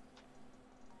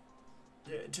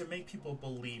to make people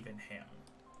believe in him.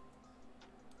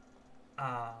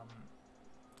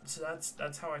 So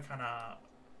that's how I kind of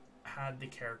had the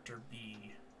character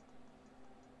be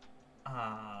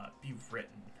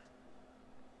written,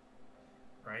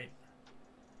 right?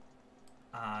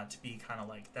 To be kind of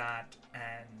like that,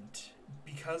 and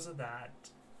because of that,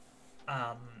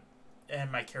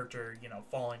 and my character, you know,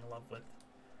 falling in love with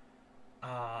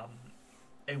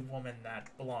a woman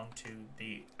that belonged to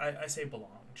the, I say belonged,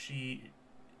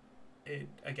 it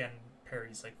again,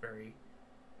 Perry's like very,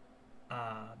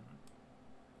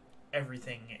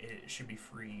 everything it should be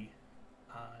free,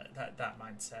 that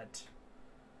mindset.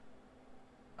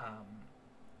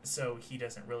 So he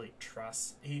doesn't really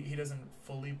trust, he doesn't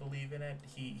fully believe in it.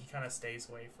 He kind of stays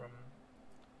away from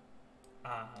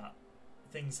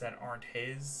things that aren't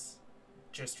his,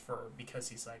 because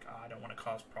he's like, oh, I don't want to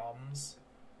cause problems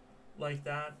like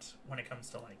that when it comes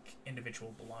to like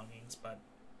individual belongings. But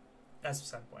that's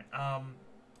beside the point.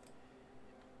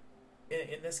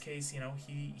 In this case, you know,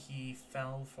 he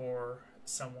fell for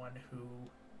someone who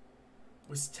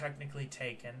was technically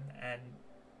taken, and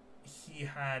he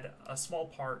had a small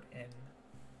part in,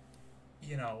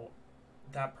 you know,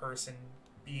 that person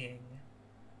being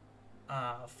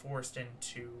forced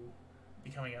into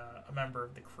becoming a member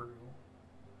of the crew.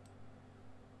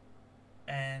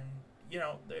 And, you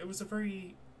know, it was a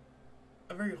very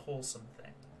wholesome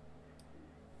thing.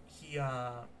 He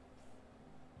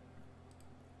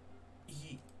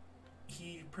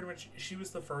pretty much, she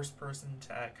was the first person to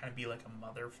kind of be like a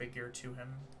mother figure to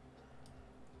him.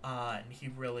 And he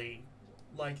really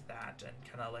liked that, and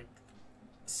kind of like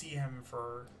see him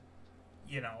for,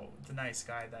 you know, the nice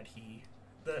guy that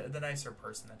the nicer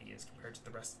person that he is compared to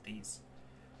the rest of these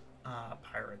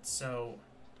pirates. So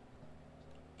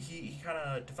he kind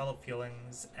of developed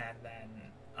feelings, and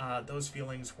then those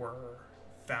feelings were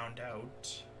found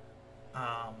out,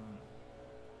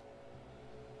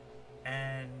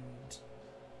 and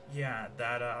yeah,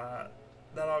 that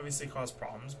obviously caused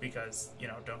problems, because, you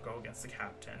know, don't go against the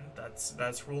captain.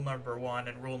 That's rule number 1,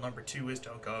 and rule number 2 is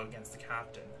don't go against the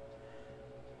captain.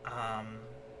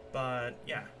 But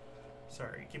yeah,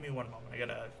 sorry, give me one moment. I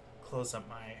gotta close up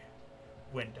my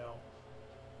window.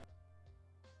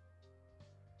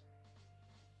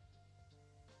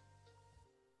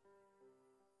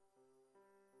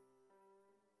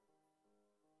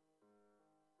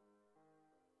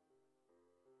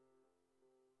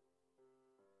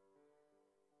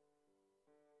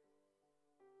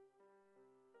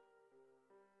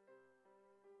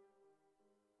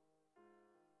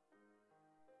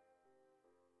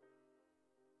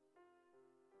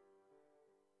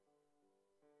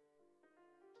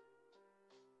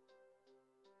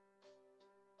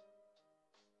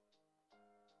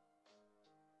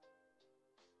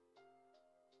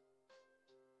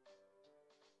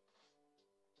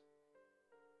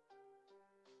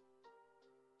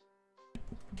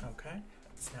 Okay,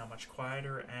 it's now much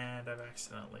quieter, and I've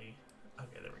accidentally...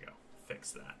 Okay, there we go.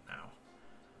 Fix that now.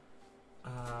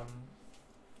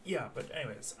 Yeah, but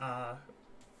anyways,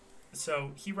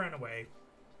 so he ran away,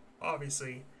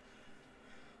 obviously,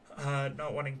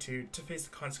 not wanting to face the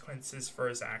consequences for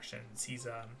his actions. He's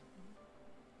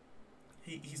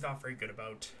not very good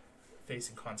about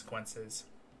facing consequences.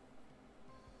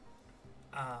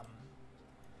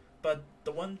 But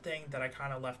the one thing that I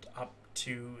kind of left up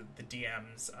to the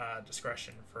DM's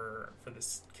discretion for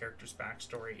this character's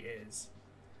backstory is,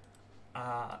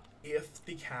 if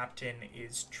the captain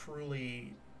is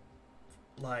truly,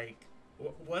 like,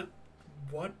 what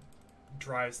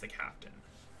drives the captain?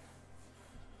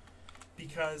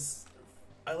 Because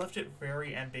I left it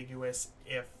very ambiguous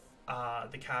if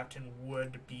the captain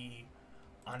would be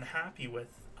unhappy with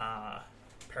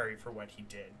Perry for what he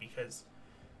did, because,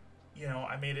 you know,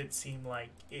 I made it seem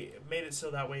like, it made it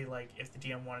so that way, like, if the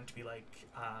DM wanted to be like,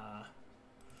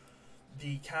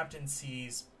 the captain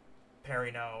sees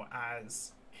Perry now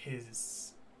as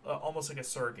his, almost like a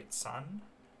surrogate son.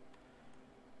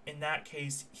 In that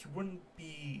case, he wouldn't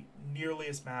be nearly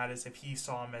as mad as if he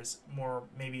saw him as more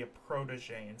maybe a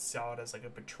protege and saw it as like a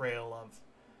betrayal of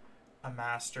a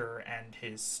master and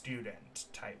his student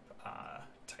type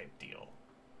deal.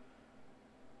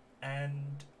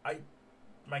 And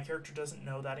my character doesn't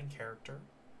know that in character.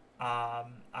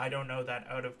 I don't know that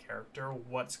out of character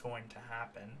what's going to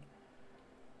happen.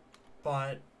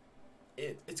 but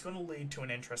it's going to lead to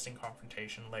an interesting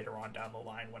confrontation later on down the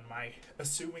line when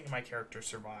assuming my character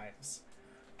survives.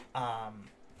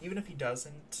 Even if he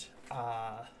doesn't,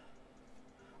 I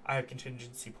have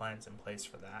contingency plans in place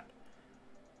for that.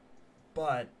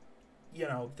 But, you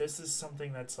know, this is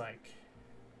something that's like,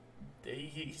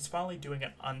 he's finally doing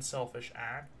an unselfish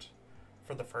act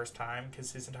for the first time,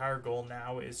 because his entire goal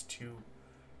now is to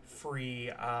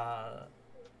free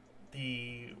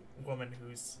the woman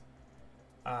who's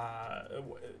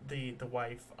the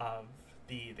wife of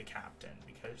the captain,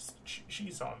 because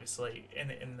she's obviously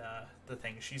in the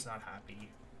thing, she's not happy.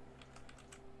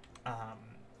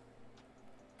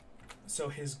 So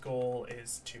his goal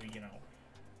is to, you know,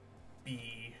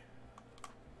 be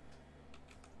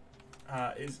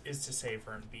is to save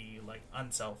her and be like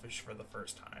unselfish for the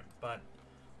first time. But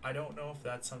I don't know if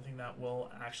that's something that will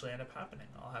actually end up happening.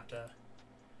 I'll have to,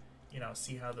 you know,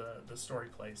 see how the story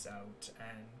plays out,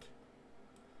 and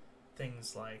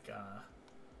things like that.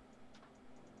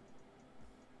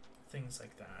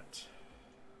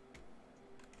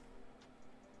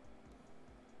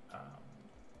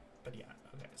 But yeah,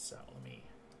 okay, so let me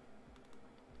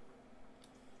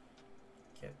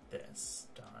get this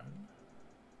done.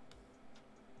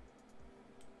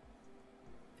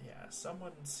 Yeah,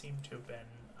 someone seemed to have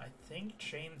been, I think,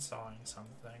 chainsawing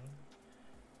something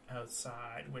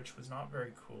outside, which was not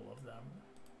very cool of them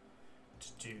to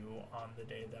do on the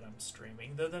day that I'm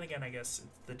streaming. Though then again, I guess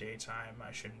it's the daytime,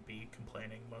 I shouldn't be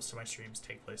complaining. Most of my streams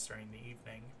take place during the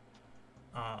evening.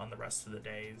 On the rest of the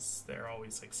days, they're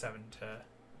always like 7 to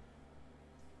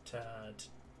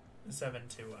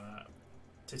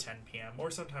 10 p.m.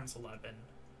 or sometimes 11.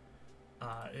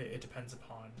 It depends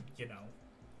upon, you know,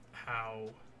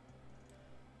 how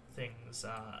things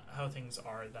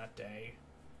are that day.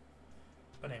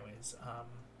 But anyways,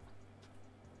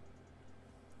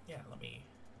 yeah, let me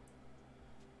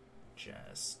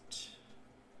just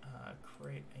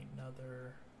create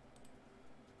another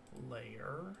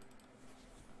layer.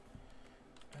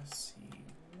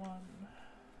 SC1.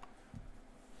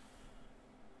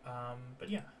 But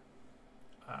yeah,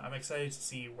 I'm excited to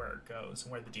see where it goes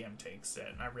and where the DM takes it,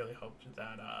 and I really hope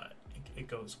that it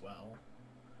goes well.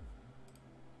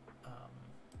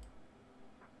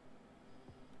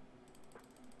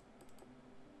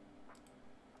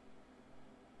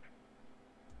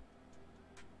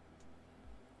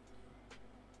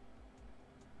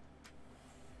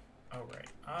 Alright,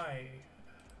 I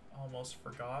almost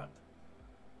forgot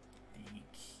the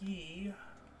key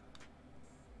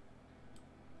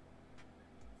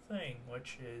thing,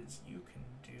 which is you can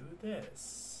do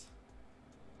this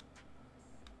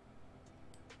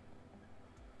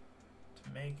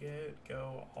to make it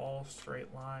go all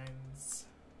straight lines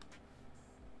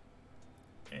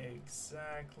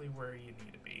exactly where you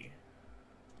need to be.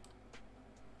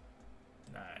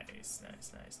 Nice,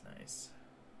 nice, nice, nice.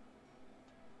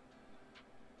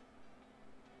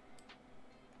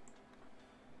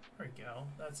 There we go.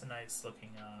 That's a nice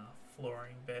looking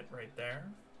flooring bit right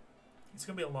there. It's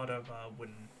gonna be a lot of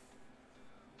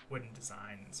wooden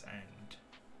designs and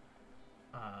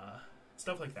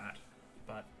stuff like that.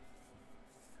 But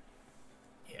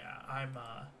yeah, I'm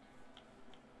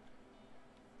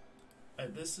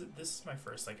this is my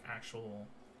first like actual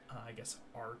I guess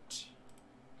art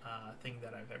thing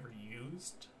that I've ever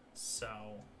used,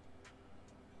 so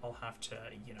I'll have to,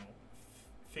 you know,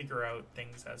 figure out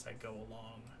things as I go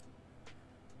along.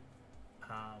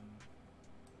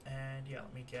 And yeah,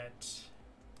 let me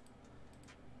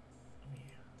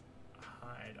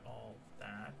hide all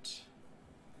that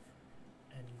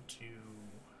and do,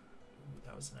 ooh,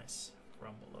 that was a nice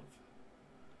rumble of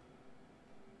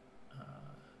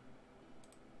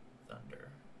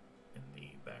thunder in the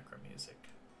background music.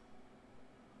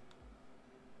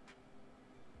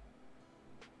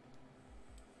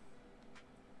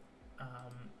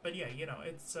 But yeah, you know,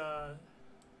 it's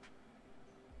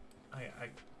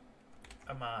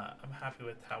I'm happy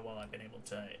with how well I've been able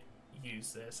to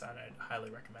use this, and I'd highly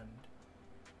recommend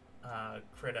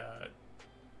Krita,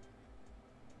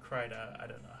 I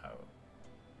don't know how,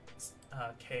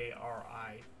 Krita.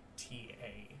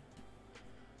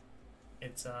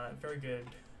 It's a very good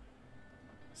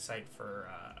site for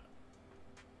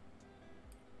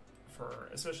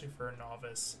especially for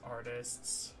novice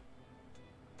artists.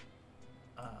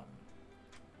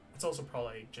 It's also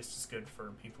probably just as good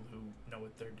for people who know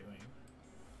what they're doing,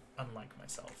 unlike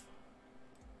myself.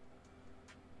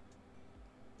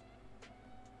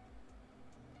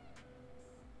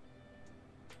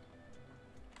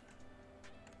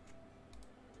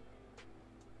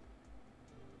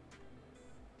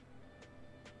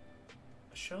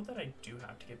 show that I do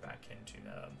have to get back into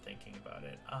now that I'm thinking about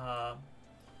it. I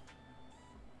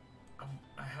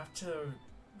have to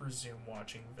resume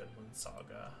watching Vinland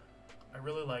Saga. I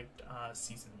really liked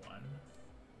season 1.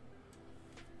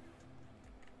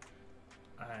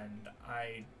 And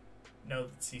I know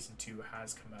that season 2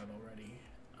 has come out already.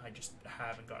 I just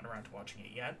haven't gotten around to watching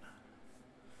it yet.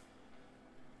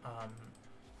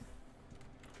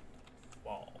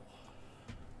 Well,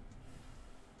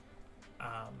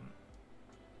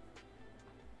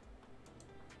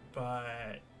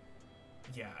 but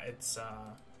yeah, it's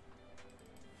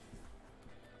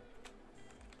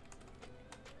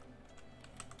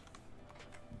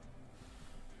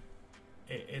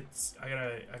it's I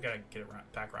gotta get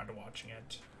back around to watching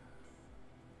it,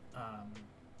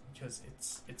 because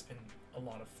it's been a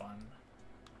lot of fun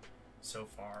so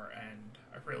far, and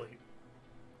I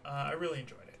really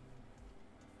enjoyed it.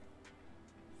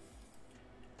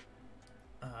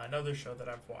 Another show that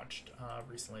I've watched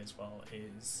recently as well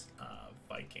is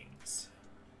Vikings.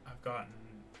 I got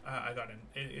in.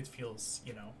 It feels,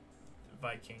 you know,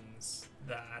 Vikings,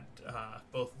 that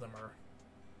both of them are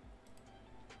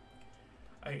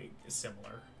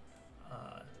similar.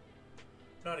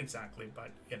 Not exactly,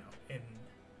 but you know, in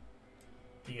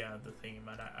the theme.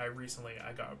 And I recently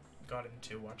got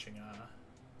into watching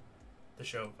the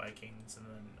show Vikings, and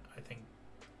then I think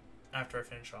after I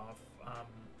finish off,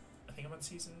 I think I'm on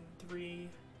season 3.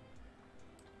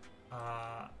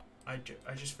 I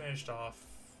just finished off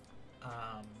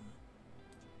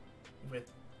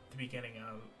with the beginning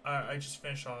of I just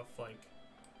finished off like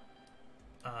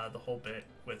the whole bit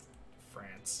with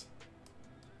France,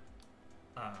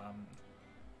 and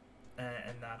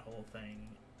that whole thing.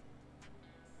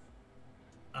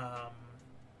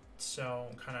 So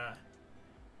I'm kind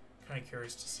of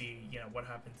curious to see, you know, what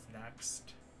happens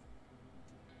next,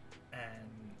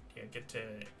 and yeah, get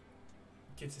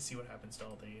to see what happens to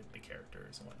all the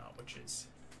characters and whatnot, which is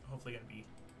hopefully gonna be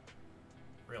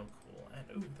real cool. And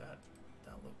ooh, that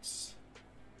looks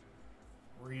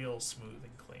real smooth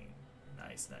and clean.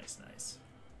 Nice.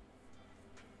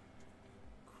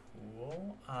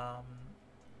 Cool.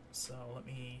 So let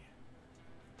me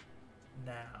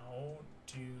now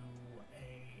do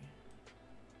a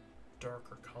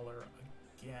darker color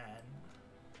again,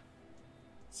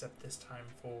 except this time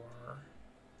for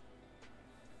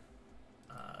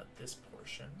this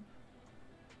portion.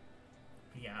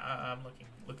 But yeah, I'm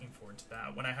looking forward to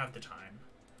that. When I have the time,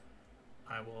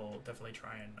 I will definitely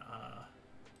try and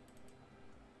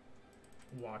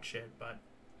watch it. But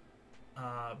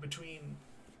between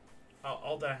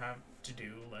all that I have to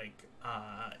do, like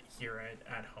here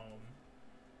at home,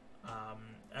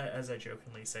 as I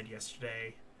jokingly said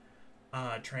yesterday,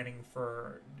 training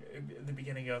for the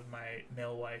beginning of my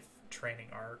male life training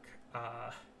arc.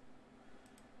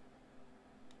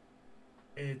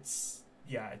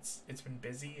 It's been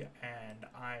busy, and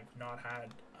I've not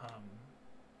had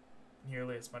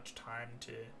nearly as much time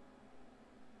to,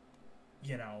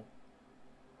 you know,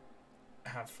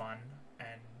 have fun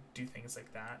and do things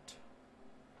like that.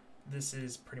 This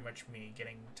is pretty much me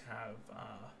getting to have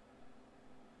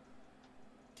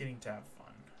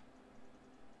fun.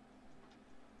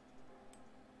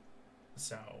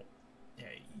 So yeah,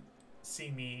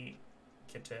 see me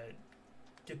get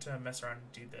to mess around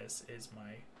and do this is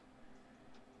my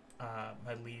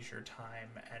my leisure time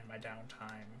and my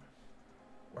downtime,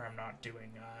 where I'm not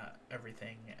doing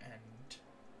everything. And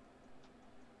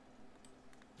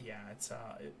yeah, it's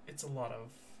a lot of,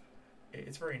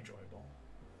 it's very enjoyable.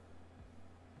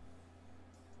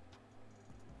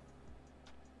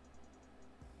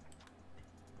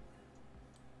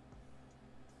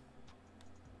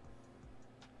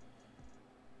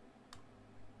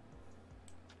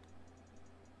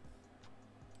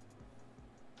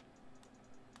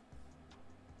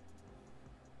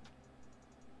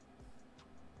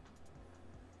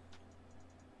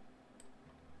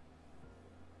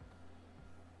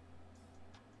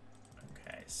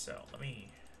 So let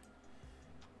me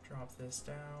drop this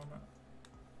down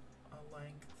a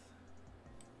length.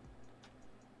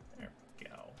 There we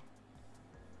go.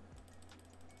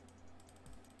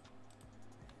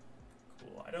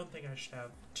 Cool. I don't think I should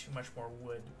have too much more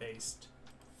wood-based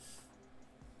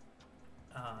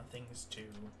things to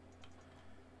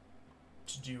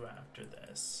do after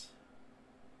this,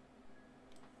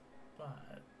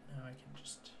 but now I can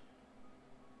just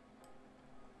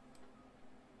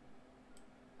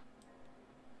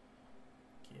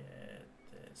get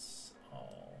this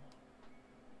all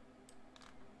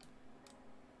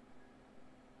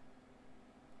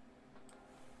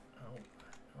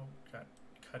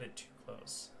cut it too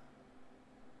close.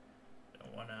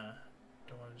 Don't wanna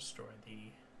want to destroy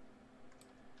the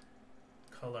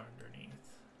color underneath.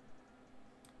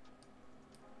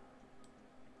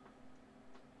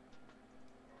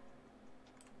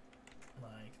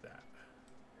 Like that.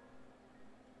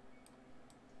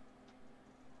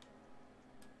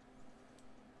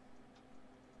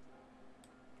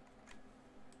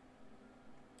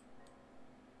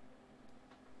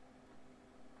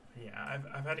 Yeah,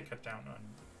 I've had to cut down on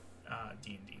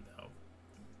D&D though.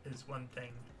 Is one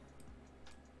thing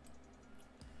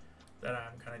that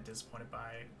I'm kind of disappointed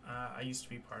by. I used to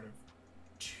be part of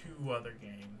 2 other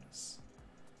games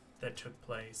that took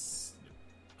place,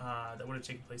 that would have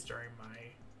taken place during my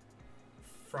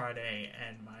Friday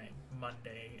and my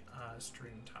Monday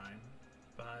stream time,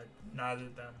 but neither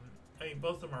of them, I mean,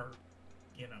 both of them are,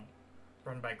 you know,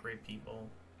 run by great people,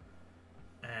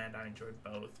 and I enjoyed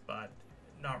both, but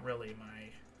not really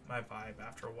my vibe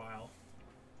after a while.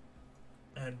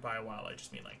 And by a while, I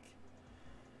just mean like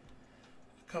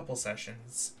a couple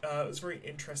sessions. It was very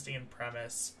interesting in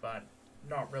premise, but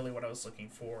not really what I was looking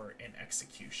for in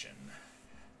execution.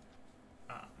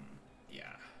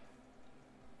 Yeah.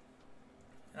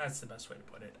 That's the best way to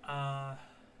put it.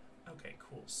 Okay,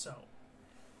 cool. So,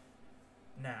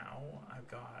 now I've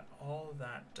got all of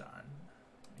that done.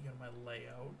 I got my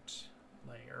layout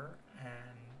layer,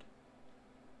 and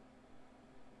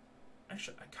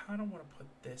actually, I kind of want to put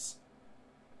this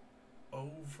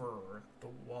over the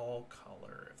wall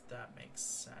color, if that makes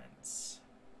sense.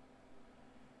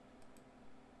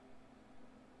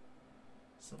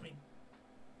 So let me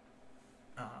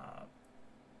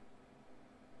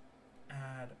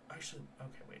add, actually,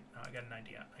 okay, wait, no, I got an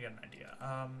idea.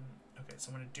 Okay,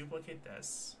 so I'm going to duplicate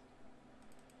this.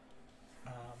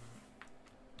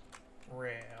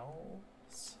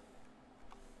 Rails.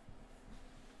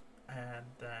 And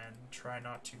then try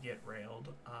not to get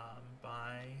railed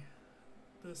by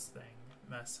this thing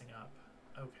messing up.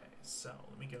 Okay, so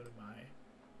let me go to my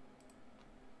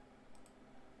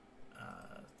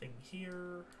thing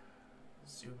here,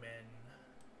 zoom in.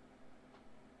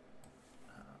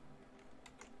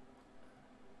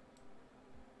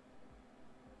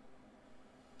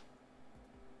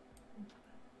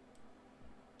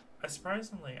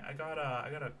 Surprisingly, I got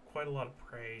quite a lot of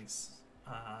praise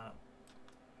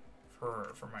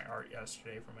for my art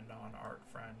yesterday from a non-art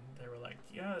friend. They were like,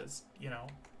 yeah, it's, you know,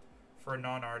 for a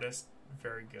non-artist,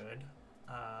 very good,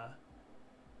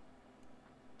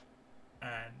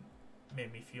 and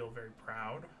made me feel very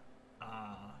proud.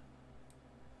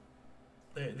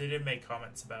 They did make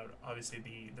comments about, obviously,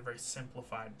 the very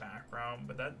simplified background,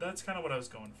 but that's kind of what I was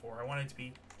going for. I wanted to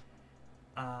be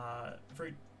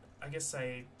very, I guess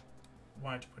I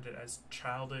wanted to put it as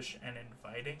childish and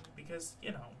inviting, because,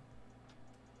 you know,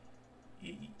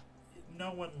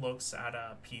 no one looks at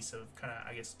a piece of kind of,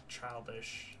 I guess,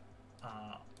 childish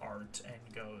art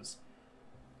and goes,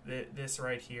 this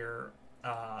right here,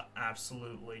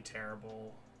 absolutely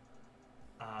terrible.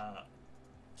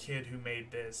 Kid who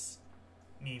made this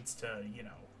needs to, you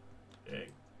know,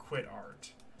 quit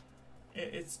art.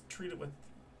 It's treated with,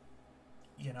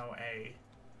 you know,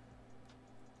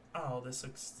 oh, this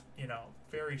looks, you know,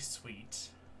 very sweet.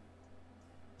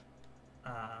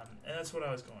 And that's what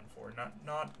I was going for.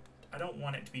 Not, I don't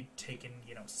want it to be taken,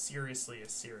 you know, seriously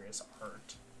as serious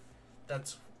art.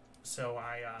 So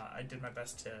I did my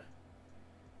best to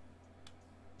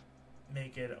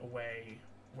make it a way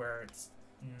where it's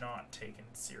not taken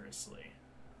seriously.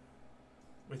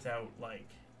 Without, like,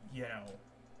 you know,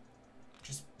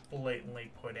 just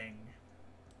blatantly putting,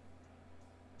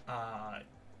 I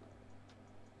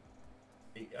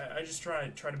just try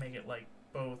to make it, like,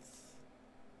 both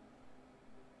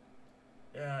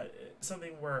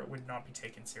something where it would not be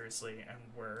taken seriously, and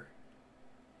where,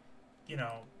 you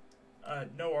know,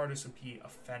 no artist would be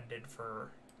offended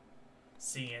for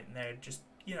seeing it, and they'd just,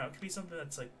 you know, it could be something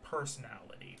that's like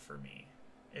personality for me.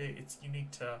 It's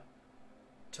unique to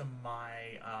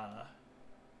my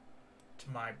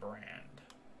brand,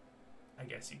 I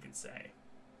guess you could say.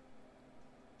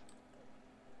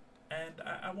 And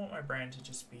I want my brand to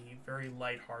just be very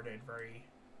lighthearted, very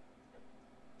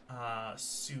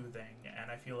soothing,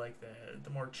 and I feel like the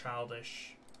more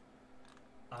childish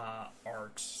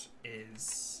art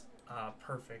is a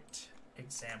perfect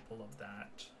example of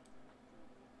that.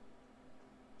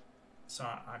 So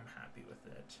I'm happy with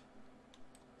it.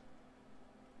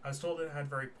 I was told it had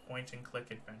very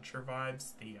point-and-click adventure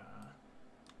vibes,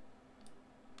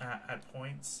 at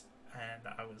points, and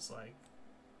I was like,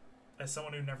 as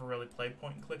someone who never really played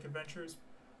point-and-click adventures,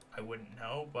 I wouldn't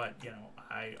know, but, you know,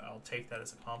 I'll take that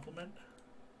as a compliment.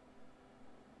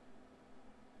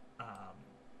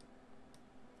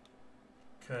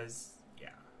 Because, yeah,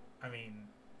 I mean,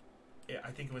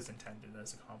 I think it was intended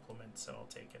as a compliment, so I'll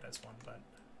take it as one. But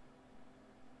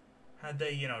had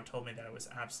they, told me that it was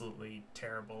absolutely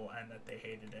terrible and that they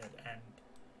hated it and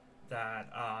that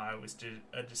I was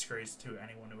a disgrace to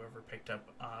anyone who ever picked up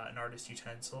an artist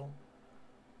utensil,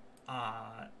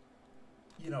 part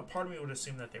of me would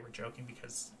assume that they were joking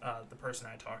because the person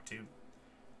I talked to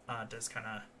does kind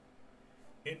of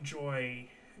enjoy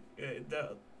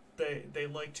they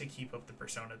like to keep up the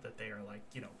persona that they are like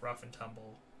rough and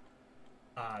tumble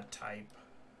type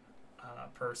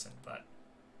person, but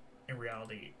in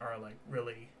reality are like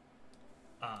really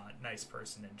nice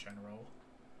person in general,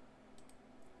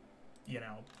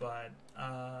 but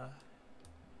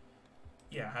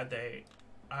yeah, had they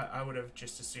I would have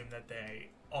just assumed that they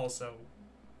also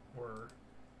were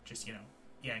just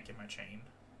yanking my chain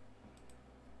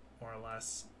more or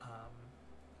less.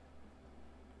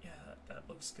 Yeah, that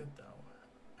looks good though.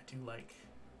 I do like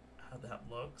how that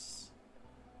looks.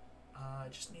 I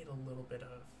just need a little bit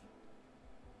of,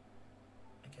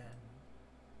 again,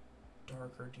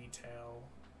 darker detail,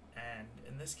 and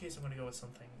in this case I'm going to go with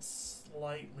something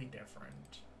slightly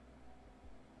different.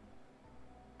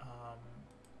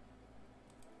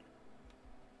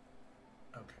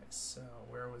 Okay, so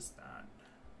where was that?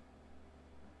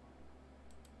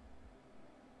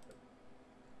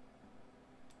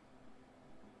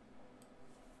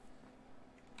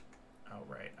 Oh,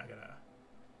 right, I gotta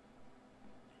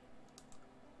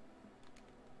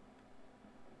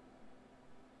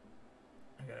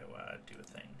do a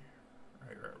thing.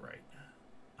 Right.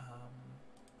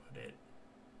 Put it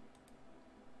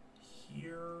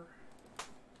here.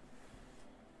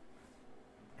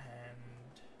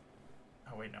 And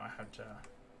oh wait, no, I have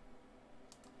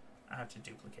to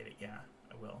duplicate it. Yeah,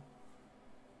 I will.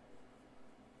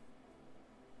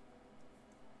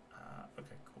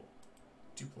 Okay, cool.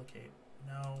 Duplicate.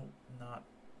 No, not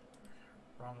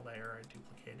wrong layer. I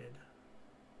duplicated.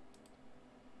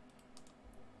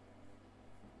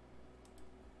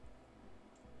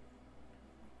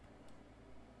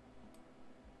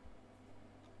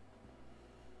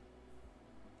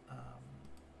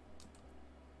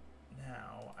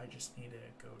 Now I just need to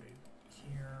go to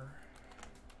here.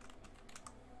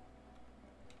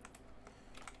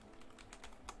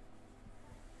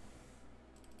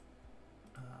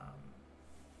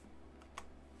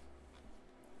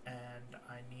 And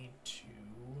I need to.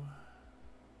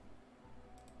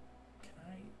 Can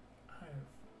I have?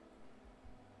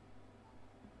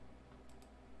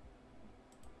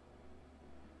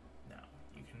 No,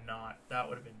 you cannot. That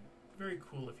would have been very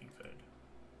cool if you could.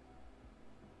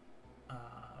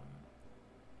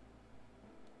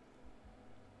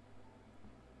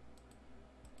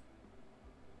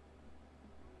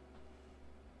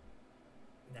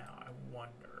 Now I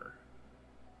wonder.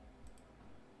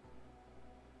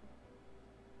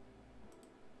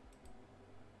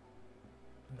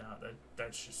 No,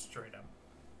 that's just straight up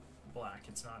black.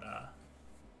 It's not a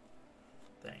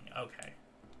thing. Okay.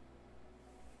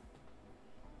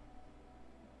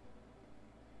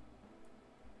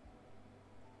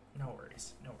 No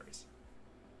worries. No worries.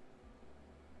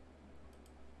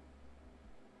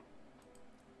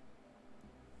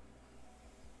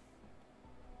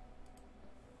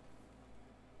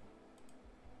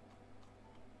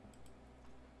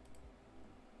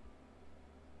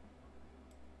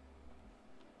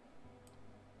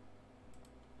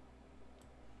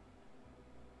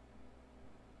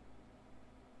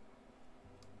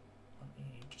 Let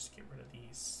me just get rid of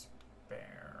these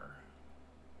spare.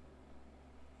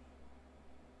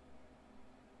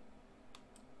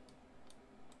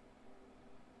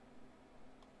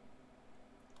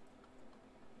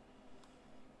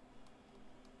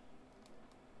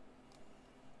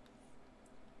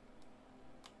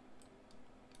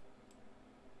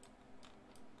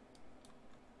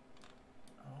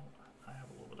 I have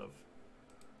a little bit of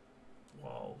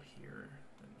wall here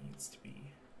that needs to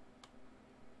be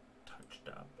touched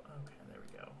up. Okay, there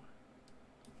we go.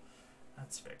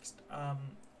 That's fixed.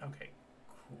 Okay,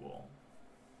 cool.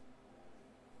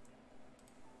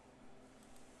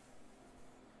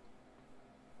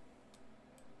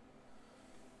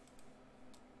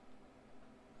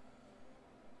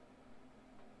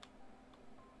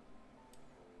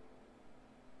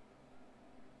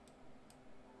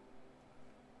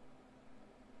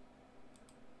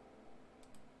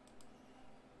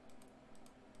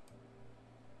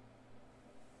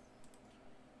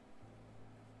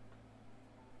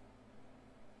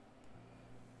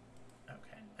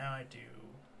 Now I do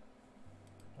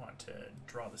want to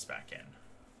draw this back in.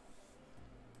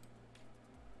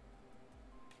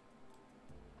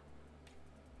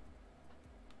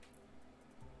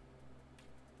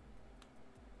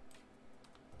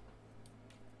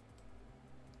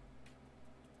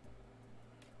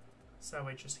 So that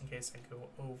way, just in case I go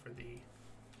over the...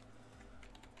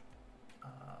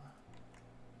 Alright,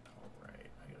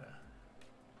 I gotta...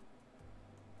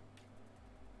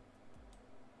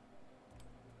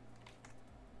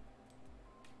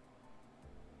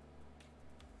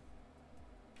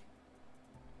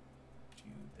 do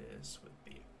this with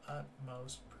the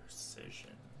utmost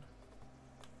precision.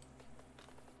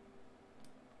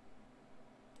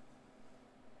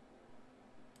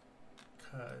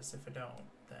 Because if I don't,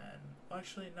 then... Well,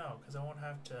 actually, no, because I won't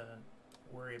have to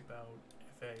worry about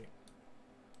if I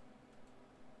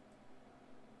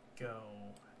go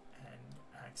and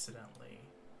accidentally...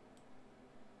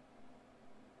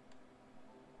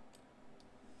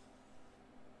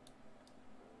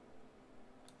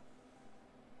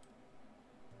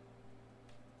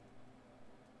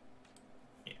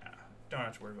 Yeah, don't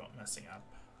have to worry about messing up.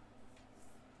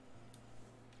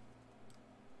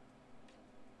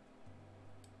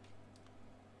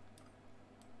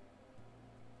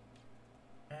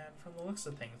 And from the looks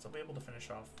of things, I'll be able to finish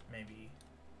off maybe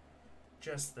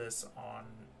just this on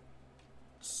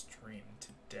stream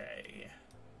today.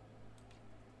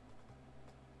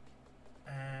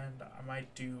 And I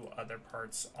might do other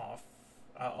parts off.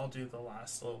 I'll do the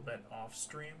last little bit off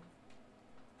stream.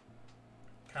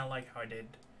 Kind of like how I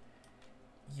did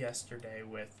yesterday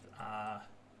with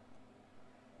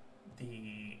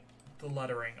the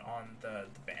lettering on the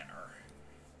banner,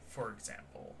 for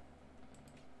example.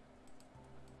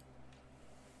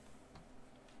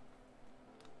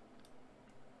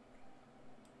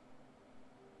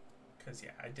 Because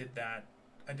yeah, I did that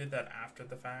after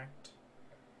the fact,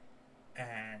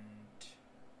 and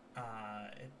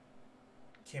it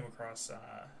came across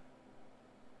a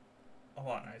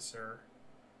lot nicer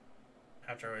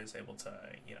after I was able to,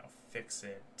 you know, fix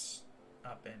it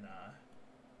up in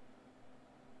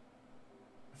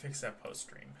fix that post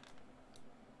stream.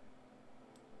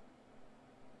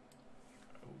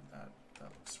 Oh, that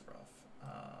looks rough.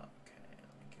 Okay,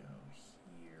 let me go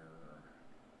here.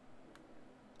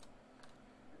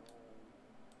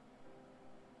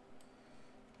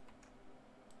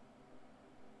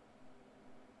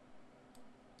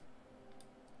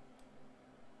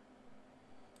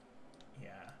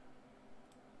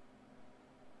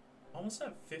 Almost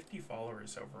have 50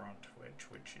 followers over on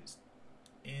Twitch, which is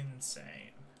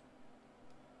insane.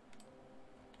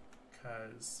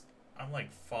 Because I'm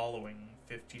like following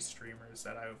 50 streamers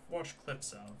that I've watched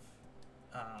clips of.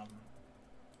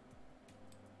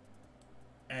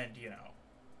 And you know,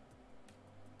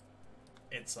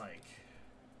 it's like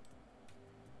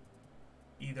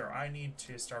either I need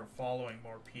to start following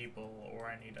more people or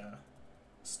I need to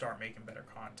start making better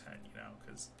content, you know,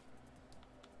 because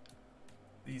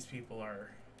these people are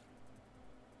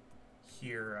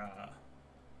here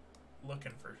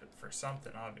looking for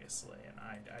something, obviously, and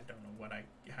I don't know what I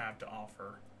have to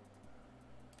offer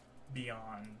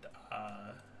beyond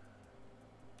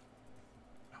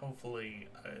hopefully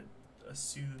a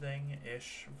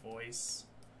soothing-ish voice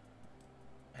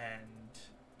and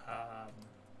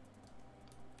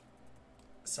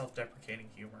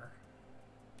self-deprecating humor.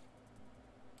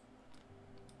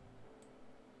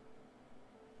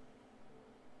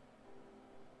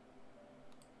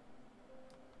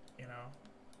 You know?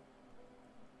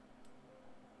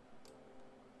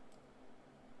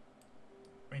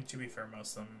 I mean, to be fair,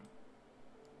 most of them,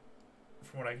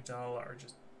 from what I can tell, are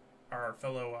just our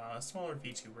fellow smaller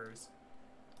VTubers,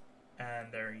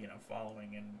 and they're, you know,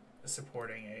 following and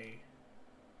supporting a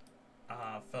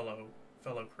fellow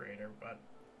creator, but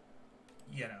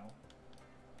you know,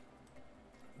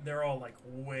 they're all like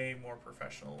way more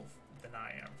professional than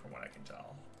I am, from what I can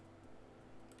tell.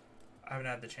 I haven't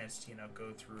had the chance to, you know,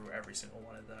 go through every single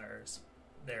one of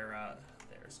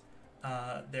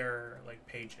their like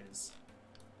pages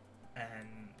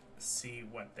and see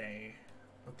what they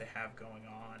have going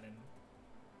on and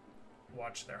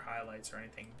watch their highlights or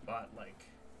anything, but like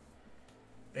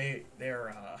they've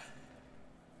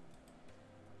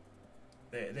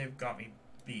got me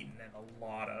beaten in a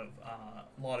lot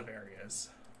of areas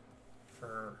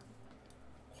for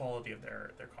quality of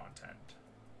their content.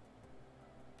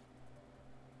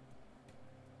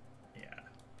 Yeah.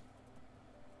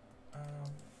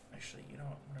 Actually, you know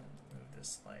what? I'm gonna remove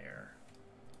this layer.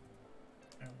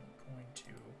 I'm going to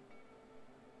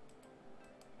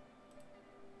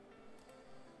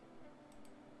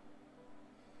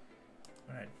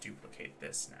duplicate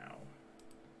this now,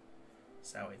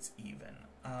 so it's even.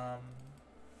 But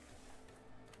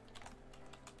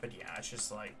yeah, it's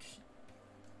just like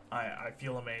I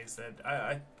feel amazed that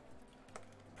I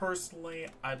personally,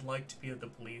 I'd like to be of the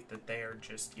belief that they are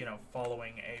just, you know,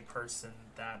 following a person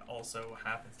that also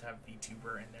happens to have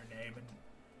VTuber in their name,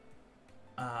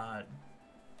 and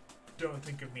don't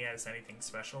think of me as anything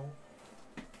special.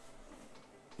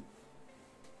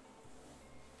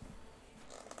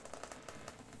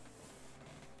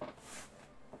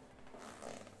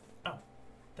 Oh,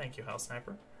 thank you, Hell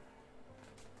Sniper.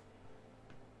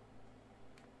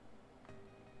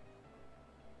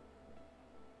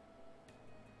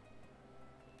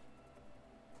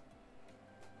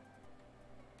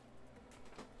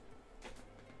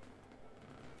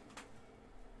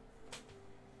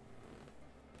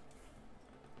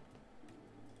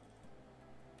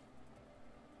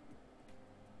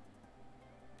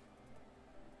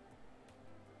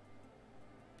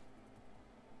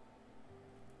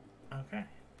 Okay.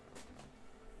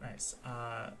 Nice.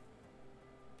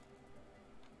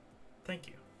 Thank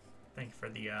you. Thank you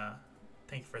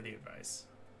for the advice.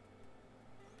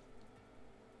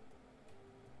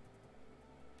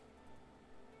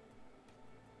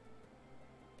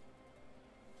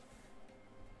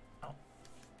 Oh.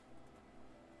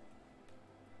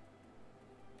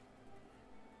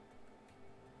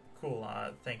 Cool,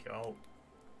 thank you.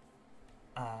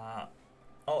 I'll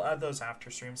add those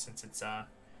after stream since it's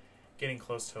getting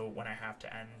close to when I have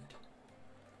to end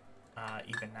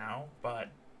even now, but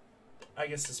I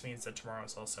guess this means that tomorrow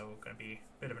is also going to be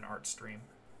a bit of an art stream.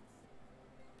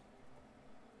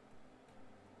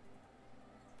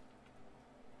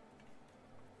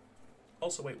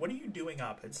 Also, wait, what are you doing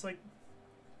up? It's like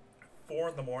 4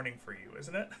 in the morning for you,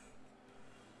 isn't it?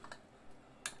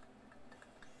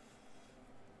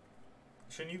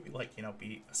 Shouldn't you be, like, you know,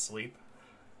 be asleep?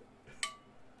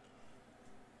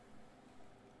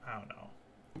 I don't know.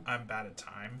 I'm bad at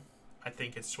time. I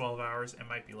think it's 12 hours. It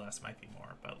might be less, might be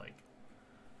more, but like...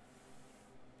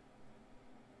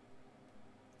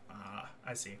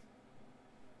 I see.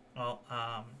 Well,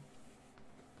 have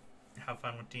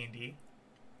fun with D&D.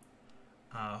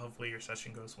 Hopefully your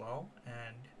session goes well,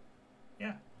 and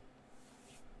yeah.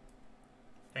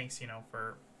 Thanks, you know,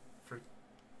 for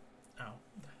oh.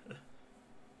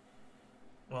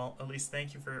 Well, at least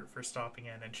thank you for stopping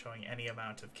in and showing any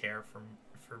amount of care for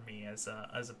me as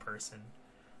a person.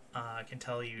 I can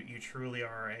tell you truly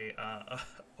are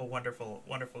a wonderful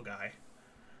guy.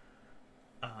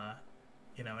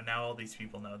 You know, and now all these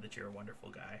people know that you're a wonderful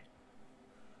guy.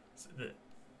 So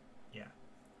yeah,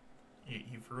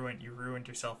 you've ruined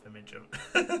your self-image of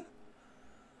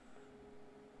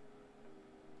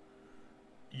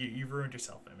you've ruined your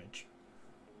self-image,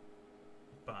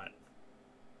 but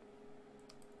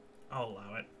I'll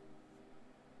allow it.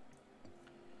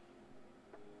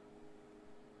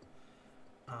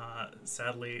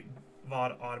 Sadly,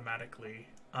 VOD automatically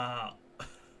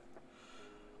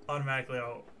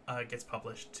gets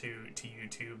published to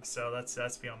YouTube, so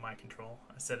that's beyond my control.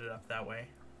 I set it up that way.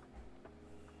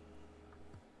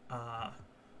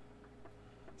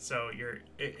 So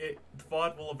the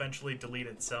VOD will eventually delete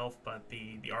itself, but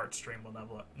the art stream will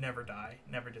never die,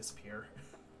 never disappear.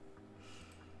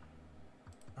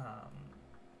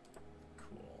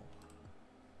 Cool.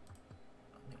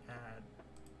 Let me add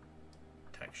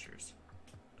textures.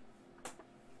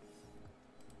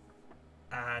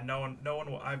 No one.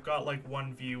 I've got like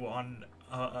one view on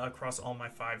across all my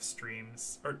 5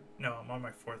 streams, or no, I'm on my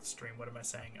 4th stream. What am I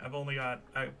saying?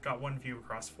 I've got one view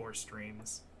across 4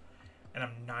 streams, and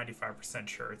I'm 95%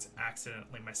 sure it's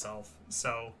accidentally myself.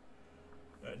 So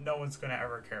no one's gonna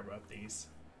ever care about these.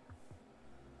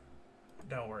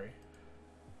 Don't worry.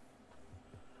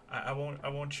 I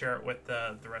won't share it with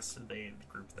the rest of the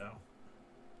group though.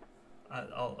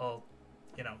 I'll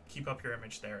you know, keep up your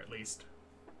image there at least.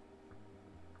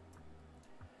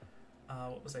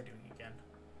 What was I doing again?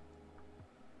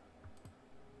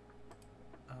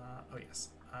 Oh yes,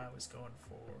 I was going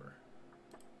for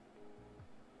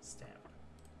stamp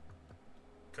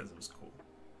because it was cool.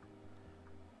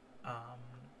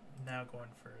 Now going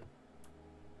for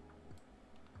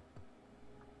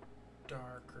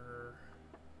darker,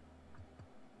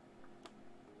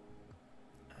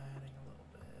 adding a little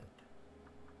bit.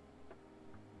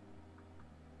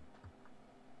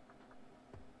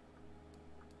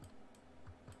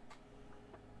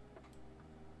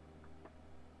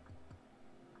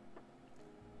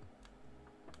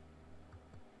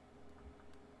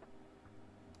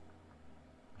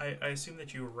 I assume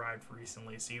that you arrived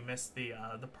recently, so you missed the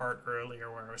part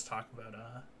earlier where I was talking about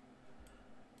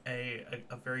a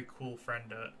very cool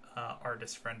friend,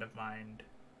 artist friend of mine,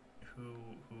 who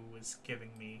was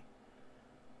giving me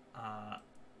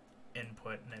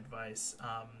input and advice.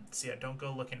 So yeah, don't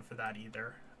go looking for that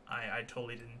either. I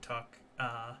totally didn't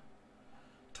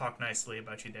talk nicely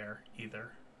about you there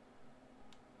either.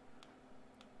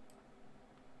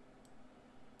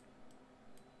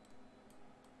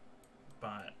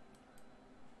 But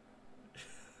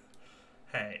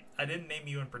hey, I didn't name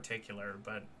you in particular,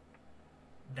 but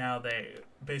now they,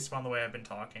 based upon the way I've been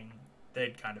talking,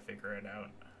 they'd kind of figure it out.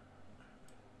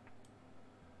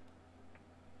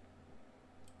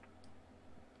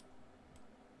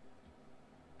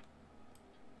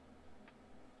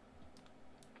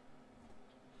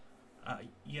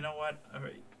 You know what?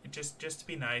 Just to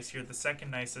be nice, you're the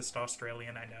second nicest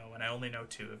Australian I know, and I only know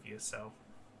two of you, so.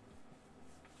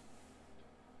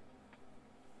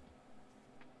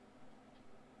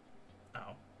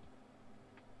 Oh.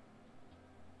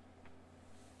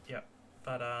 Yep.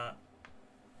 But,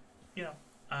 you know,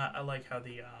 I like how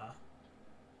the,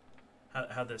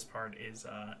 how this part is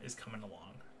coming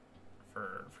along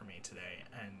for me today,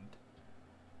 and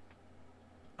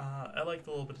I like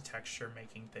the little bit of texture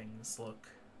making things look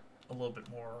a little bit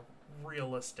more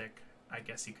realistic, I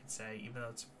guess you could say, even though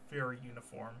it's very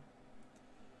uniform.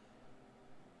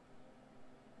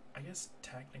 I guess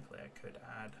technically I could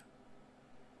add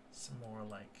some more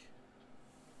like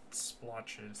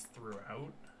splotches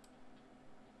throughout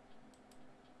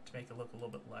to make it look a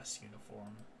little bit less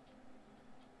uniform.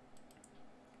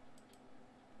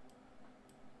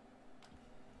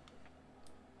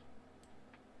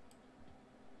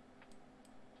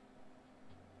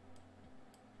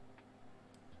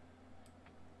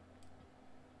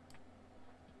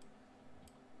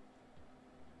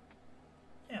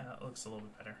 Yeah, that looks a little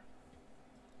bit better.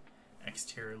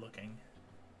 Exterior looking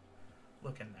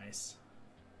nice.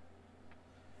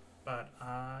 But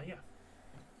yeah.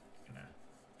 I'm gonna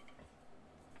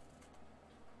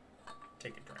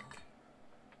take a drink.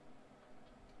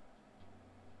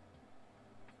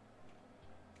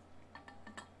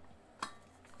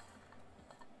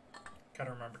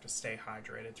 Gotta remember to stay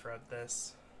hydrated throughout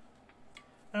this.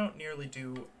 I don't nearly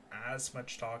do as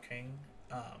much talking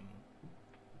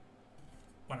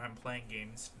when I'm playing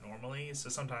games normally, so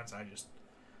sometimes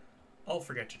I'll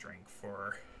forget to drink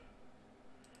for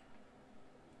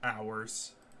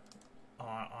hours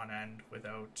on end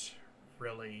without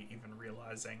really even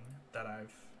realizing that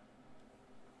I've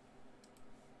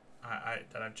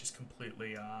just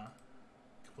completely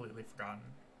forgotten.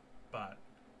 But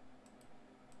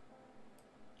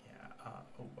yeah,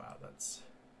 oh wow, that's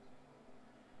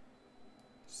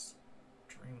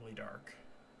extremely dark.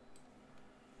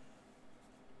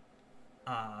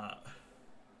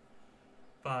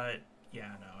 But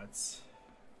yeah, no, it's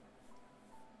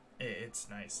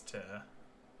nice to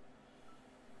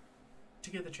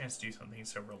get the chance to do something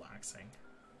so relaxing.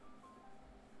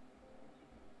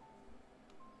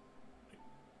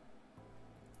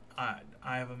 I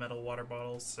have a metal water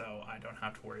bottle, so I don't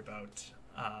have to worry about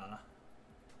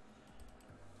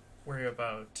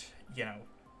you know,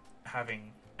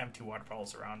 having empty water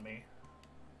bottles around me.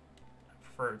 I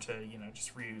prefer to, you know,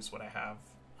 just reuse what I have,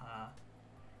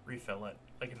 refill it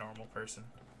like a normal person.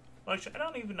 Well, actually, I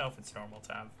don't even know if it's normal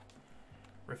to have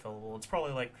refillable. It's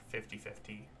probably like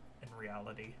 50-50 in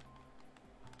reality.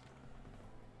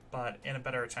 But in a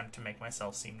better attempt to make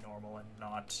myself seem normal and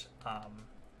not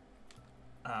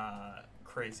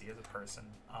crazy as a person,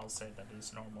 I'll say that it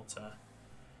is normal to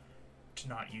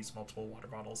not use multiple water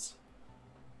bottles.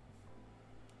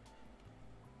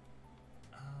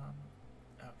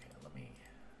 Okay, let me...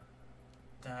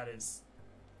 That is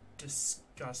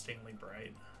disgustingly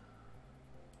bright.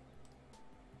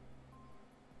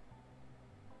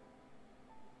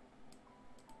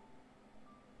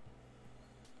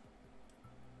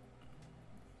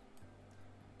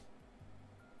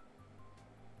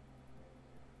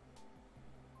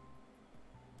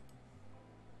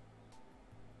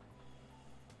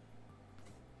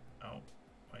 Oh,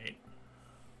 wait.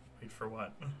 Wait for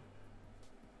what?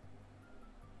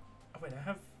 Oh wait, I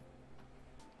have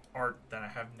art that I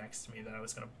have next to me that I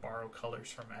was going to borrow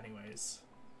colors from anyways.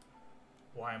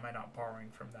 Why am I not borrowing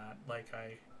from that like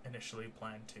I initially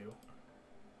planned to?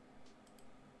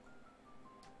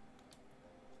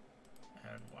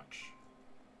 And watch.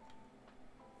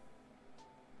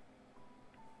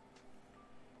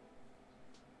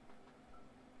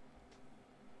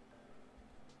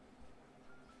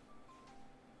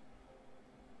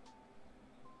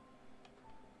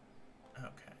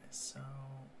 Okay, so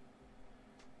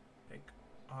pick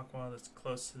aqua that's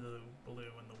close to the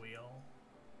blue in the wheel.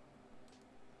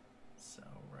 So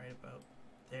right about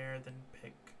there, then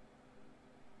pick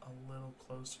a little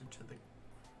closer to the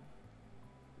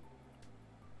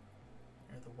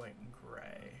near the white and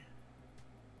gray.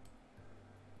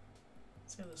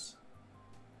 See how this?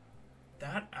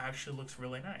 That actually looks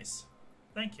really nice.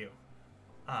 Thank you.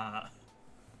 Uh,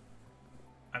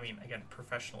 I mean, again,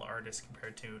 professional artist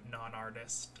compared to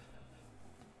non-artist.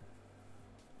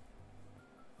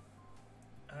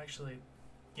 Actually,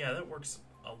 yeah, that works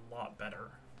a lot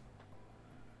better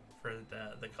for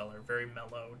the color. Very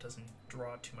mellow, doesn't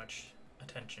draw too much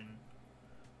attention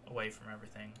away from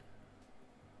everything.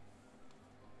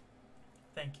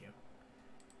 Thank you.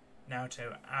 Now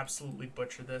to absolutely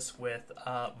butcher this with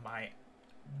my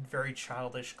very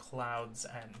childish clouds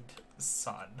and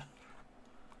sun,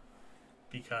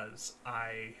 because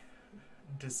I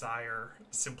desire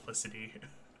simplicity.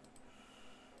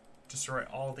 Destroy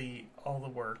all the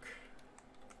work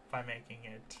by making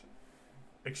it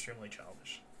extremely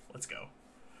childish. Let's go.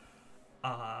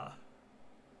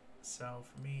 So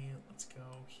for me, let's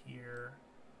go here.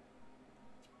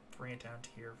 Bring it down to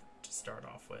here to start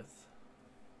off with.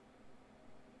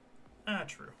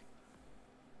 True.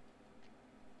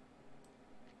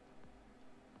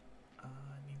 I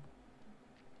need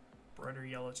brighter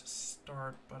yellow to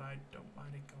start, but I don't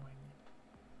mind it going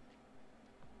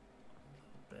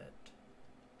a little bit.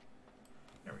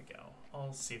 There we go.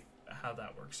 I'll see how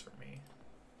that works for me.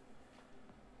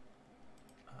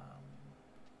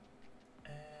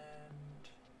 And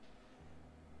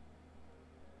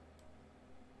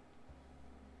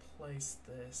place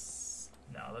this.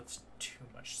 No, that's too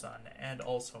much sun, and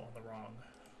also on the wrong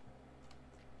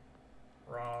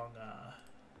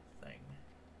thing.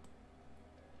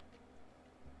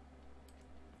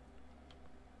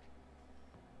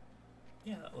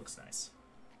 Yeah, that looks nice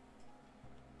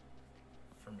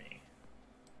for me.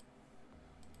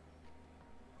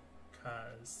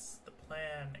 Because the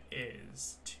plan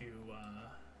is to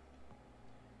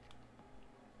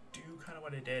do kind of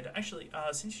what I did. Actually,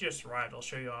 since you just arrived, I'll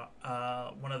show you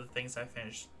one of the things I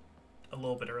finished a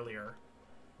little bit earlier.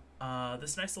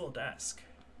 This nice little desk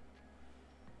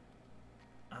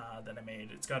that I made.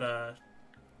 It's got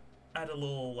add a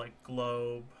little like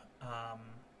globe,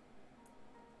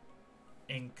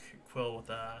 ink quill with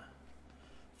a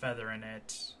feather in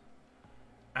it.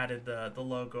 Added the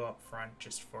logo up front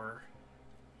just for,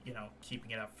 you know,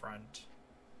 keeping it up front.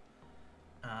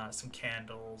 Some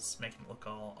candles, making it look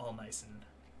all nice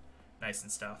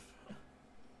and stuff.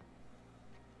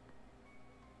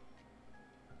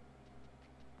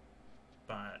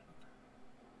 But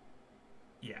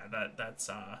yeah, that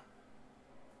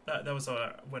was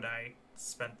what I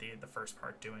spent the first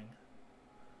part doing.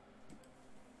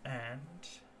 And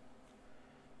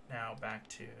now back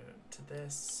to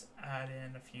this. Add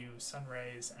in a few sun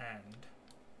rays and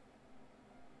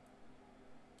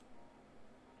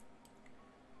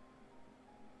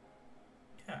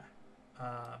yeah.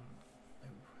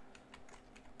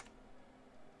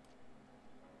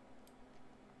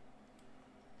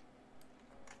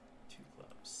 Too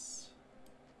close.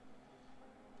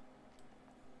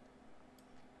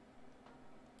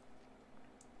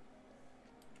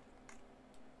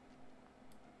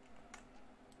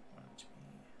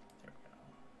 There we go.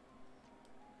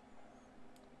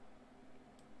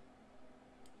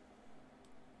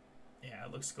 Yeah,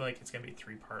 it looks like it's gonna be a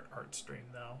 3-part art stream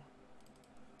though.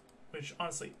 Which,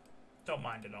 honestly, don't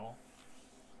mind at all.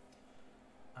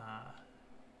 Now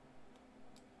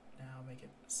make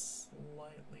it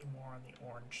slightly more on the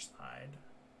orange side.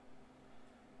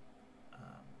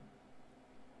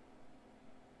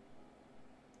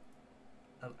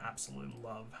 I absolutely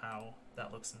love how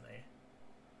that looks in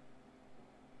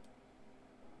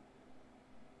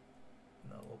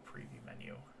the little preview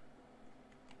menu.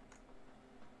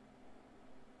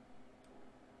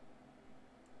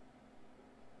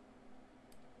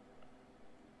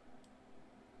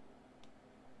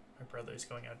 My brother's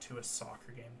going out to a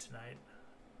soccer game tonight.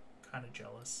 Kind of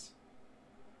jealous.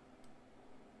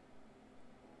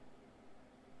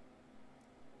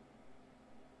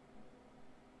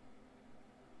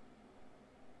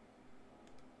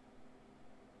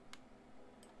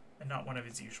 And not one of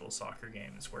his usual soccer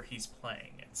games where he's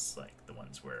playing. It's like the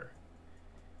ones where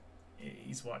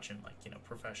he's watching, like, you know,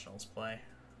 professionals play.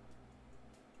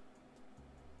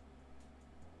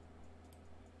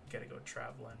 Gotta go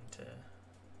traveling to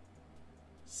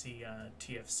see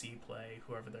TFC play,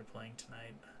 whoever they're playing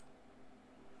tonight.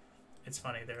 It's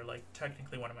funny, they're like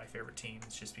technically one of my favorite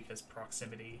teams just because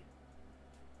proximity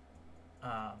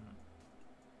and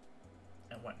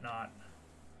whatnot.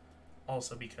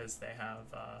 Also because they have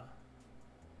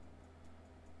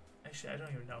actually I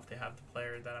don't even know if they have the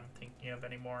player that I'm thinking of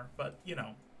anymore, but you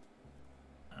know,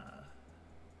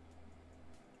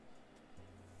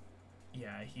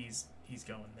 yeah, he's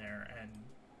going there and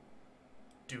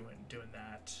doing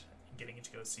that and getting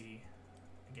to go see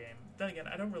a game. Then again,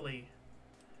 I don't really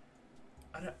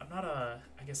I'm not I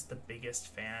guess the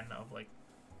biggest fan of like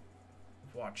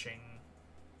watching.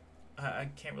 I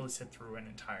can't really sit through an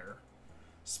entire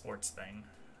sports thing.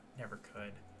 Never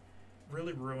could.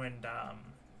 Really ruined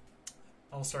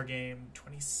All-Star Game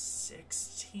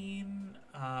 2016,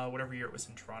 whatever year it was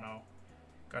in Toronto.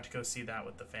 Got to go see that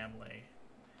with the family.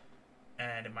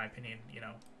 And in my opinion,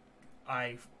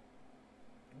 I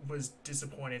was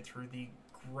disappointed through the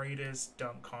greatest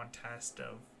dunk contest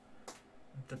of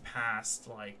the past,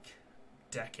 like,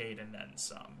 decade and then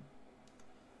some.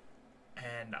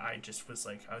 And I just was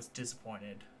like, I was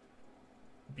disappointed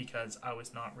because I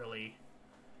was not really.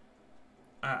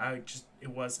 It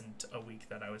wasn't a week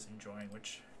that I was enjoying,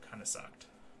 which kind of sucked.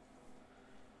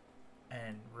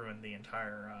 And ruined the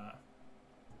entire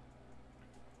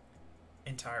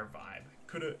vibe.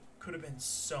 Could have been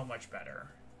so much better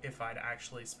if I'd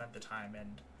actually spent the time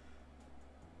and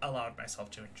allowed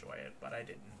myself to enjoy it, but I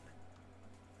didn't.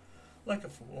 Like a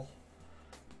fool.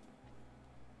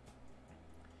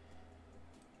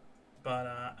 But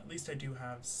at least I do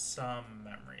have some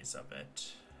memories of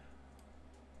it.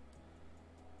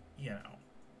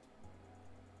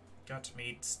 Got to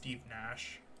meet Steve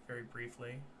Nash very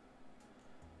briefly.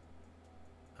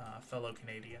 Fellow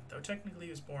Canadian, though technically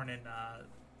he was born in,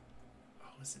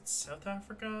 was it South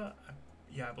Africa?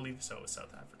 Yeah, I believe so, it was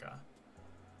South Africa.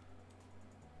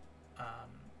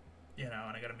 And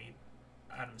I got to meet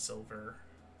Adam Silver.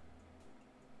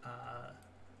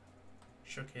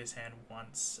 Shook his hand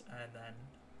once, and then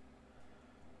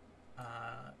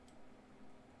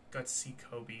got to see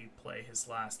Kobe play his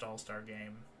last All-Star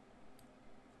game,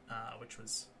 which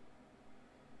was,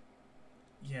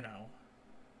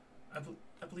 I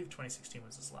believe 2016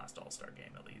 was his last All-Star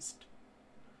game, at least.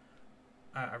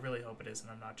 I really hope it is, and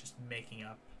I'm not just making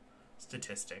up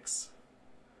statistics.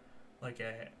 I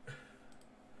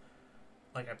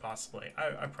probably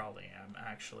am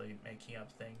actually making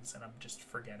up things, and I'm just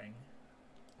forgetting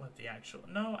what the actual...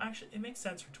 No, actually, it makes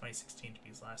sense for 2016 to be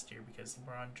his last year, because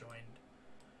LeBron joined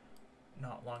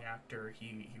not long after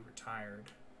he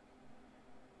retired.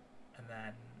 And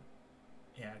then,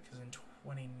 yeah, because in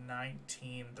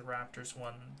 2019, the Raptors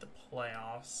won the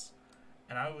playoffs,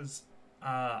 and I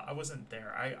wasn't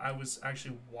there. I was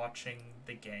actually watching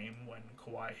the game when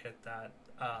Kawhi hit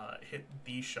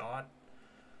the shot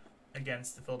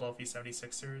against the Philadelphia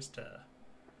 76ers to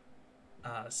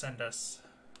send us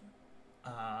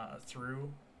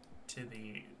through to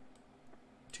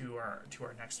our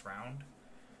next round.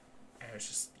 And it was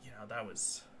just, that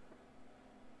was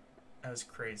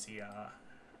crazy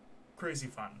crazy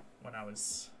fun when I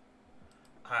was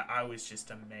just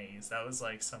amazed. That was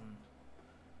like something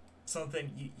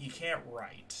you can't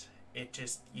write. It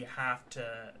just you have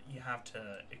to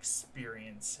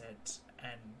experience it.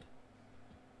 And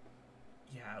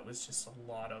yeah, it was just a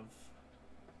lot of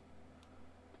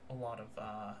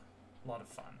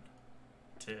fun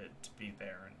to be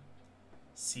there and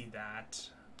see that.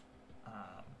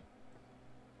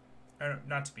 Or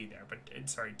not to be there, but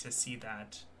sorry, to see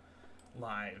that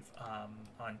live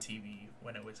on TV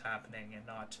when it was happening, and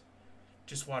not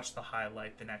just watch the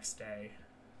highlight the next day.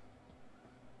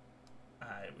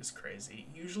 It was crazy.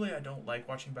 Usually I don't like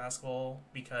watching basketball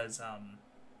because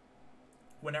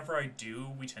whenever I do,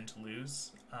 we tend to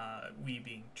lose. We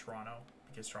being Toronto,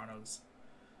 because Toronto's,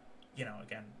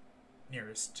 again,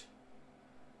 nearest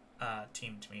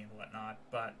team to me and whatnot.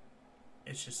 But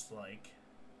it's just like,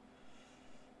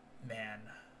 man,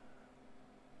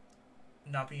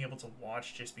 not being able to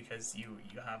watch just because you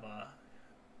have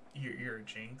you're a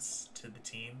jinx to the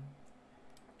team.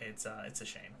 It's a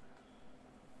shame.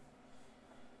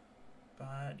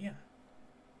 But yeah.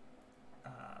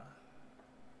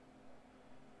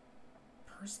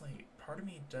 Personally, part of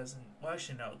me doesn't... Well,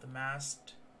 actually, no. The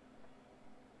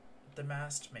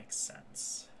mast makes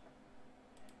sense.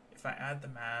 If I add the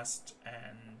mast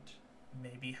and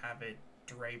maybe have it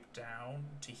draped down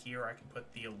to here, I can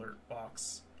put the alert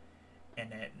box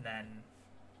in it, and then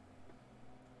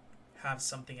have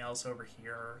something else over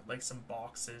here, like some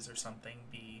boxes or something,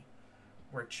 be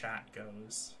where chat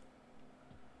goes.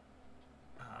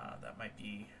 That might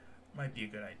be a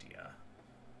good idea.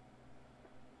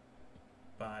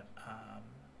 But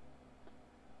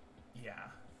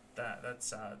yeah,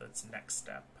 that's next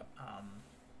step.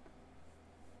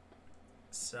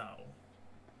 So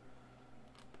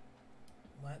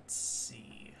let's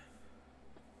see,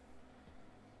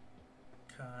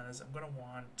 because I'm gonna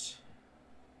want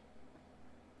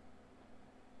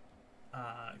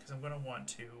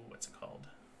to, what's it called?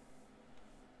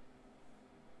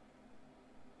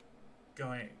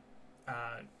 I'm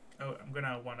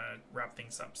gonna want to wrap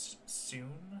things up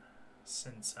soon,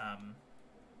 since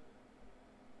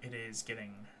it is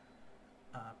getting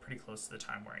pretty close to the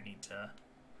time where I need to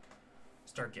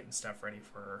start getting stuff ready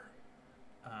for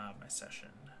my session.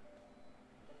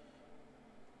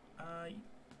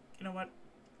 You know what?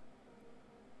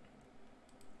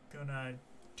 Gonna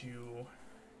do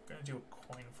a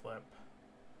coin flip.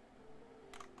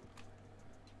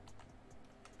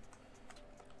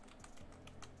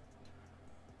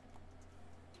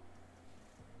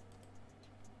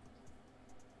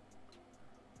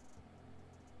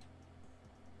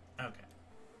 Okay,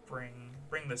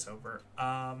 bring this over.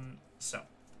 So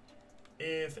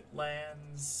if it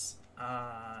lands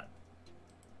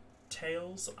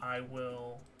tails, I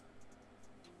will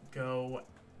go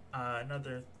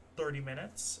another 30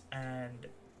 minutes, and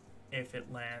if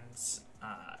it lands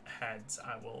heads,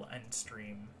 I will end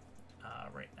stream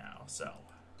right now. So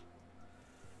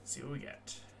see what we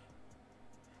get.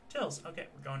 Tails. Okay,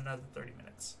 we're going another 30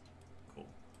 minutes. Cool.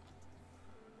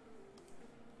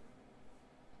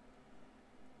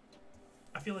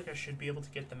 I feel like I should be able to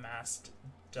get the mast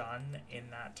done in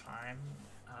that time.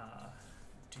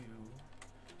 Do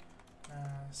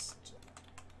mast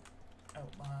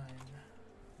outline,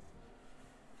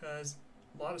 because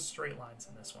a lot of straight lines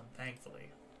in this one,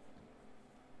 thankfully.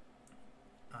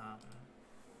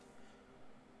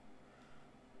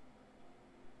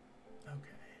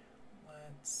 Okay,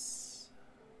 let's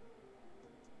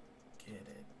get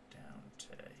it down to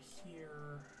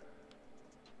here.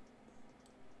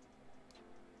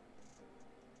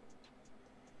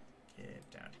 Get it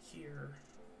down to here.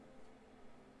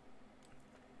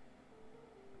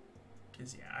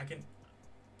 Because, yeah, I can...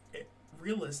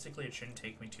 realistically, it shouldn't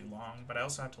take me too long, but I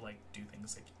also have to, like, do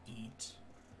things like eat.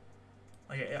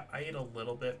 Like, I ate a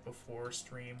little bit before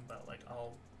stream, but, like,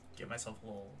 I'll give myself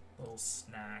a little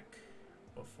snack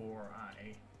before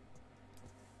I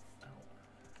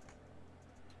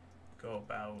go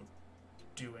about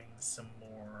doing some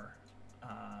more,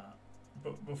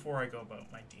 before I go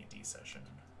about my D&D session.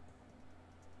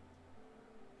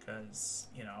 Because,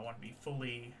 you know, I want to be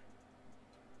fully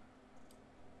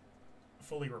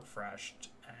refreshed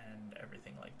and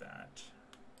everything like that.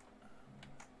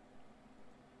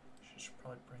 Should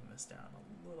probably bring this down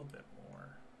a little bit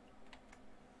more.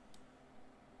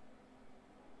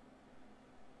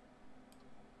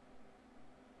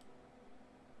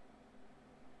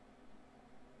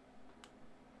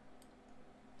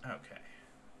 Okay,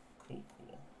 cool.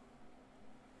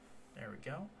 There we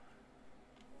go.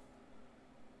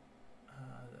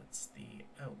 That's the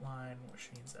outline, which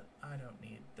means that I don't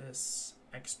need this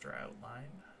extra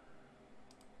outline.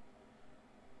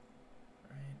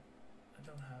 Right? I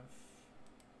don't have...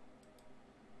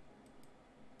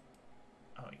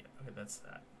 Oh yeah, okay, that's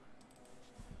that.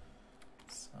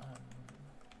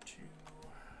 Sun-Fri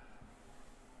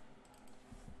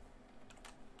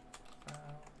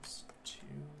files 2.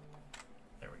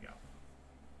 There we go.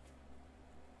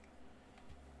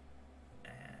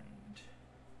 And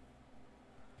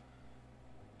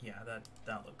yeah,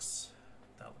 that looks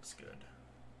good.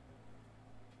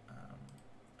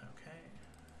 Okay.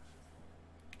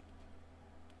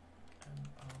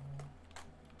 MO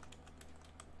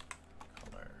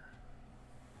color.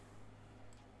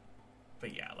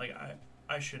 But yeah, like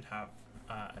I should have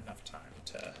enough time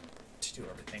to do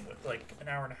everything with like an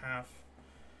hour and a half.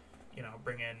 You know,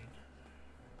 bring in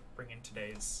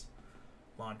today's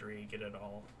laundry, get it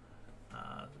all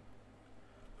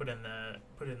put in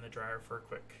the dryer for a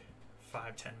quick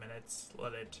 5-10 minutes,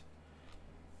 let it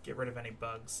get rid of any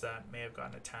bugs that may have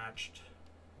gotten attached,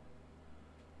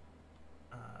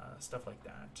 stuff like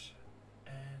that.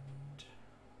 And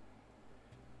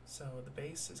so the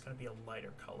base is going to be a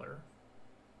lighter color,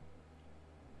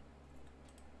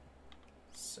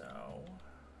 so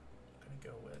I'm going to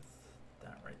go with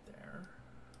that right there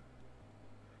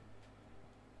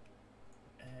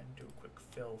and do a quick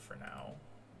fill for now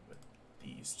with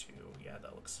these two. Yeah,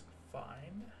 that looks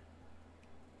fine.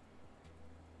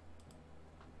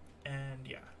 And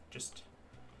yeah, just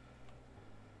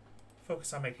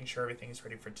focus on making sure everything is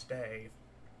ready for today.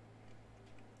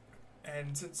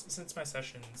 And since my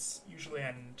sessions usually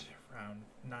end around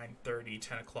 9:30,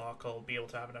 10 o'clock, I'll be able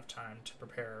to have enough time to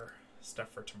prepare stuff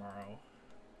for tomorrow's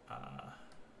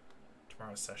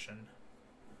session.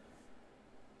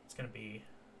 It's gonna be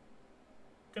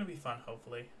fun,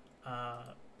 hopefully.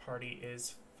 Party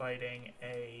is fighting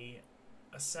a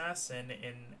assassin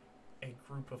in a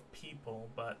group of people,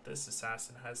 but this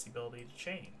assassin has the ability to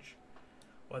change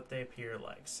what they appear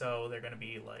like. So they're gonna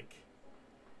be like,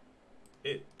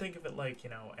 think of it like, you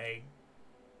know, a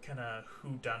kind of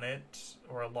whodunit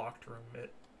or a locked room.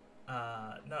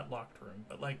 Not locked room,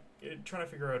 but like trying to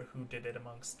figure out who did it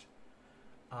amongst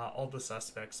all the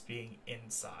suspects being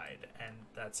inside, and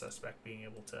that suspect being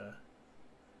able to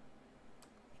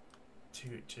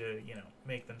you know,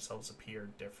 make themselves appear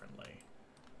differently.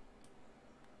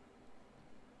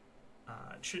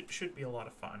 It should be a lot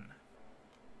of fun.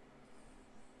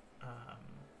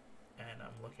 And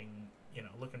I'm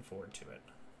looking forward to it.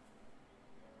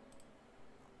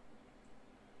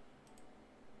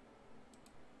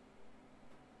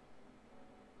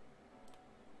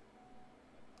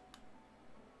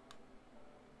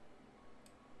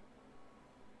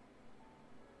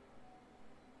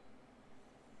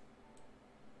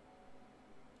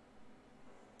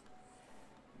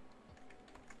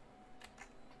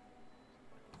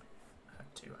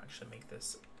 To actually make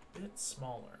this a bit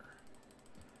smaller,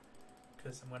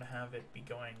 because I'm going to have it be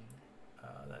going,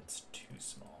 that's too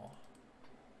small.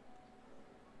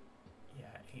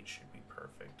 Yeah, 8 should be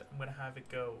perfect. I'm going to have it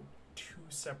go 2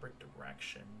 separate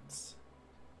directions.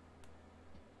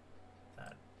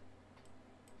 That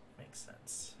makes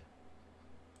sense.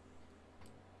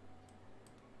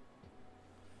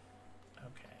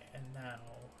 Okay, and now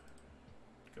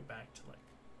go back to like,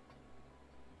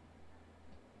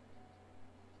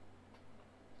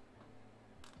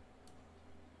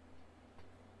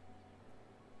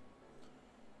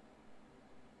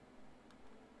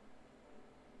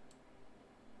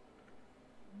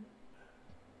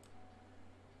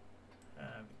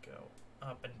 go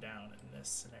up and down in this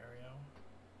scenario.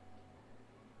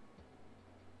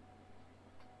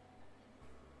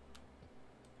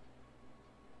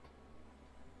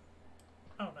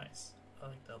 Oh, nice. I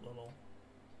like that little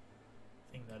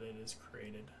thing that it is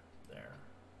created there.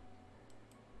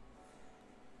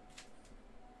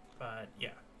 But yeah.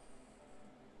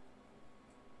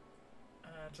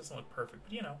 It doesn't look perfect,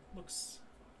 but you know, looks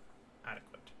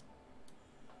adequate.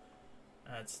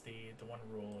 That's the one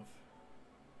rule of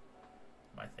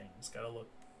my thing. It's gotta look,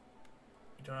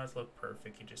 you don't have to look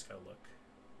perfect, you just gotta look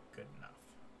good enough.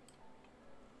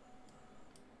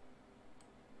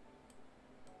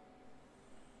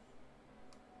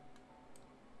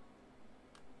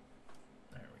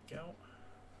 There we go.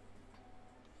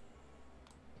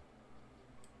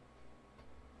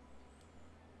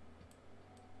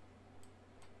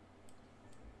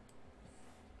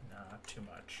 Not too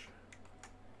much.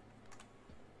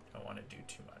 Don't want to do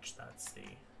too much. That's the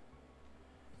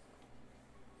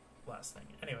last thing.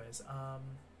 Anyways,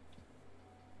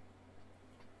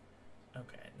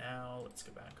 okay, now let's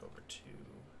go back over to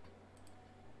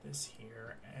this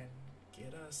here and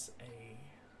get us a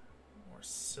more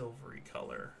silvery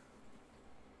color.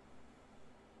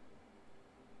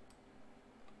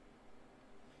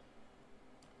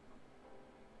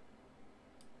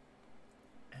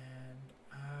 And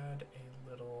add a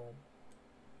little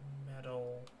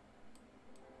metal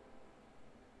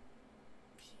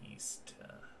piece to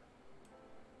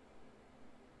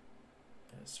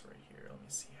this right here. Let me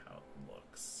see how it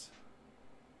looks.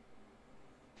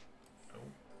 Oh,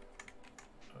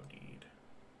 OD'd.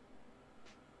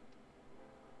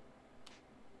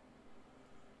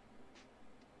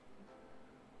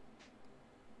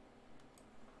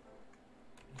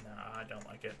 Nah, I don't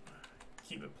like it.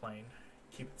 Keep it plain.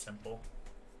 Keep it simple.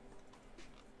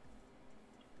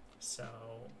 So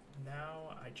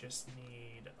now I just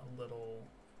need a little.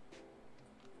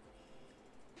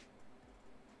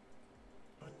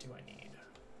 What do I need?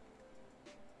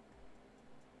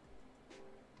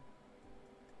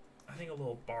 I think a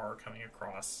little bar coming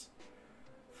across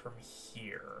from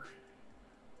here.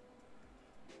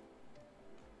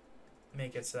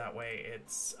 Make it so that way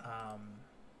it's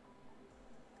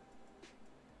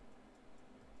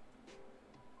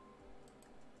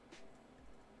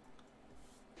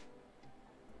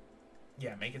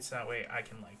yeah, make it so that way I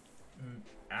can like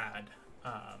add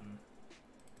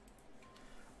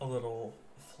a little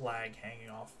flag hanging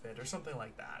off of it or something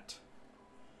like that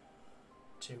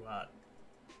to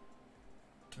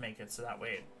make it so that way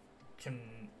it can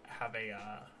have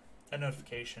a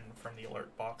notification from the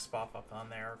alert box pop up on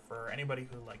there for anybody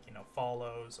who, like, you know,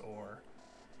 follows or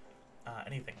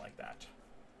anything like that.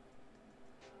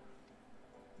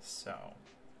 So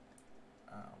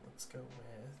let's go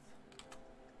with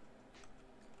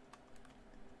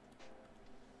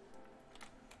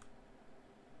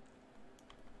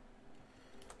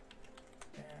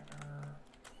banner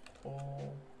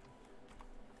poll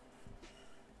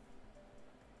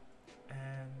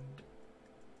and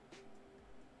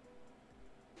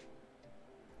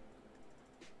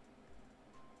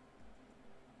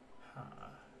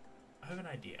I have an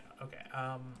idea. Okay,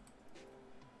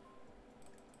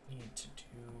 need to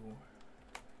do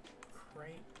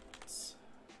crates.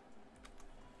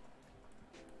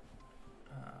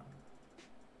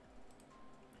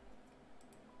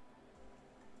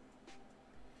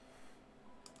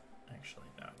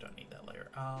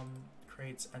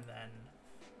 crates, and then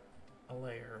a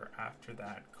layer after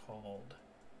that called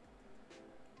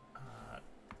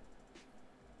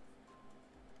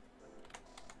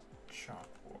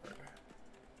chalkboard.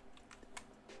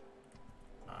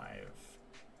 I've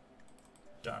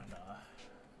done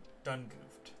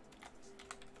goofed.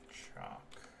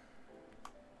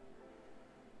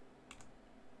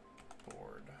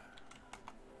 Chalkboard.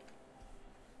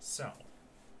 So,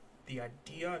 the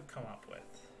idea I've come up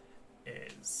with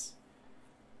is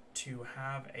to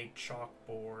have a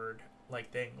chalkboard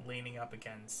like thing leaning up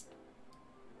against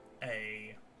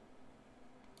a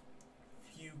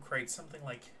few crates, something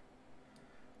like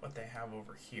what they have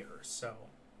over here. So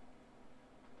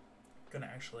I'm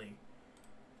gonna actually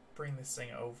bring this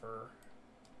thing over,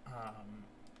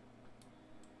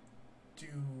 do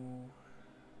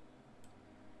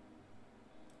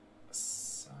a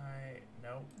side,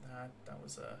 nope, that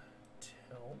was a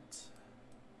tilt.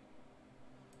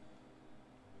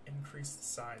 Increase the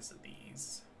size of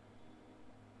these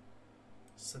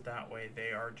so that way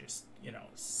they are just, you know,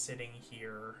 sitting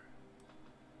here.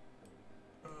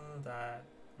 That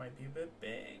might be a bit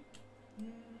big.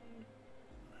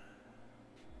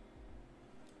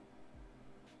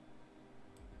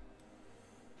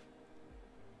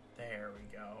 There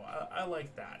we go. I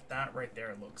like that. That right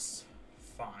there looks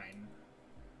fine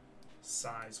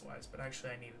size-wise, but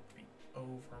actually I need it to be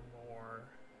over more.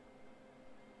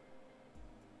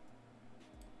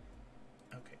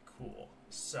 Okay, cool.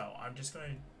 So I'm just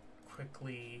going to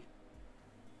quickly,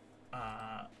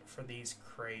 for these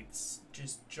crates,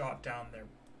 just jot down their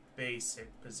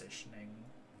basic positioning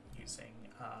using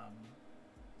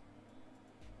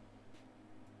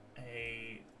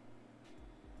a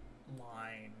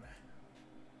line.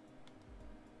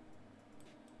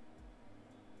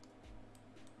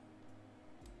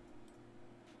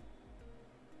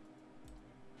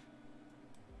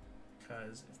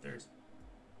 Because if there's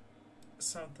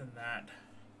something that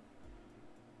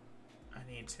I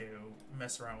need to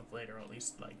mess around with later, or at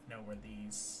least like know where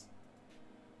these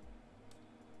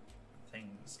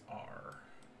things are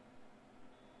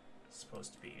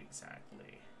supposed to be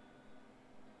exactly.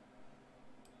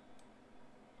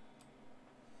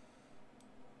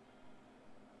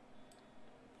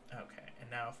 Okay, and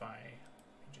now if I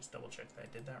just double check that I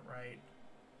did that right.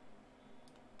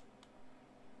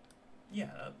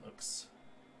 Yeah, that looks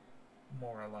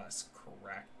more or less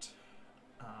correct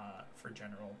for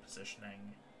general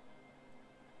positioning.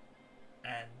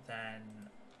 And then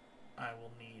I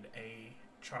will need a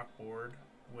chalkboard,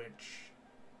 which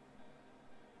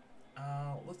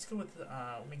let's go with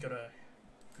let me go to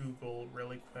Google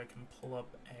really quick and pull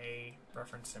up a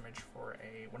reference image for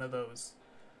one of those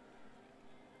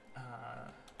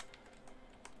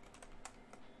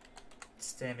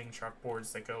standing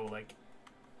chalkboards that go like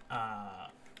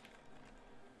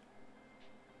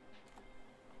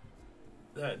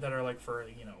that are like for,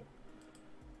 you know,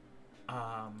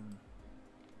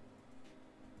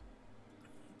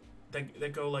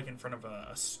 that go like in front of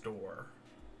a store,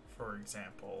 for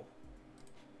example.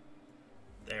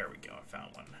 There we go, I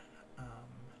found one.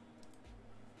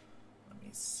 Let me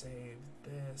save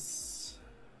this.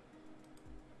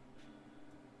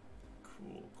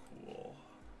 Cool.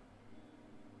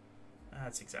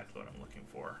 That's exactly what I'm looking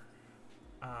for.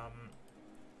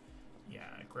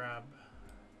 Yeah, grab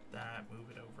that, move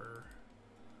it over.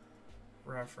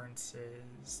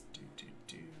 References,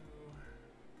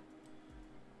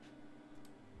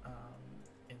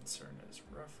 insert as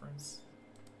reference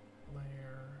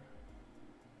layer.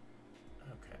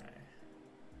 Okay.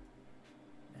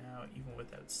 Now, even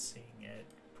without seeing it,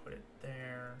 put it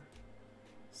there.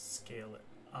 Scale it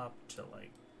up to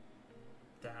like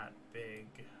that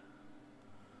big,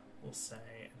 we'll say,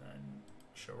 and then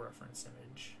show reference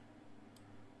image.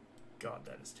 God,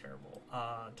 that is terrible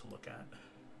to look at.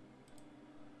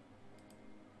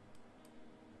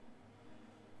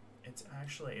 It's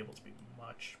actually able to be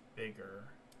much bigger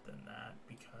than that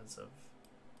because of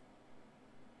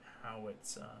how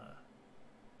it's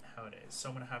how it is. So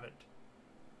I'm gonna have it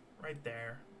right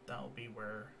there. That'll be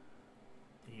where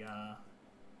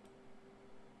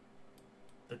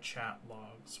the chat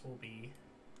logs will be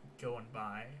going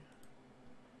by.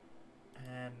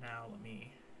 And now let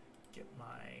me get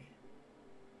my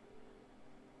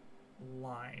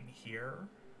line here.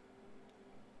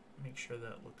 Make sure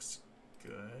that looks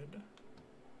good.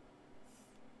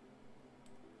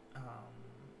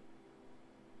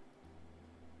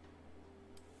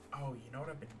 Oh, you know what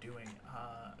I've been doing?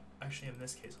 Actually, in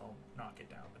this case, I'll knock it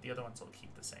down, but the other ones I'll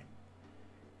keep the same.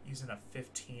 Using a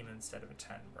 15 instead of a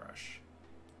 10 brush.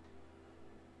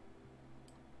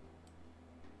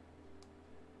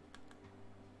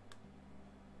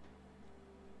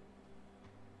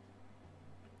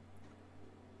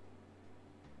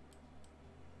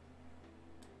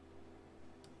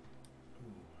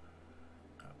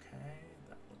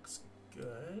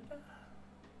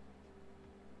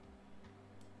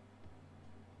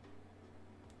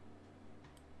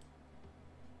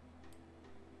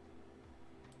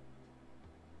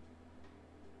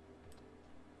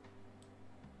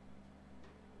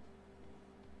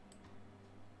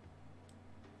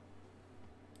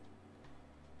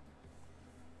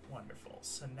 Wonderful.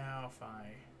 So now if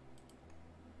I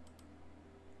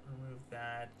remove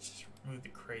that, remove the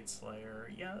crates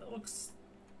layer, yeah, it looks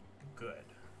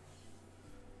good.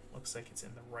 Looks like it's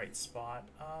in the right spot.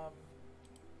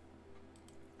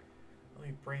 Let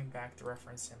me bring back the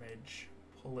reference image,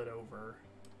 pull it over,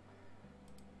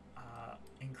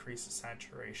 increase the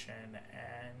saturation,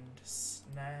 and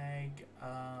snag,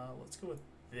 let's go with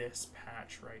this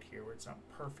patch right here where it's not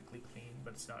perfectly clean,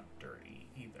 but it's not dirty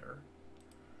either.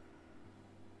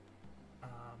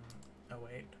 Oh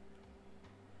wait,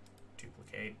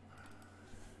 duplicate,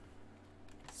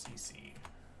 CC.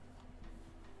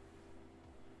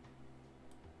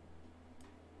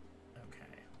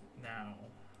 Okay, now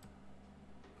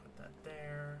put that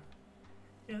there.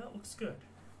 Yeah, that looks good.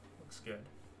 Looks good.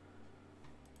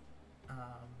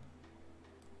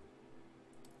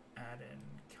 Add in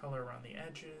color around the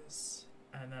edges,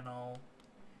 and then I'll,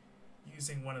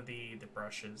 using one of the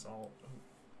brushes, I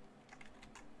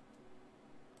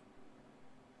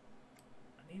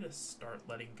need to start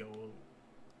letting go,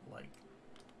 like,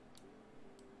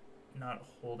 not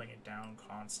holding it down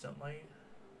constantly.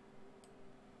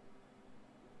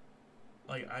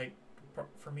 Like,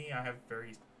 for me, I have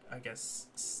very, I guess,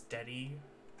 steady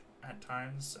at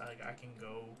times. I can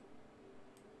go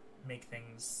make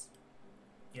things,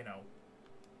 you know,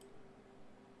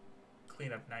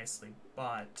 clean up nicely,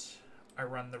 but I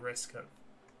run the risk of,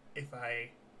 if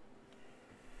I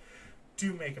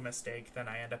do make a mistake, then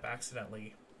I end up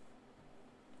accidentally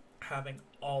having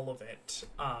all of it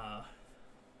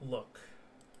look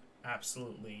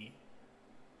absolutely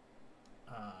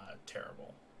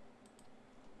terrible.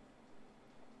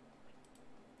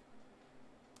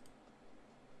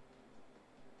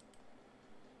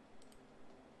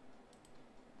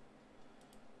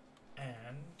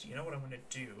 And you know what I'm going to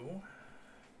do,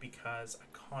 because I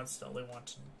constantly want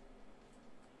to,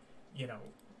 you know,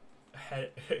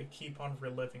 keep on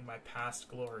reliving my past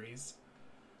glories,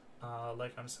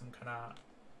 like I'm some kind of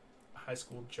high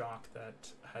school jock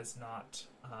that has not,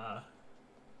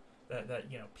 that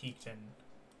you know, peaked in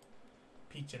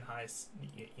high,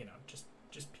 you know, just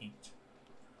peaked.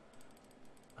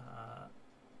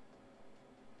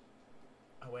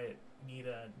 Oh wait, need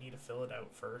to fill it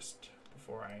out first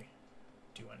before I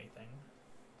do anything.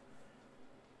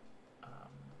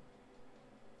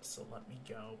 So let me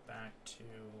go back to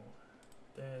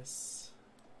this.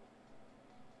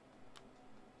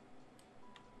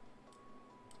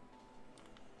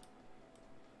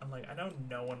 I'm like, I know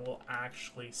no one will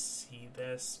actually see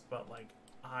this, but like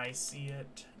I see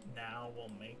it now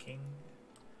while making,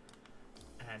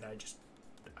 and I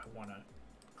want to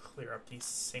clear up these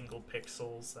single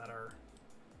pixels that are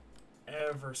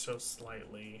ever so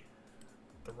slightly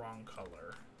the wrong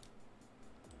color,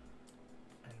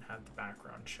 and have the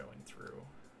background showing through.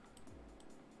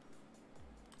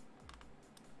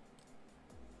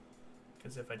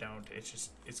 Because if I don't, it's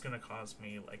gonna cause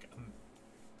me like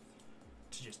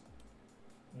to just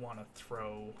want to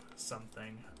throw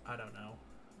something. I don't know.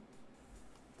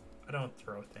 I don't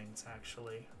throw things,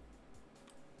 actually.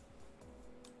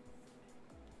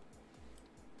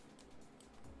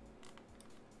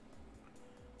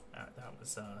 That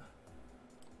was I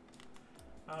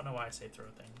don't know why I say throw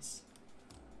things.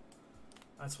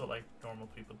 That's what like normal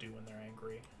people do when they're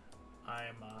angry.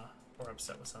 I'm or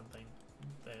upset with something.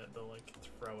 They'll like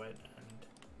throw it, and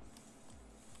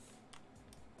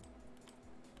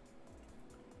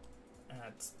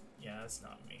that's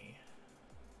not me.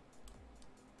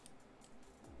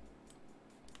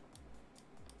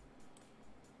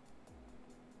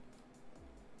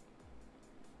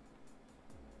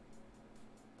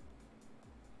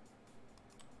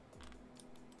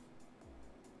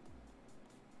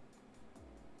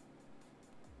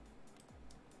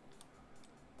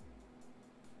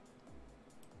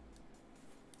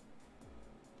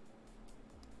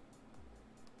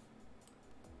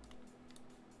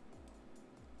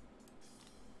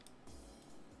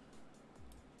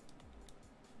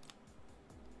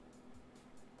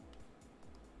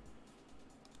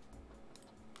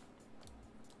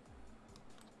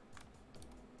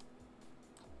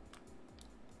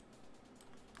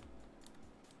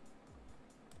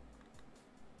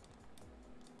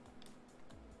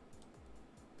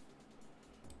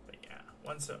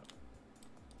 So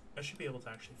I should be able to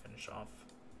actually finish off.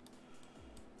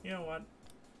 You know what?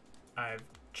 I've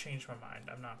changed my mind.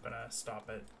 I'm not gonna stop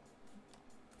at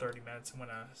 30 minutes. I'm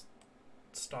gonna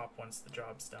stop once the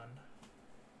job's done,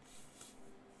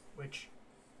 which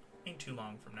ain't too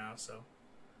long from now, so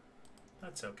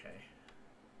that's okay.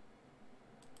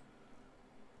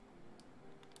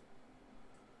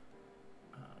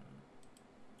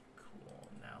 Cool.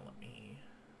 Now let me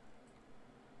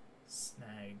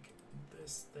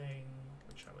this thing,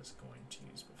 which I was going to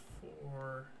use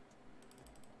before,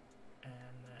 and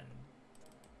then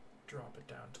drop it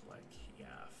down to like, yeah,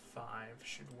 5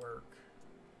 should work.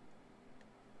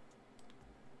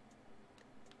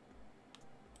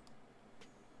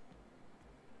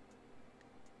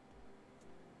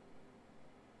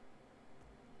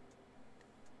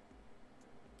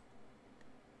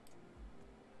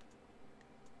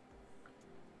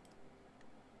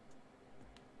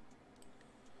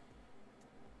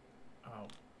 Oh,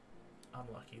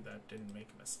 I'm lucky that didn't make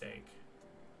a mistake.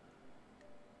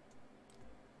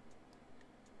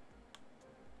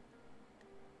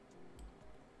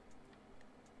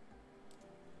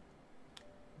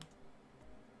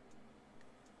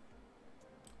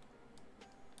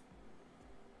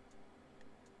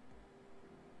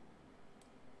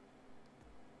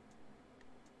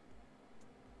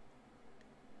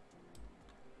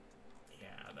 Yeah,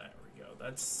 there we go.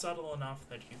 That's subtle enough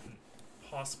that you can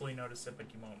possibly notice it, but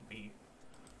you won't be.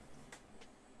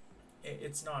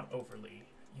 It's not overly,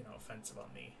 you know, offensive on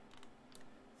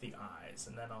the eyes.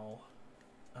 And then I'll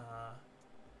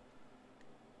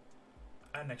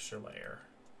add an extra layer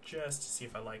just to see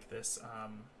if I like this.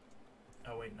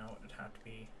 Oh wait, no, it'd have to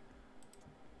be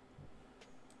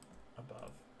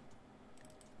above.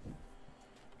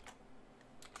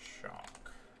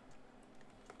 Chalk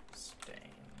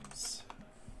stains.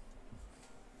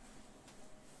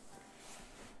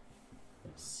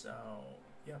 So,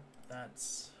 yep,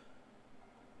 that's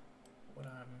what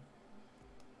I'm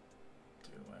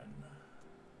doing.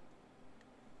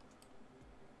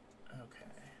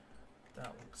 Okay,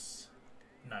 that looks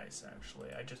nice actually.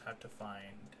 I just have to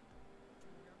find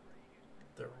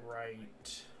the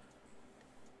right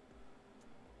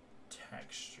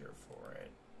texture for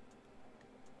it.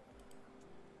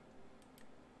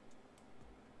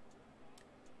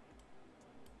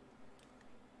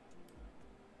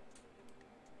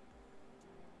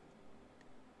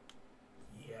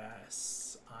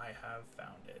 Yes, I have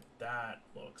found it. That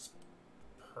looks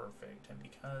perfect. And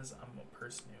because I'm a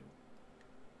person who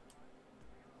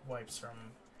wipes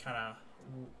from kind of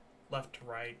left to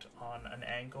right on an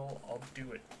angle, I'll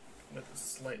do it with a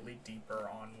slightly deeper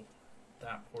on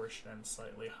that portion and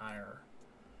slightly higher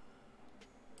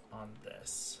on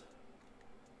this.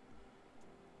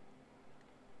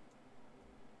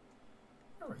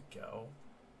 There we go.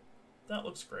 That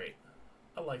looks great.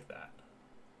 I like that.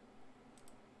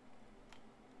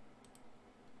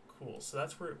 Cool. So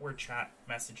that's where chat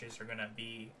messages are going to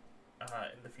be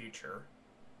in the future.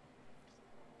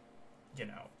 You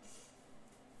know.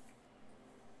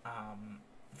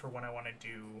 For when I want to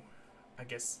do, I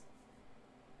guess,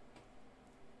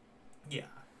 yeah,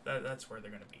 that's where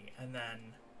they're going to be. And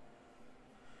then,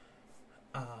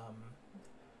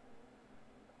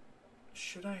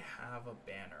 should I have a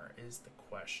banner is the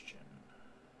question.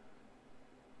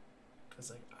 Because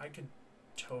like, I could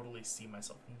totally see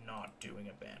myself not doing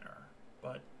a banner.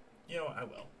 But, you know, I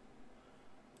will.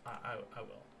 I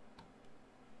will.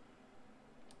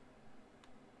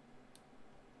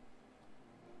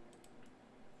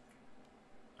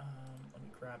 Let me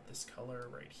grab this color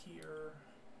right here.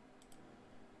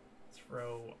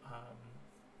 Throw,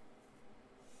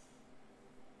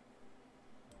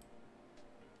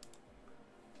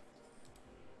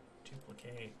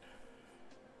 duplicate.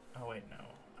 Oh wait, no.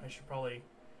 I should probably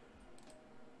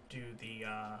do the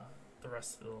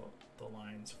rest of the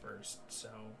lines first. So,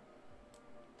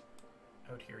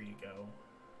 out here you go.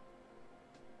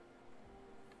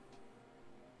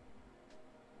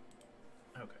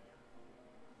 Okay.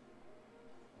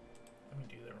 Let me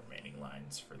do the remaining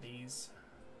lines for these.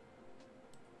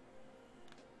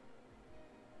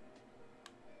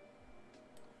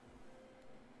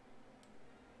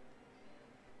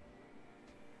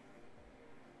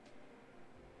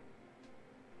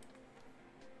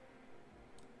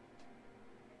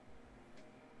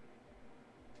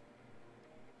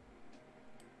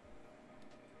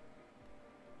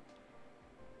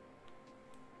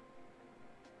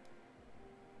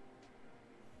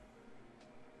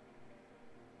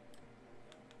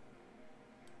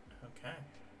 Okay.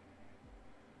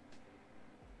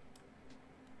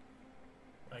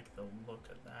 Like the look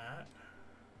of that.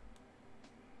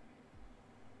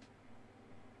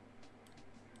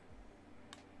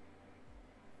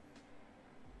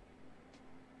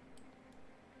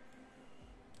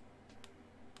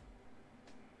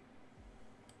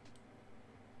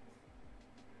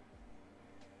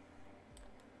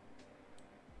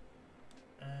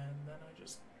 And then I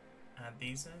just add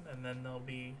these in, and then they'll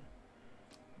be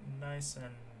nice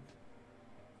and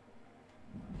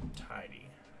tidy.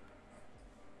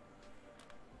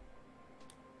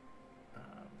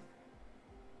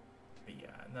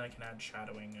 And then I can add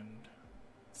shadowing and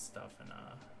stuff in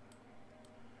a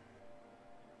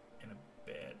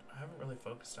bit. I haven't really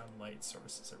focused on light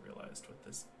sources, I realized, with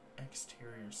this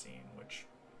exterior scene, which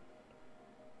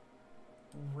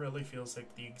really feels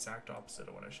like the exact opposite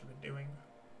of what I should have been doing.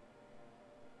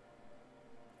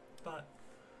 But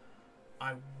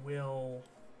I will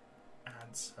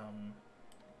add some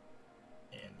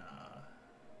in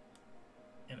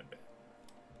a bit.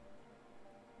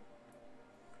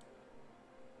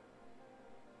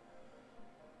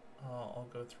 I'll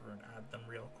go through and add them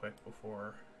real quick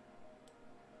before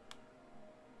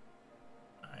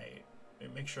I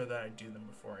make sure that I do them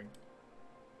before I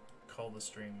call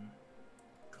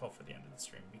for the end of the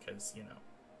stream, because, you know,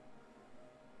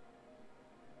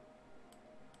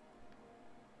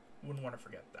 wouldn't want to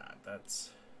forget that. That's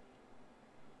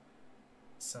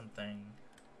something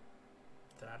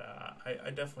that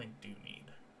I definitely do need.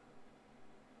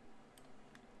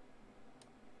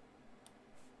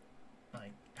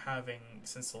 Like, having,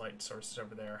 since the light source is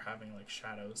over there, having like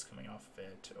shadows coming off of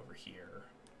it over here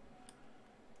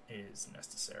is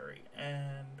necessary.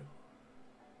 And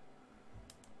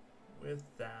with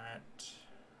that,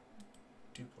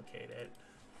 duplicate it.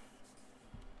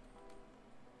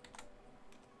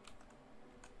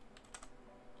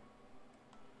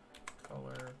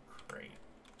 Color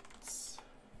crates.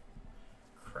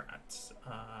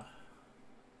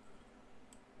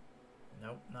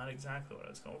 Nope, not exactly what I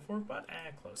was going for, but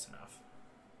close enough.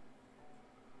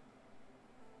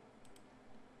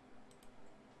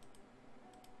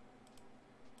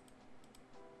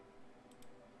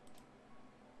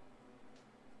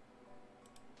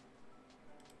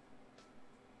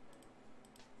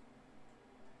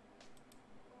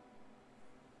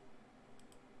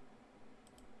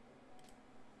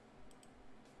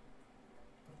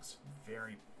 Looks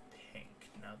very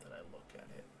pink now that I look at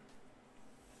it.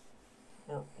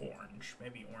 Or orange.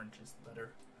 Maybe orange is the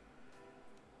better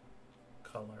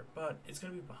color, but it's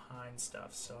going to be behind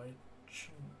stuff, so I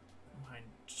shouldn't mind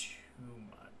too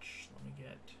much. Let me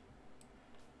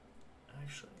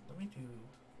do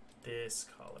this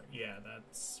color. Yeah,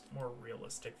 that's more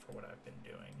realistic for what I've been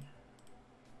doing.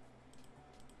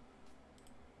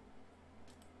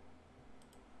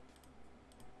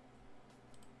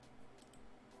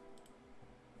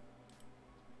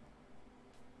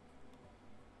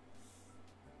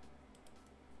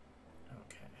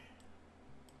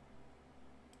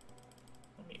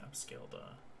 Upscale to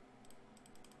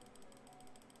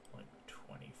like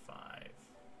 25,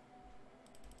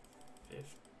 50.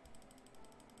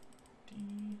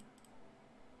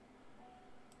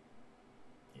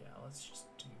 Yeah, let's just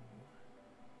do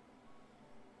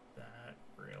that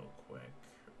real quick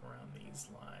around these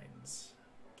lines.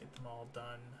 Get them all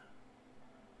done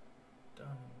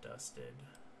and dusted.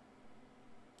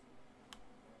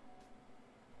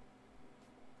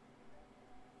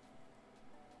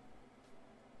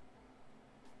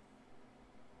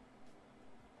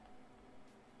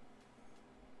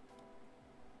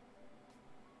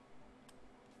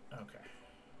 Okay.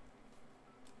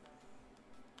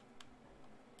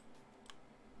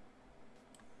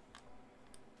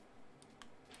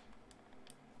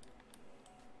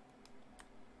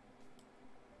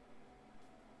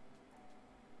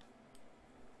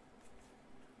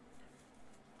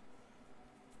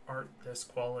 Art this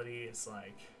quality is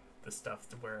like the stuff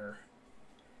where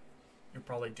you're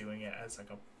probably doing it as like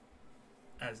a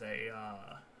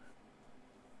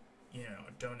you know,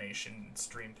 donation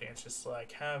stream thing. It's just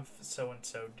like, have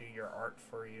so-and-so do your art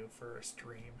for you for a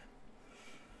stream.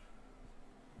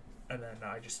 And then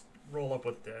I just roll up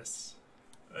with this.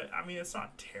 I mean, it's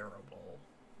not terrible.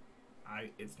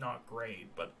 It's not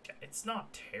great, but it's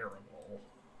not terrible.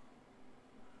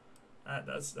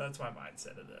 That's my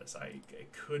mindset of this.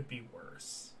 It could be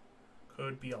worse.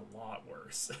 Could be a lot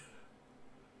worse.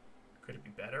 Could it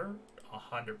be better?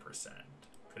 100%.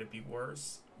 Could it be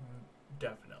worse?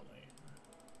 Definitely.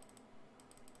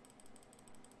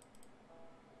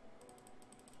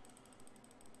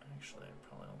 Actually, I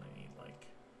probably only need like,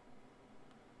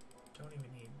 don't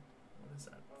even need, what is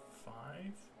that, 5?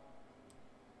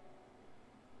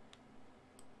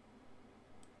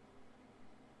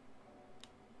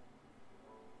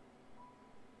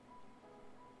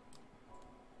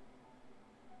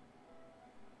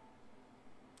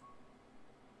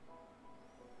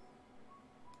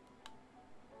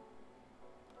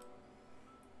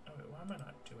 Okay, why am I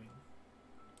not doing?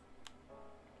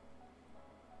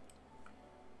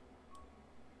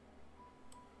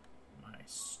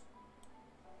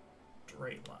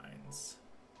 Straight lines.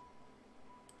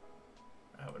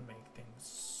 That would make things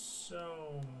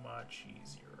so much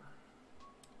easier.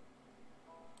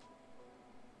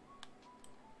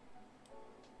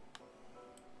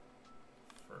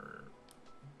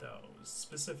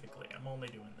 specifically. I'm only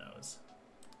doing those.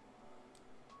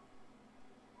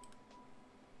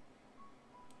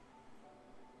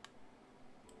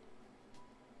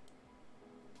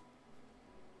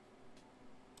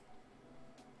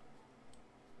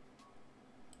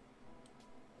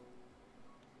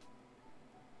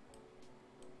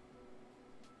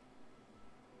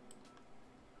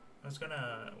 I was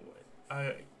gonna,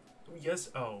 yes.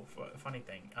 Oh, funny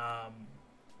thing.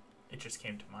 It just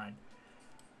came to mind.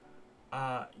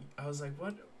 I was like,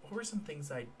 what were some things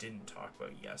I didn't talk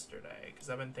about yesterday? Because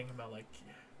I've been thinking about, like,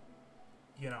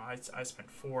 you know, I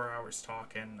spent 4 hours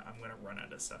talking. I'm gonna run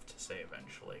out of stuff to say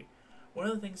eventually. One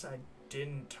of the things I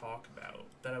didn't talk about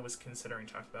that I was considering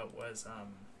talking about was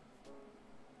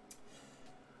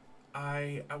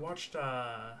I watched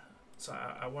so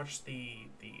I watched the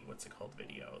what's it called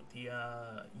video, the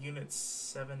Unit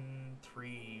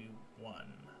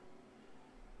 731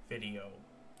 video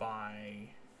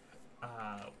by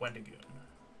Wendigoon.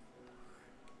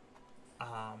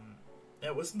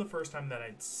 It wasn't the first time that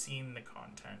I'd seen the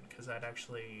content, because I'd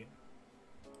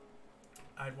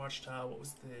watched what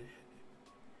was the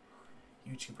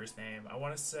YouTuber's name? I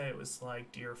want to say it was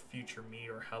like Dear Future Me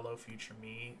or Hello Future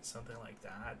Me, something like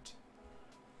that.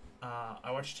 I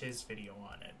watched his video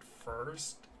on it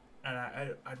first, and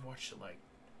I'd watched it like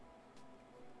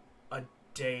a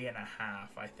day and a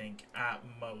half, I think, at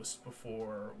most,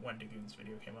 before Wendigoon's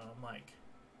video came out.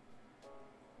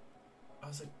 I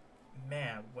was like,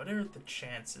 man, what are the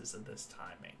chances of this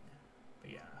timing?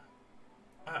 But yeah,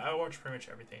 I watched pretty much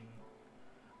everything.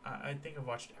 I think I've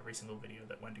watched every single video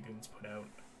that Wendigoon's put out.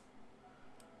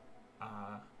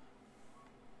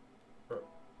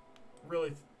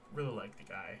 Really like the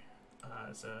guy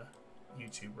as a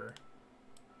YouTuber.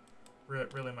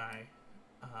 Really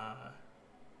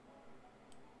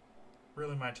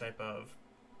my type of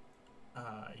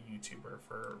YouTuber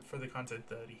for the content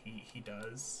that he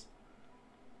does.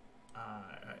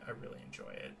 I really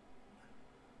enjoy it.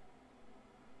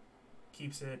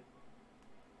 Keeps it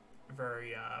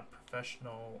very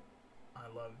professional.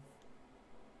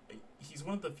 He's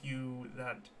one of the few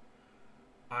that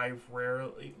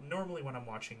normally when I'm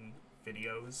watching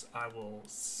videos, I will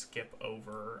skip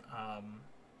over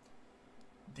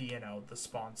the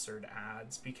sponsored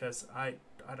ads, because I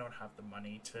don't have the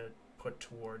money to put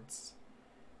towards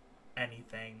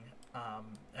anything,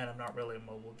 and I'm not really a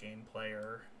mobile game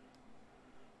player,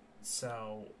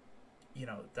 so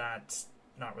that's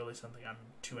not really something I'm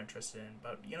too interested in.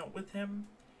 But with him,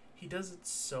 he does it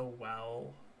so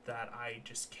well that I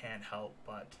just can't help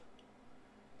but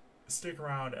stick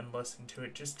around and listen to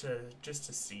it, just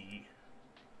to see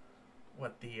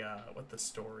what the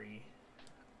story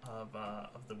of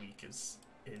the week is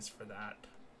for that.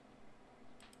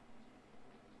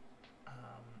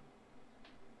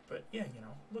 But yeah,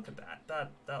 look at that.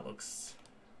 That looks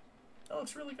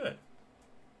really good.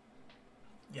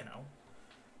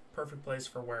 Perfect place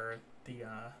for where the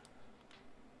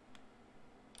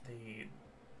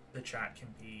chat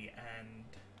can be, and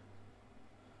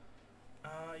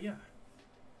yeah.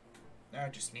 I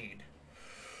just need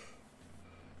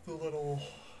the little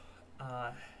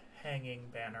hanging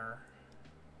banner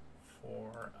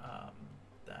for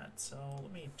that. So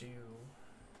let me do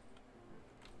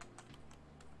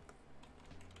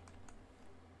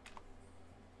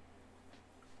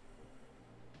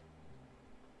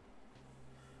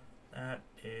that.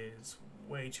 Is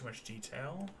way too much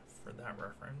detail for that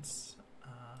reference.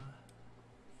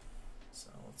 So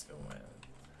let's go with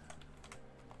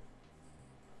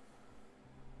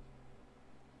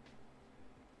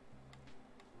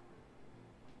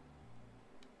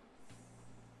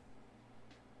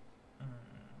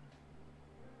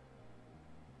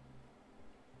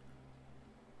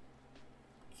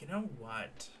you know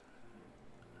what?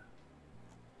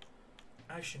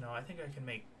 Actually, no. I think I can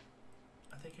make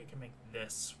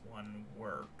this one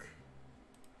work.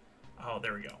 Oh,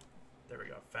 there we go.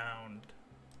 Found.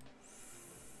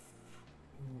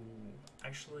 Ooh,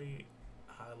 actually,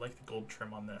 I like the gold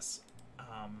trim on this.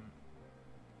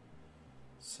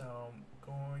 So I'm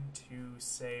going to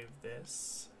save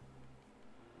this.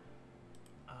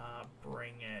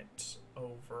 Bring it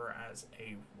over as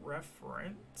a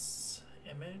reference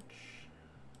image.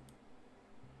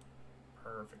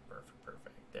 Perfect.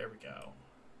 There we go.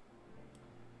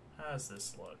 How's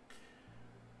this look?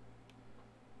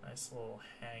 Nice little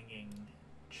hanging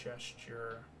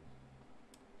gesture.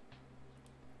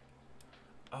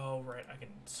 Oh, right, I can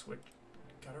switch.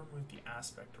 Gotta remove the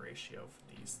aspect ratio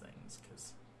for these things,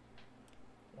 because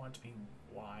I want it to be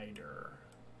wider.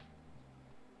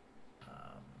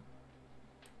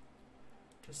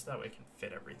 Just so that way I can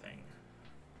fit everything.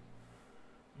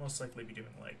 most likely be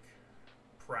doing like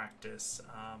practice,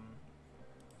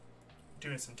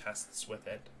 doing some tests with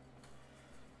it.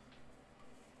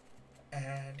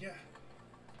 And yeah,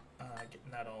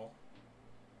 getting that all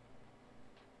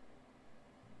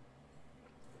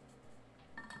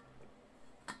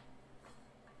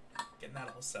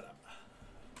set up.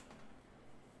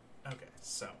 Okay,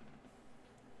 so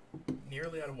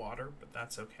nearly out of water, but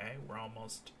that's okay. We're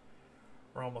almost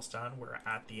done. We're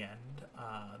at the end.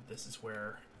 This is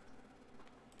where,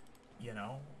 you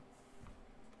know,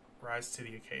 rise to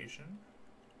the occasion.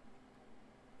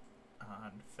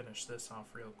 And finish this off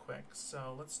real quick.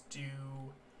 So let's do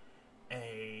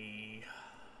a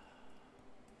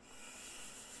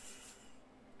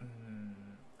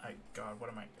what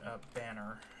am I?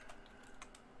 Banner.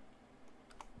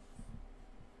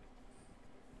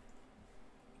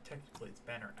 Technically it's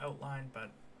banner outline,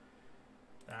 but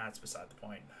that's beside the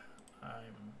point.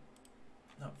 I'm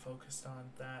not focused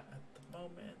on that at the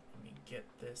moment. Let me get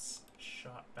this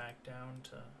shot back down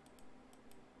to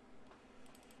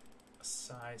a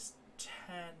size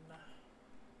 10.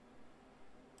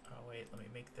 Oh wait, let me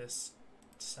make this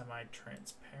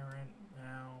semi-transparent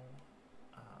now.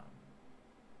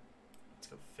 Let's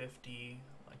go 50,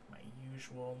 like my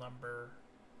usual number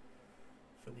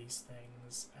for these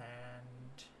things,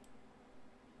 and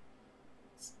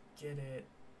let's get it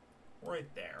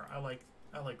right there. I like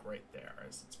right there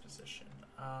as its position.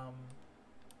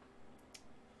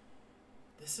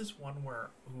 This is one where,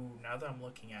 ooh, now that I'm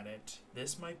looking at it,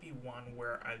 this might be one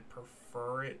where I'd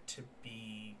prefer it to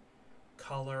be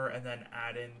color and then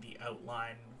add in the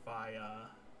outline via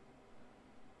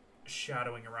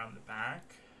shadowing around the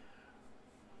back.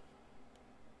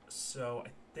 So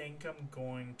I think I'm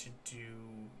going to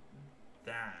do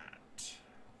that.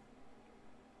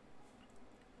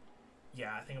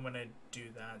 Yeah, I think I'm going to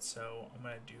do that. So I'm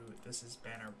going to do, this is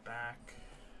banner back.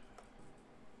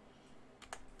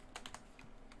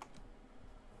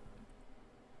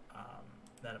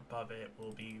 Then above it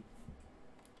will be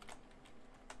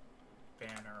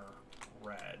banner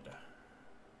red.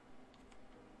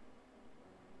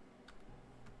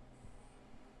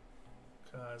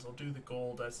 Because I'll do the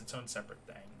gold as its own separate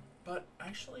thing. But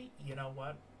actually, you know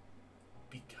what?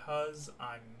 Because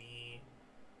I'm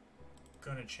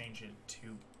gonna change it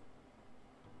to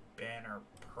banner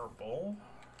purple.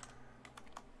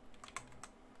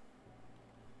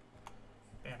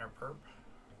 Banner perp.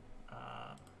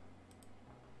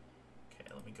 Okay,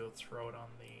 let me go throw it on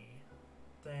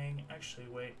the thing. Actually,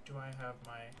 wait, do I have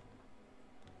my...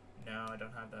 No, I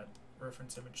don't have that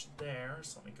reference image there,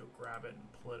 so let me go grab it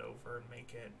and pull it over and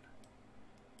make it...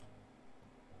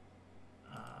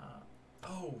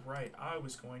 oh, right, I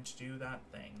was going to do that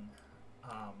thing.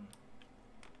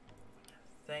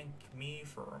 Thank me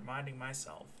for reminding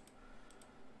myself.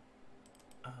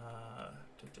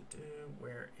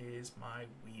 Where is my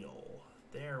wheel?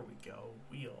 There we go.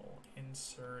 Wheel.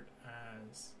 Insert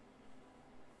as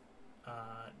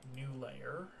new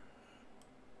layer.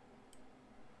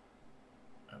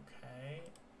 Okay.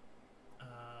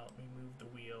 Let me move the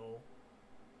wheel.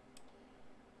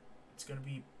 It's going to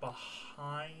be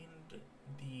behind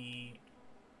the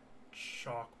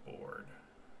chalkboard.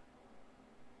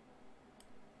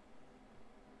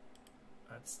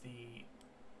 That's the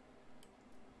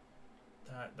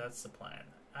plan.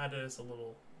 Add it as a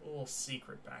little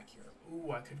secret back here.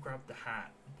 Ooh, I could grab the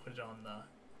hat and put it on the...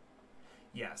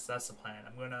 Yes, that's the plan.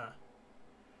 I'm gonna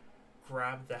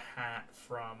grab the hat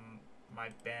from my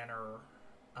banner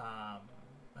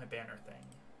thing.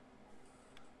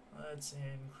 Let's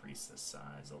increase the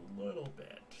size a little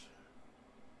bit.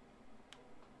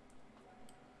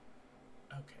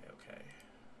 Okay.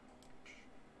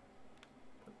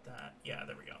 Put that, yeah,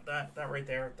 there we go. That right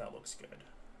there, that looks good.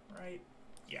 Right?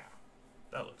 Yeah,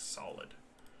 that looks solid.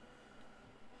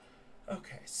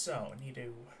 Okay, so I need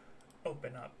to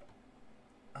open up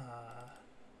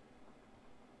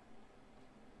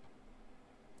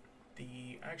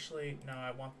actually no,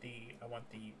 I want the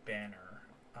banner,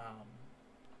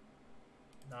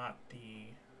 not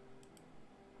the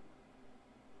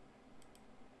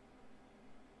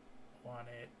want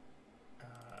it.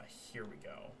 Here we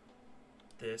go,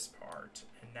 this part,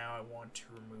 and now I want to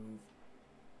remove.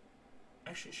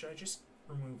 Actually, should I just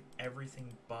remove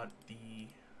everything but the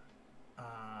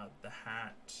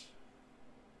hat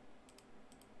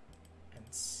and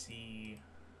see?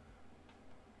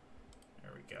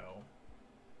 There we go.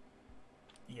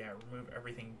 Yeah, remove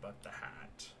everything but the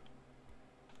hat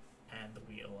and the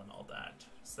wheel and all that,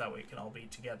 so that way it can all be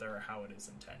together how it is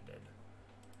intended.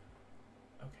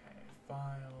 Okay,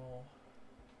 file.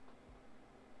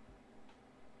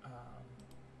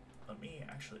 Let me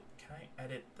Actually, can I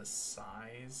edit the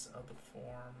size of the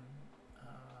form?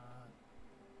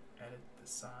 Edit the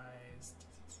size.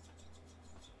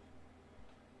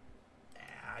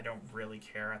 I don't really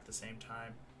care at the same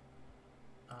time.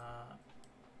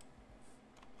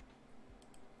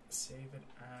 Save it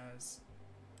as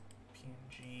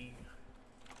PNG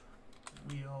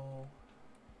wheel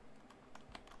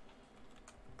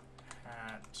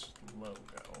hat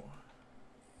logo.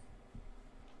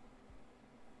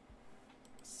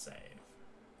 Save.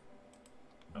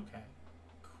 Okay,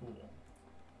 cool.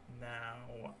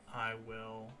 Now I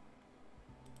will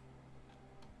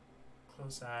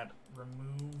close that,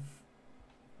 remove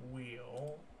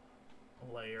wheel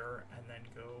layer, and then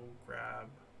go grab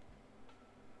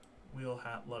wheel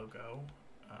hat logo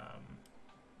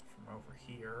from over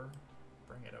here,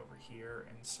 bring it over here,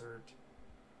 insert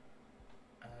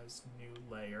as new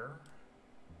layer,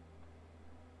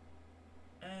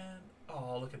 and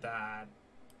oh, look at that,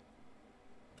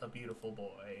 the beautiful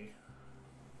boy.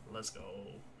 Let's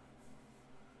go.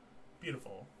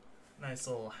 Beautiful. Nice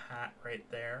little hat right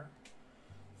there.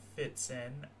 Fits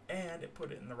in, and it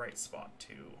put it in the right spot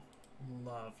too.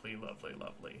 Lovely, lovely,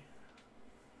 lovely.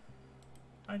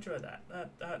 I enjoy that.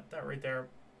 That right there,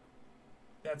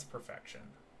 that's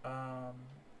perfection.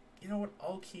 You know what?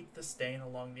 I'll keep the stain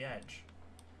along the edge.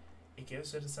 It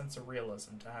gives it a sense of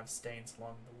realism to have stains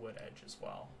along the wood edge as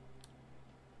well.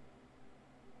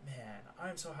 Man,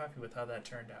 I'm so happy with how that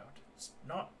turned out. It's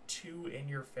not too in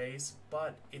your face,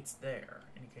 but it's there,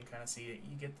 and you can kind of see it.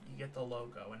 You get the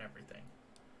logo and everything.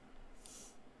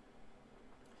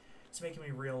 It's making me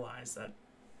realize that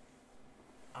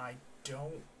I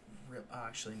don't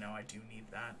actually, no, I do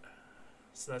need that.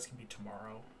 So that's gonna be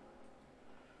tomorrow,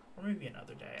 or maybe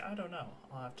another day. I don't know.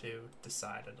 I'll have to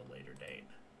decide at a later date.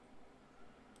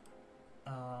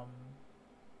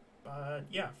 But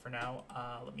yeah, for now,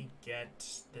 let me get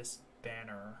this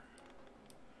banner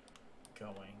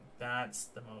going. That's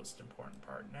the most important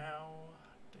part now.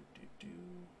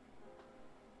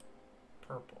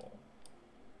 Purple.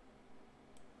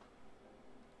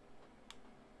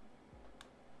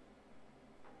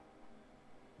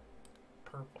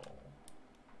 Purple.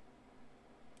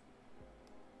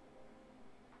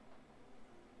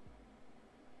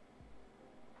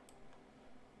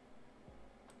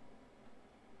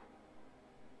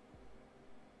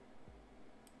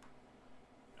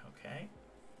 Okay,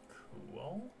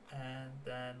 cool. And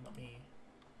then let me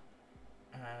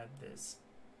add this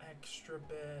extra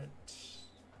bit.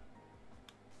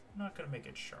 I'm not going to make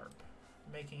it sharp.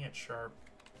 Making it sharp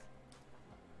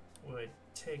would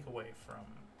take away from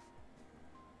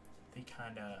the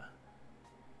kind of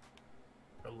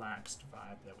relaxed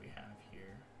vibe that we have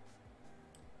here.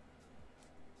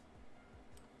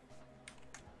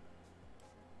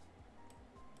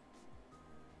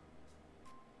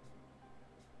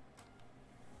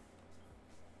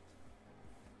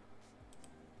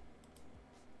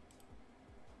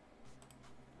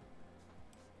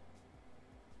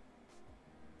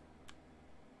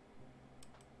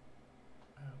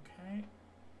 Okay.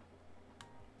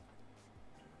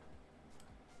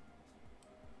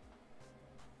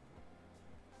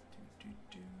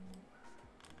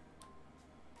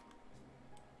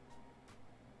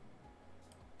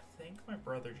 I think my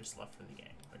brother just left for the game,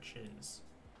 which is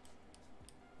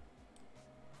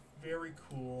very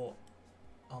cool,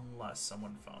 unless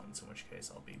someone phones, in which case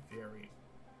it'll be very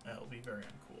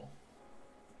uncool.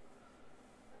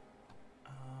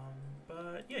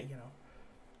 But yeah, you know,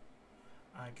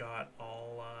 I got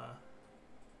all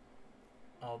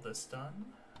this done.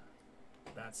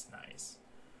 That's nice.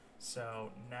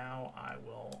 So now I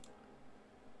will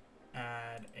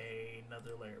add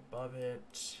another layer above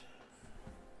it.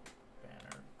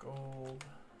 Banner gold.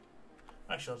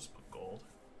 Actually, I'll just put gold.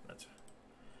 That's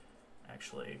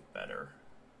actually better.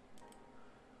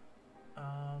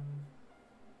 And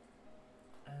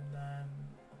then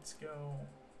let's go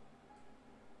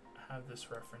have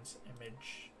this reference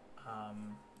image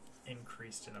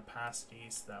increased in opacity,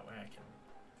 so that way I can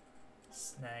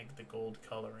snag the gold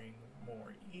coloring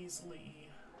more easily.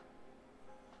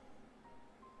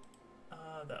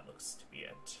 That looks to be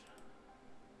it.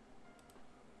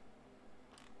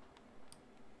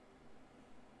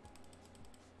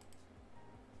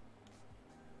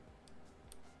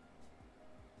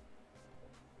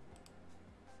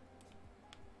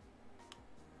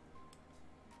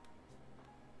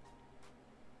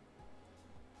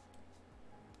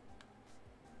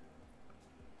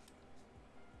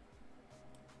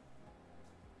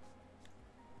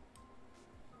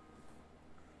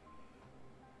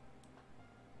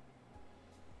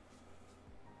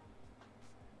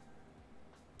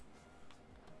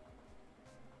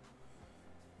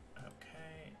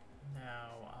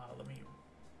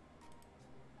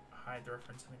 hide the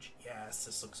reference image. Yes,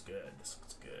 this looks good. This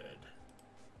looks good.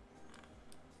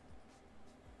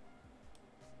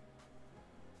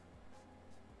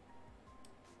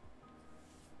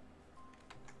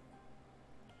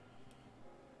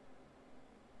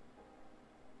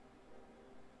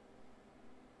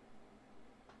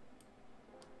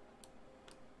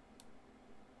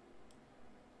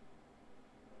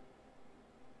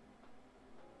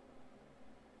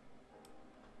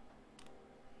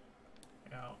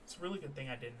 It's a really good thing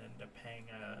I didn't end up paying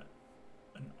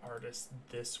an artist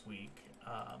this week,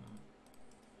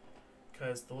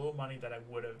 because the little money that I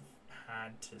would have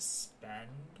had to spend,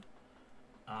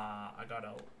 I got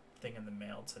a thing in the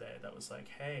mail today that was like,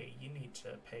 hey, you need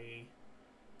to pay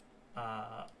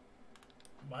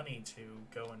money to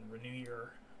go and renew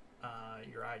your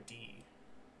ID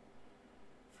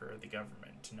for the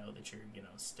government to know that you're, you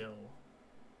know, still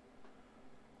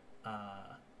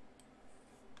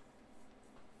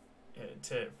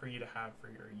for you to have for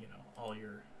your, you know, all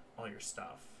your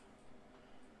stuff.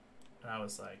 And I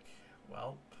was like,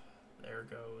 well, there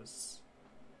goes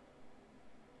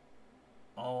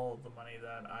all the money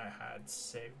that I had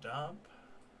saved up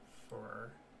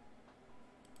for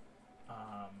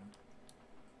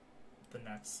the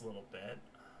next little bit.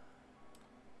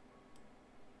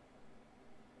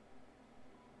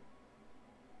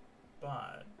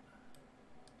 But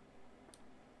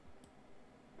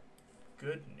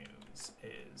good news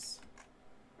is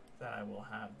that I will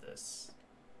have this,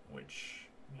 which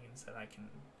means that I can,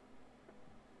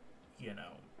 you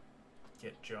know,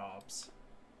 get jobs,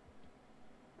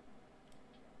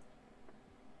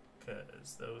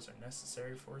 because those are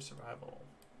necessary for survival.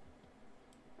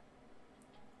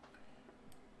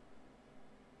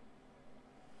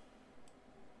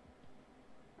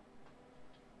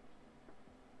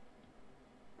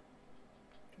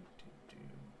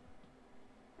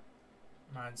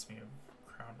 Reminds me of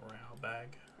Crown Royale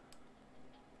bag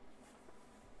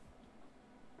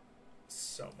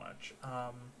so much.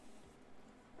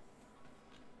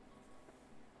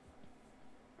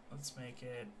 Let's make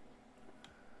it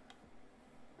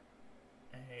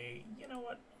a, you know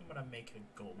what, I'm gonna make it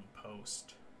a golden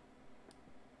post.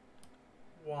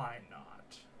 Why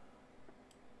not?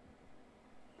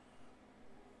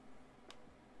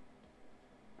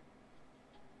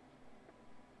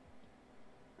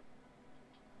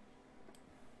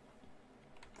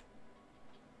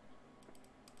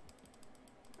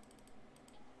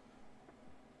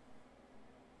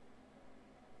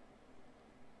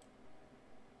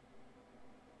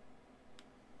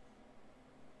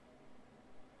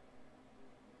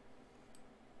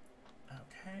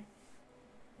 Okay,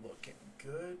 looking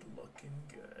good, looking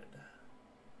good.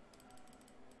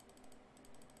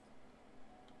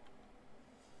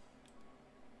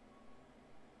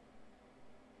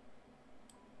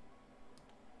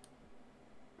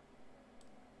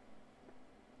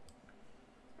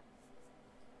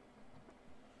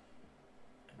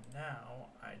 And now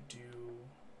I do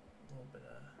a little bit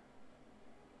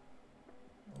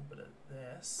of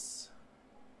this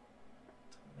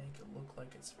to make it look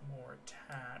like it's more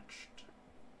attached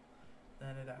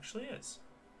than it actually is.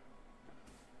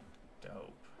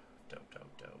 Dope, dope,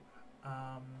 dope, dope.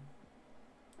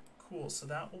 Cool, so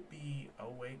that will be,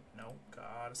 oh wait, nope,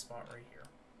 got a spot right here.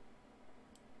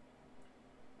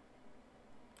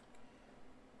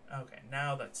 Okay,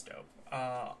 now that's dope.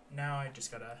 Now I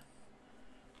just gotta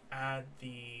add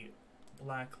the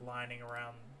black lining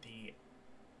around the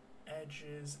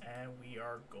edges and we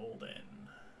are golden.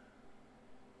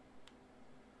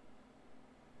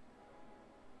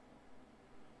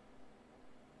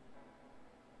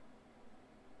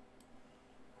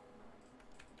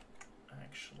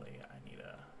 Actually, I need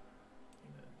to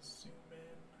zoom in.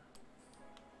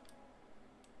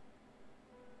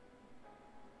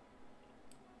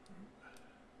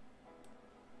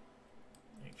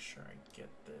 Make sure I get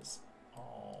this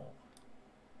all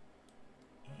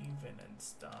even and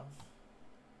stuff.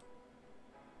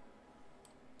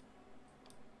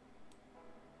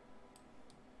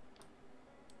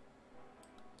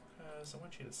 Because I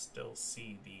want you to still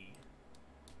see the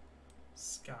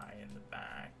sky in the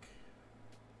back.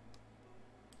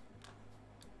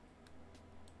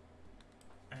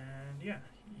 And yeah,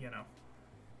 you know,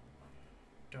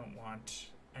 don't want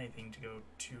anything to go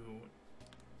too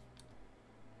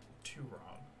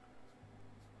wrong.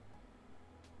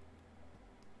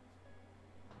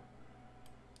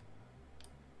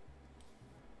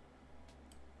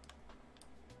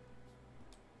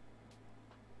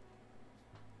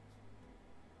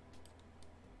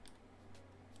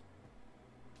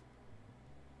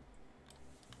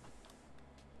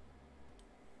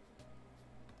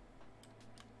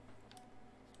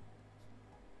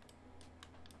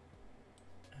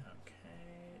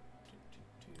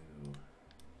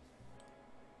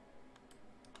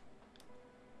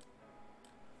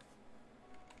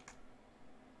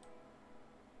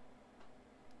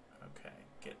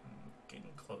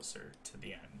 closer to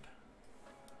the end.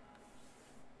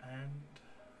 And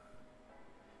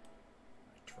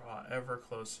I draw ever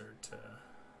closer to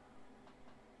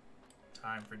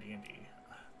time for D&D.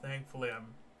 Thankfully,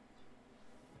 I'm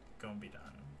going to be done.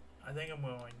 I think I'm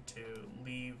going to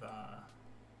leave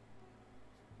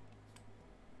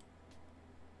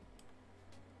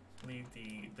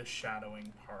the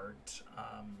shadowing part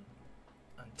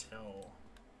until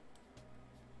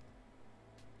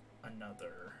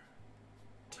another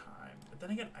time. But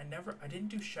then again, I didn't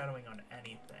do shadowing on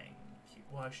anything.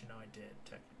 Well, actually, no, I did,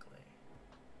 technically.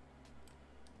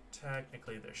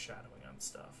 Technically, there's shadowing on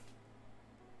stuff.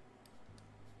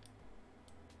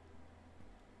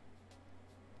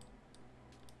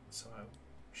 So I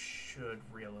should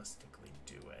realistically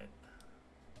do it.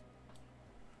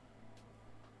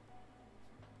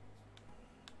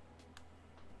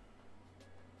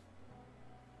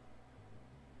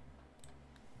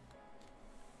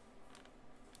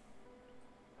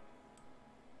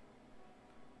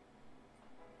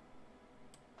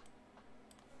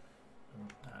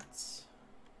 That's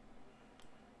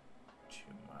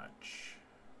too much.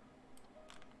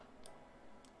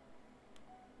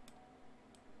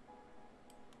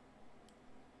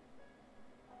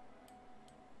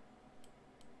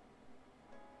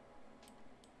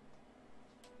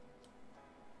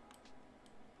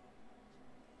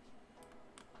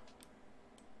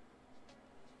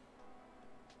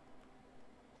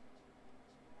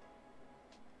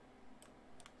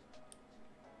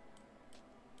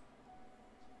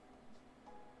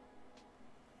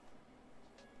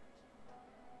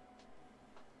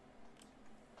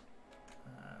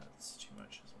 That's too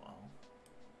much as well.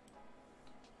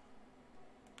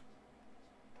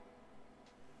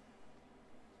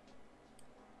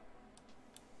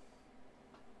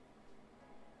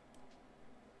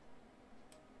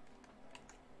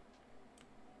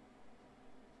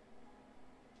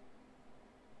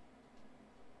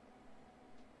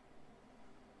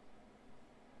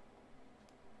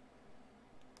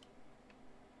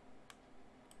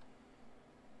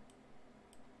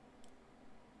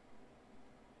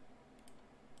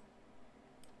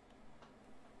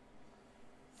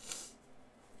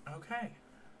 Okay,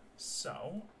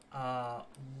 so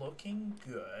looking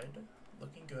good.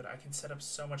 Looking good. I can set up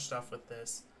so much stuff with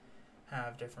this.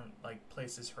 Have different like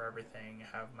places for everything.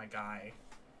 Have my guy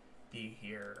be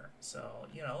here. So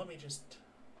you know, let me just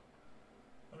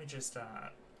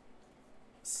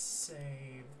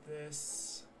save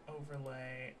this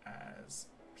overlay as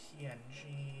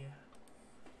PNG,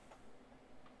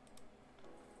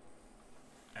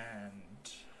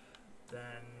 and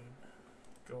then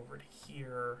go over to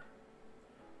here.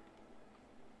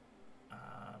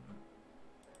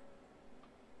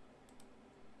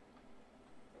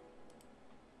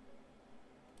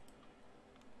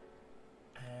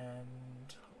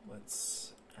 And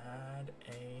let's add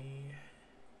a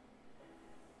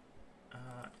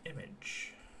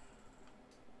image,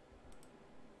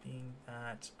 being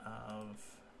that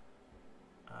of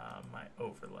my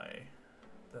overlay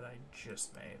that I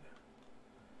just made.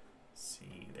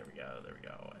 See, there we go,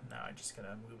 and now I just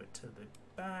gotta move it to the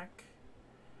back.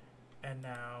 And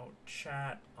now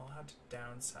chat, I'll have to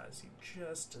downsize you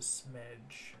just a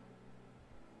smidge,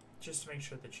 just to make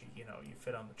sure that you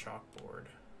fit on the chalkboard,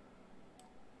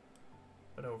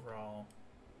 but overall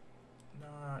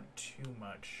not too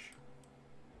much.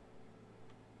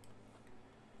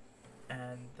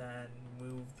 And then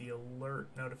move the alert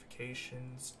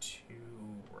notifications to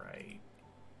right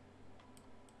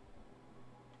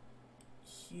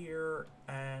here,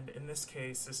 and in this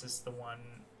case this is the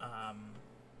one.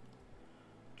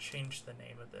 Change the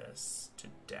name of this to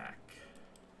deck.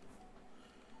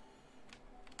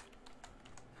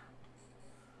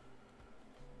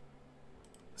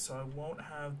 So I won't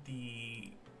have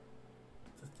the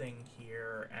thing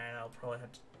here, and I'll probably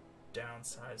have to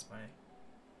downsize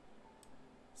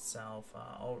myself.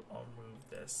 I'll move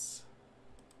this.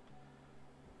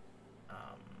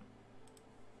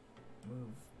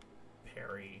 Move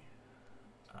Perry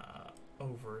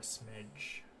over a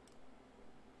smidge.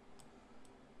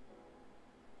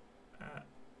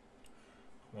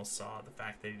 Almost saw the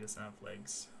fact that he doesn't have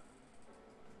legs.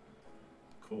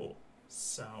 Cool.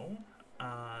 So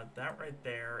that right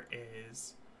there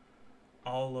is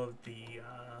all of the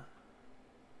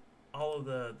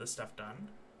stuff done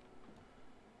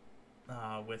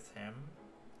with him.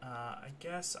 I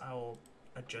guess I'll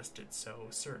adjust it so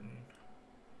certain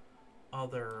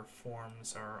other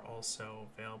forms are also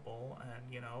available,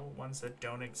 and ones that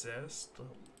don't exist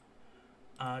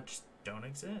just don't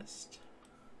exist.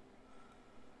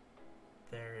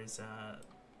 There's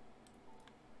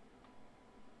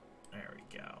There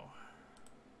we go.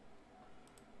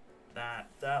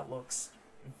 That looks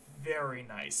very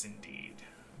nice indeed.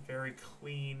 Very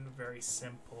clean, very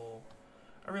simple.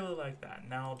 I really like that.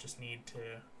 Now I'll just need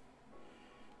to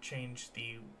change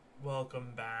the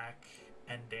welcome back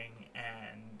ending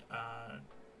and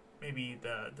maybe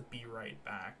the be right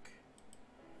back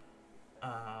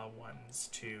ones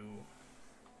to...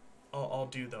 I'll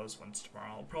do those ones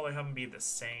tomorrow. I'll probably have them be the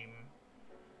same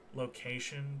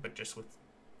location, but just with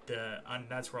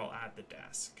that's where I'll add the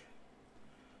desk.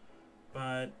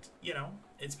 But, you know,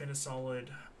 it's been a solid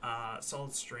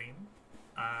stream.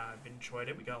 I've enjoyed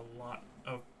it. We got a lot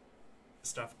of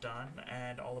stuff done,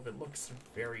 and all of it looks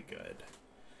very good.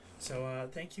 So,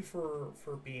 thank you for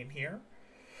being here.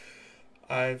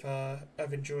 I've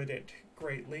enjoyed it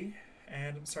greatly,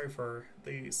 and I'm sorry for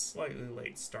the slightly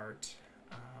late start.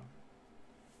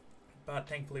 But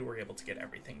thankfully we're able to get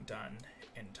everything done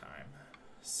in time.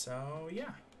 So,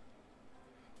 yeah.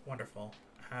 Wonderful.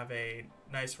 Have a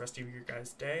nice rest of your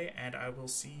guys' day, and I will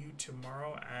see you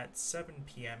tomorrow at 7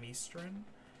 p.m. Eastern,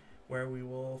 where we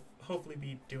will hopefully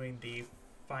be doing the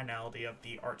finality of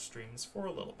the art streams for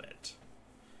a little bit.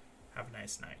 Have a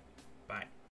nice night. Bye.